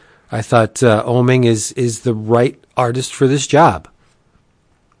fit. I thought Oeming is the right artist for this job,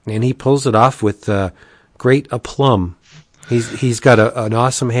 and he pulls it off with great aplomb. He's got an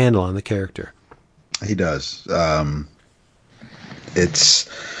awesome handle on the character. He does. It's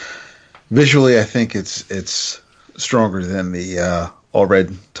visually, I think it's stronger than the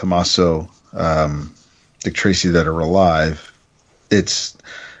Allred Tommaso Dick Tracy that are alive. It's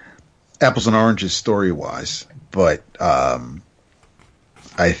apples and oranges story wise, but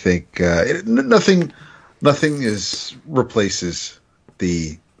I think nothing replaces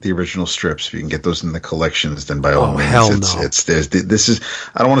the original strips. If you can get those in the collections, then by all means, hell this is.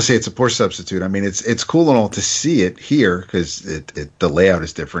 I don't want to say it's a poor substitute. I mean, it's cool and all to see it here because the layout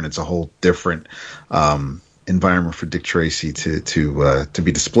is different. It's a whole different environment for Dick Tracy to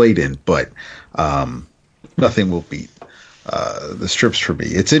be displayed in, but nothing will beat the strips for me.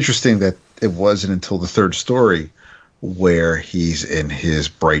 It's interesting that it wasn't until the third story where he's in his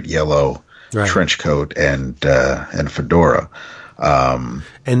bright yellow trench coat and fedora.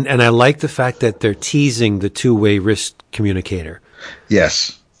 And I like the fact that they're teasing the two-way wrist communicator.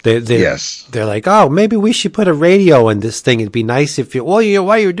 Yes. They're like, oh, maybe we should put a radio in this thing. It'd be nice if while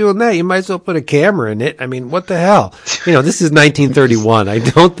you're doing that, you might as well put a camera in it. I mean, what the hell? This is 1931. I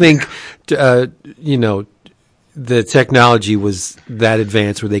don't think, the technology was that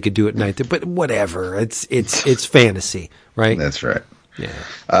advanced where they could do it night. But whatever. It's fantasy, right? That's right. Yeah.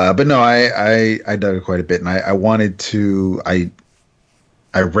 But no, I dug it quite a bit, and I wanted to. I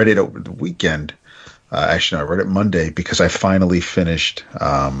read it over the weekend. Actually, no, I read it Monday because I finally finished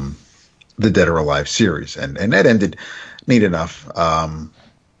the Dead or Alive series, and that ended neat enough. I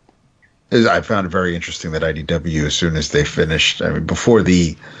found it very interesting that IDW, as soon as they finished, before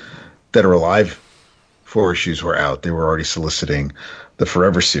the Dead or Alive 4 issues were out, they were already soliciting the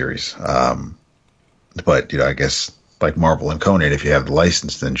Forever series. But I guess like Marvel and Conan, if you have the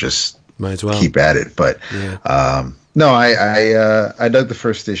license, then just might as well keep at it. But no, I dug the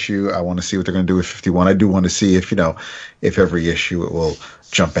first issue. I want to see what they're going to do with 51. I do want to see if every issue it will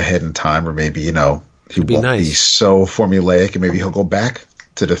jump ahead in time, or maybe he won't be so formulaic, and maybe he'll go back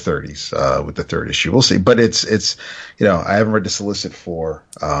to the 30s with the third issue. We'll see. But it's I haven't read the solicit for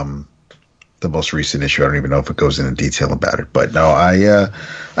the most recent issue. I don't even know if it goes into detail about it. But no, I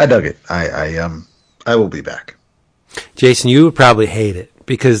dug it. I will be back. Jason, you would probably hate it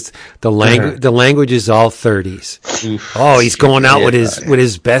because the language is all 30s. Oof. Oh, he's going out with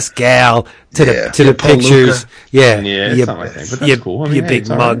his best gal to the pictures. Yeah, it's not my thing, but that's cool. You big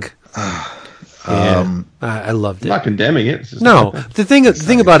mug. Right. I loved it. I'm not condemning it. No, the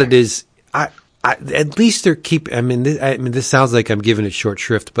thing about it is, at least they're keeping. This sounds like I'm giving it short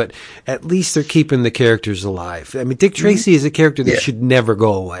shrift, but at least they're keeping the characters alive. Dick Tracy is a character that should never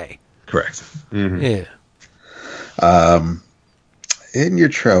go away. Correct. Mm-hmm. Yeah. In your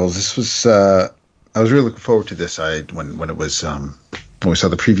travels, this was I was really looking forward to this. When it was when we saw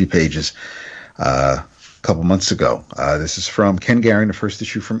the preview pages a couple months ago. This is from Ken Garing, the first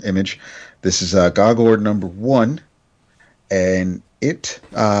issue from Image. This is GOG Order number 1, and it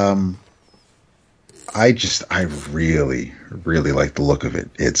I really like the look of it.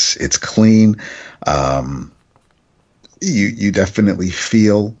 It's clean. You definitely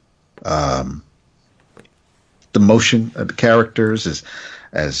feel the motion of the characters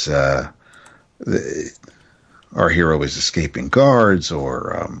as our hero is escaping guards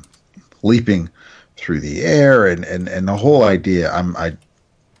or leaping through the air, and the whole idea. I'm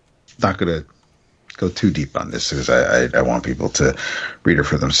not going to go too deep on this because I want people to read it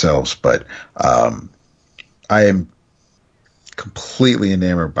for themselves, but I am completely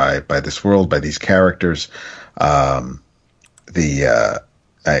enamored by this world, by these characters.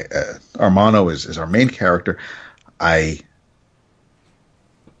 Armano is our main character. I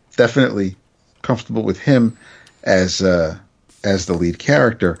definitely comfortable with him as the lead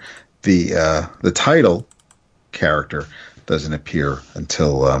character. The title character doesn't appear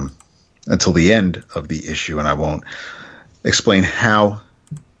until the end of the issue, and I won't explain how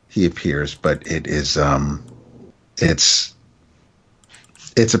he appears, but it is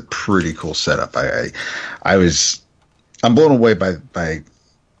it's a pretty cool setup. I'm blown away by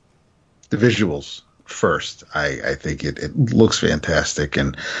the visuals first. I think it looks fantastic,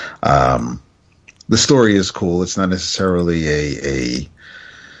 and the story is cool. It's not necessarily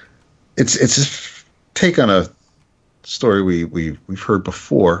it's a take on a story we've heard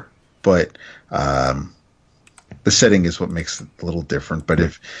before, but the setting is what makes it a little different. But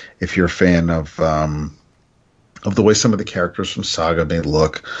if you're a fan of the way some of the characters from Saga may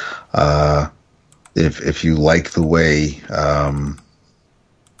look, if you like the way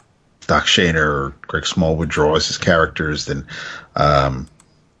Doc Shaner or Greg Smallwood draws his characters, then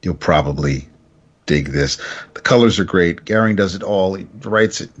you'll probably dig this. The colors are great. Garing does it all. He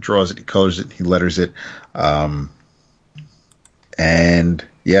writes it, draws it, he colors it, he letters it. And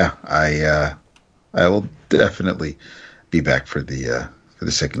yeah, I will definitely be back for the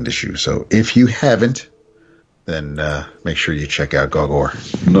second issue. So if you haven't, then make sure you check out Gogor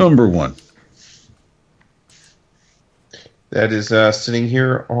 #1. That is sitting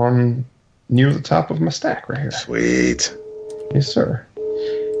here on near the top of my stack right here. Sweet. Yes, sir.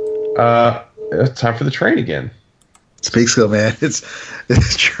 It's time for the train again. Speak so, man. This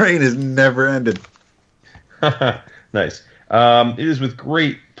train has never ended. Nice. It is with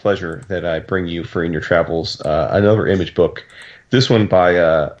great pleasure that I bring you for In Your Travels another Image book. This one by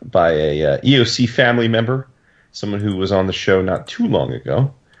a EOC family member, someone who was on the show not too long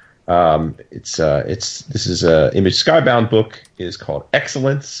ago. This is a Image Skybound book. It is called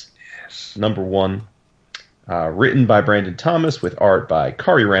Excellence, #1, written by Brandon Thomas with art by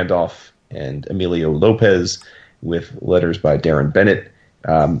Kari Randolph and Emilio Lopez with letters by Darren Bennett.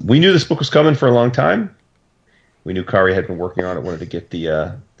 We knew this book was coming for a long time. We knew Kari had been working on it, wanted to get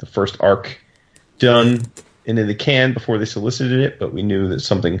the first arc done and in the can before they solicited it, but we knew that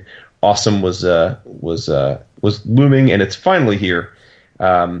something awesome was looming, and it's finally here.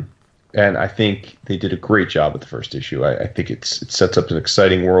 And I think they did a great job with the first issue. I think it sets up an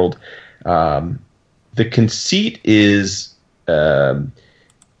exciting world. The conceit is a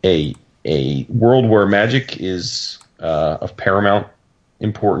world where magic is of paramount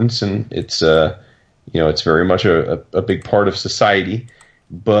importance, and it's very much a big part of society.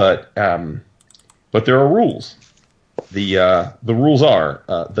 But there are rules. The rules are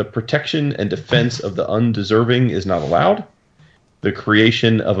the protection and defense of the undeserving is not allowed. The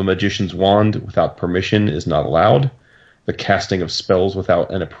creation of a magician's wand without permission is not allowed. The casting of spells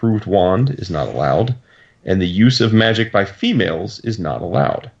without an approved wand is not allowed. And the use of magic by females is not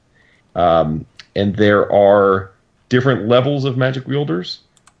allowed. And there are different levels of magic wielders,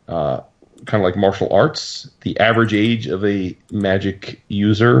 kind of like martial arts. The average age of a magic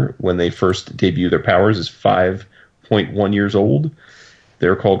user when they first debut their powers is 5.1 years old.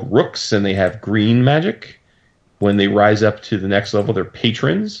 They're called rooks, and they have green magic. When they rise up to the next level, they're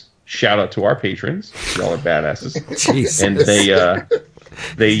patrons. Shout out to our patrons. Y'all are badasses. Jesus. And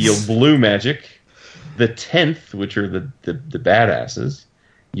they yield blue magic. The 10th, which are the badasses,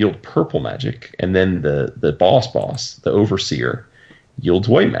 yield purple magic. And then the boss, the overseer, yields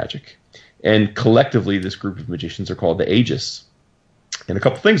white magic. And collectively, this group of magicians are called the Aegis. And a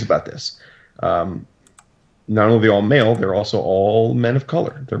couple things about this. Not only are they all male, they're also all men of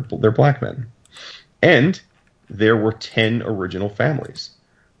color. They're black men. And there were 10 original families,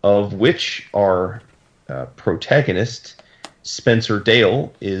 of which our protagonist, Spencer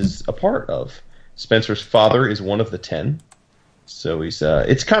Dale, is a part of. Spencer's father is one of the 10. So he's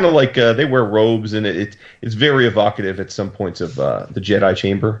it's kind of like they wear robes, and it's very evocative at some points of the Jedi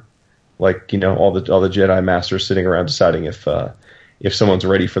Chamber. Like, all the Jedi Masters sitting around deciding if if someone's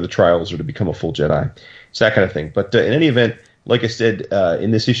ready for the trials or to become a full Jedi. It's that kind of thing. But in any event, like I said,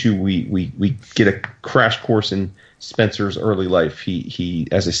 in this issue, we get a crash course in Spencer's early life. He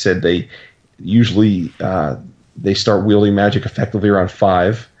as I said, they usually they start wielding magic effectively around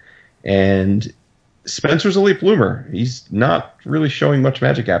 5, and Spencer's a late bloomer. He's not really showing much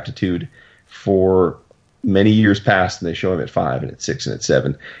magic aptitude for many years past, and they show him at 5 and at 6 and at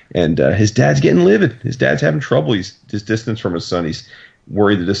 7. And his dad's getting livid. His dad's having trouble. He's distanced from his son. He's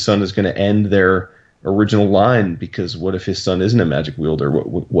worried that his son is going to end their original line, because what if his son isn't a magic wielder?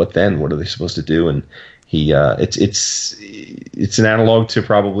 What then? What are they supposed to do? And he it's an analog to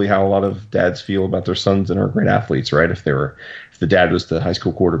probably how a lot of dads feel about their sons and are great athletes, right? If the dad was the high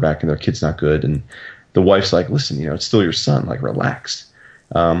school quarterback and their kid's not good, and the wife's like, listen, it's still your son, like, relax.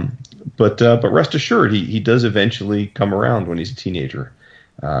 But rest assured, he does eventually come around when he's a teenager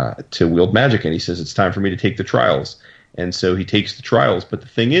to wield magic, and he says, it's time for me to take the trials. And so he takes the trials. But the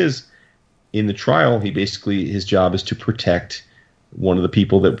thing is, in the trial, his job is to protect one of the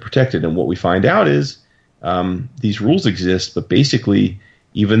people that protected. And what we find out is these rules exist, but basically,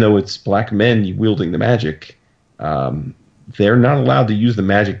 even though it's black men wielding the magic, they're not allowed to use the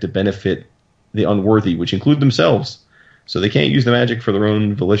magic to benefit the unworthy, which include themselves. So they can't use the magic for their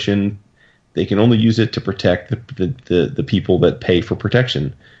own volition. They can only use it to protect the people that pay for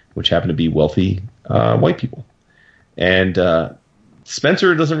protection, which happen to be wealthy white people. And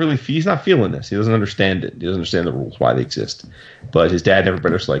Spencer he's not feeling this. He doesn't understand it. He doesn't understand the rules, why they exist. But his dad and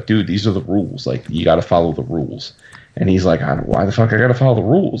everybody's like, dude, these are the rules. Like, you got to follow the rules. And he's like, why the fuck I got to follow the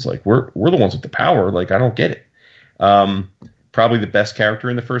rules? Like, we're the ones with the power. Like, I don't get it. Probably the best character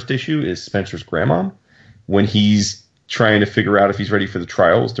in the first issue is Spencer's grandma. When he's trying to figure out if he's ready for the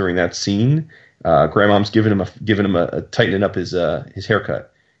trials during that scene, grandmom's giving him a tightening up his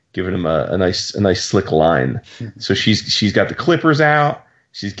haircut, giving him a nice slick line. So she's got the clippers out.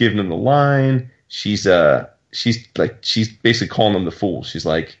 She's giving him the line. She's basically calling him the fool. She's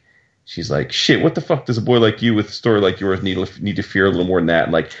like, shit, what the fuck does a boy like you with a story like yours need to fear a little more than that?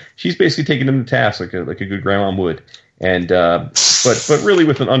 And like, she's basically taking him to task like a good grandma would. And but really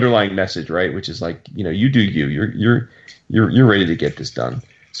with an underlying message, right? Which is like, you do you. You're ready to get this done.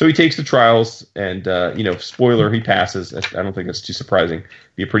 So he takes the trials, and spoiler, he passes. I don't think that's too surprising.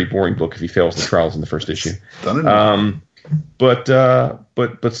 It'd be a pretty boring book if he fails the trials in the first issue.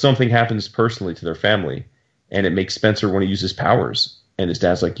 But something happens personally to their family, and it makes Spencer want to use his powers. And his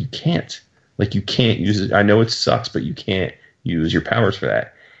dad's like, you can't use it. I know it sucks, but you can't use your powers for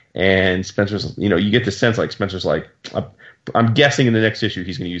that. And Spencer's, you get the sense like Spencer's like, I'm guessing in the next issue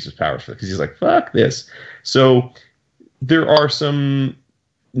he's going to use his powers for it, because he's like, fuck this. So there are some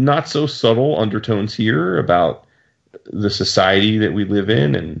not so subtle undertones here about the society that we live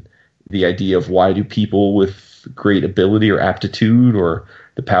in, and the idea of why do people with great ability or aptitude or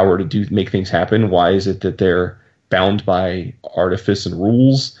the power to make things happen, why is it that they're bound by artifice and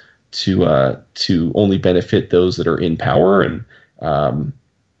rules to only benefit those that are in power? And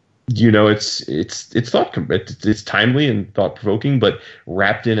it's timely and thought provoking, but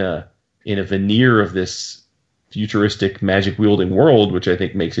wrapped in a veneer of this futuristic magic wielding world, which I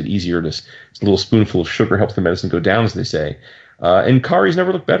think makes it easier. It's a little spoonful of sugar helps the medicine go down, as they say. And Kari's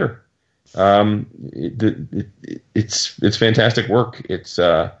never looked better. It's fantastic work. It's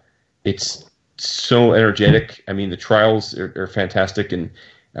so energetic. I mean, the trials are fantastic, and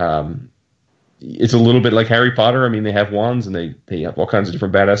it's a little bit like Harry Potter. I mean, they have wands, and they have all kinds of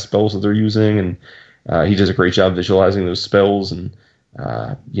different badass spells that they're using, and he does a great job visualizing those spells, and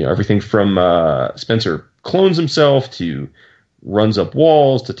everything from Spencer clones himself to runs up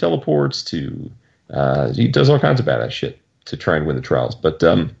walls to teleports to he does all kinds of badass shit to try and win the trials. But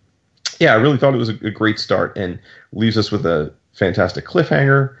I really thought it was a great start, and leaves us with a fantastic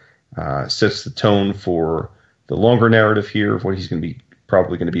cliffhanger. Sets the tone for the longer narrative here of what he's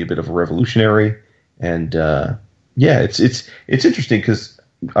probably going to be a bit of a revolutionary. And it's interesting because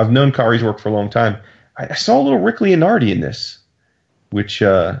I've known Kari's work for a long time. I saw a little Rick Leonardi in this, which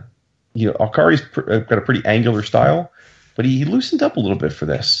Kari's got a pretty angular style, but he loosened up a little bit for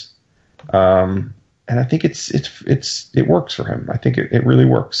this, and I think it works for him. I think it really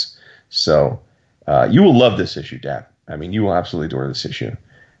works. So you will love this issue, Dap. I mean, you will absolutely adore this issue.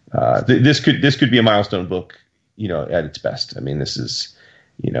 This could be a milestone book, at its best. I mean, this is,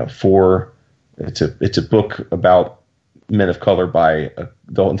 it's a book about men of color by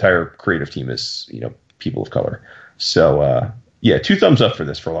the entire creative team is, people of color. So, 2 thumbs up for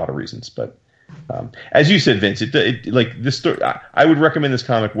this for a lot of reasons. But as you said, Vince, it like this story, I would recommend this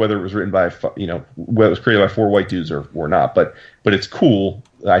comic whether it was written by, whether it was created by 4 white dudes or not. But it's cool,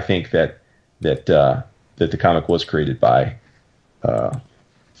 I think, that the comic was created by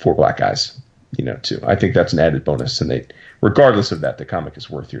for black guys, too. I think that's an added bonus, and regardless of that, the comic is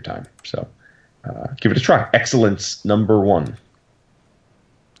worth your time. So give it a try. Excellence #1.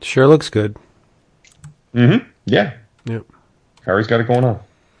 Sure looks good. Mm-hmm. Yeah. Yep. Harry's got it going on.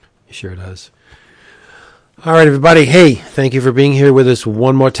 He sure does. All right, everybody. Hey, thank you for being here with us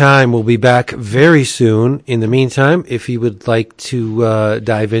one more time. We'll be back very soon. In the meantime, if you would like to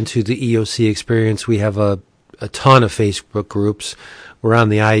dive into the EOC experience, we have a ton of Facebook groups. We're on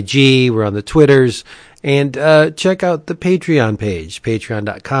the IG, we're on the Twitters, and check out the Patreon page,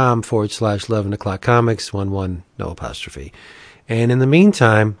 patreon.com/11 o'clock comics, 11, no apostrophe. And in the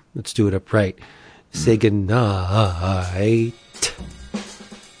meantime, let's do it upright. Say goodnight.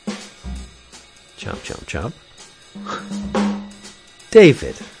 Chomp, chomp, chomp.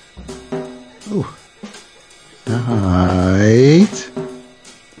 David. Ooh. Night.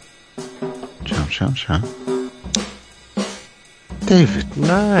 Chomp, chomp, chomp. David.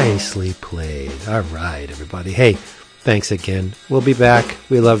 Nicely played. All right, everybody. Hey, thanks again. We'll be back.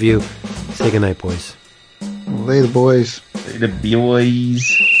 We love you. Say goodnight, boys. Later, boys. The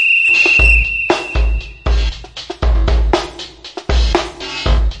boys.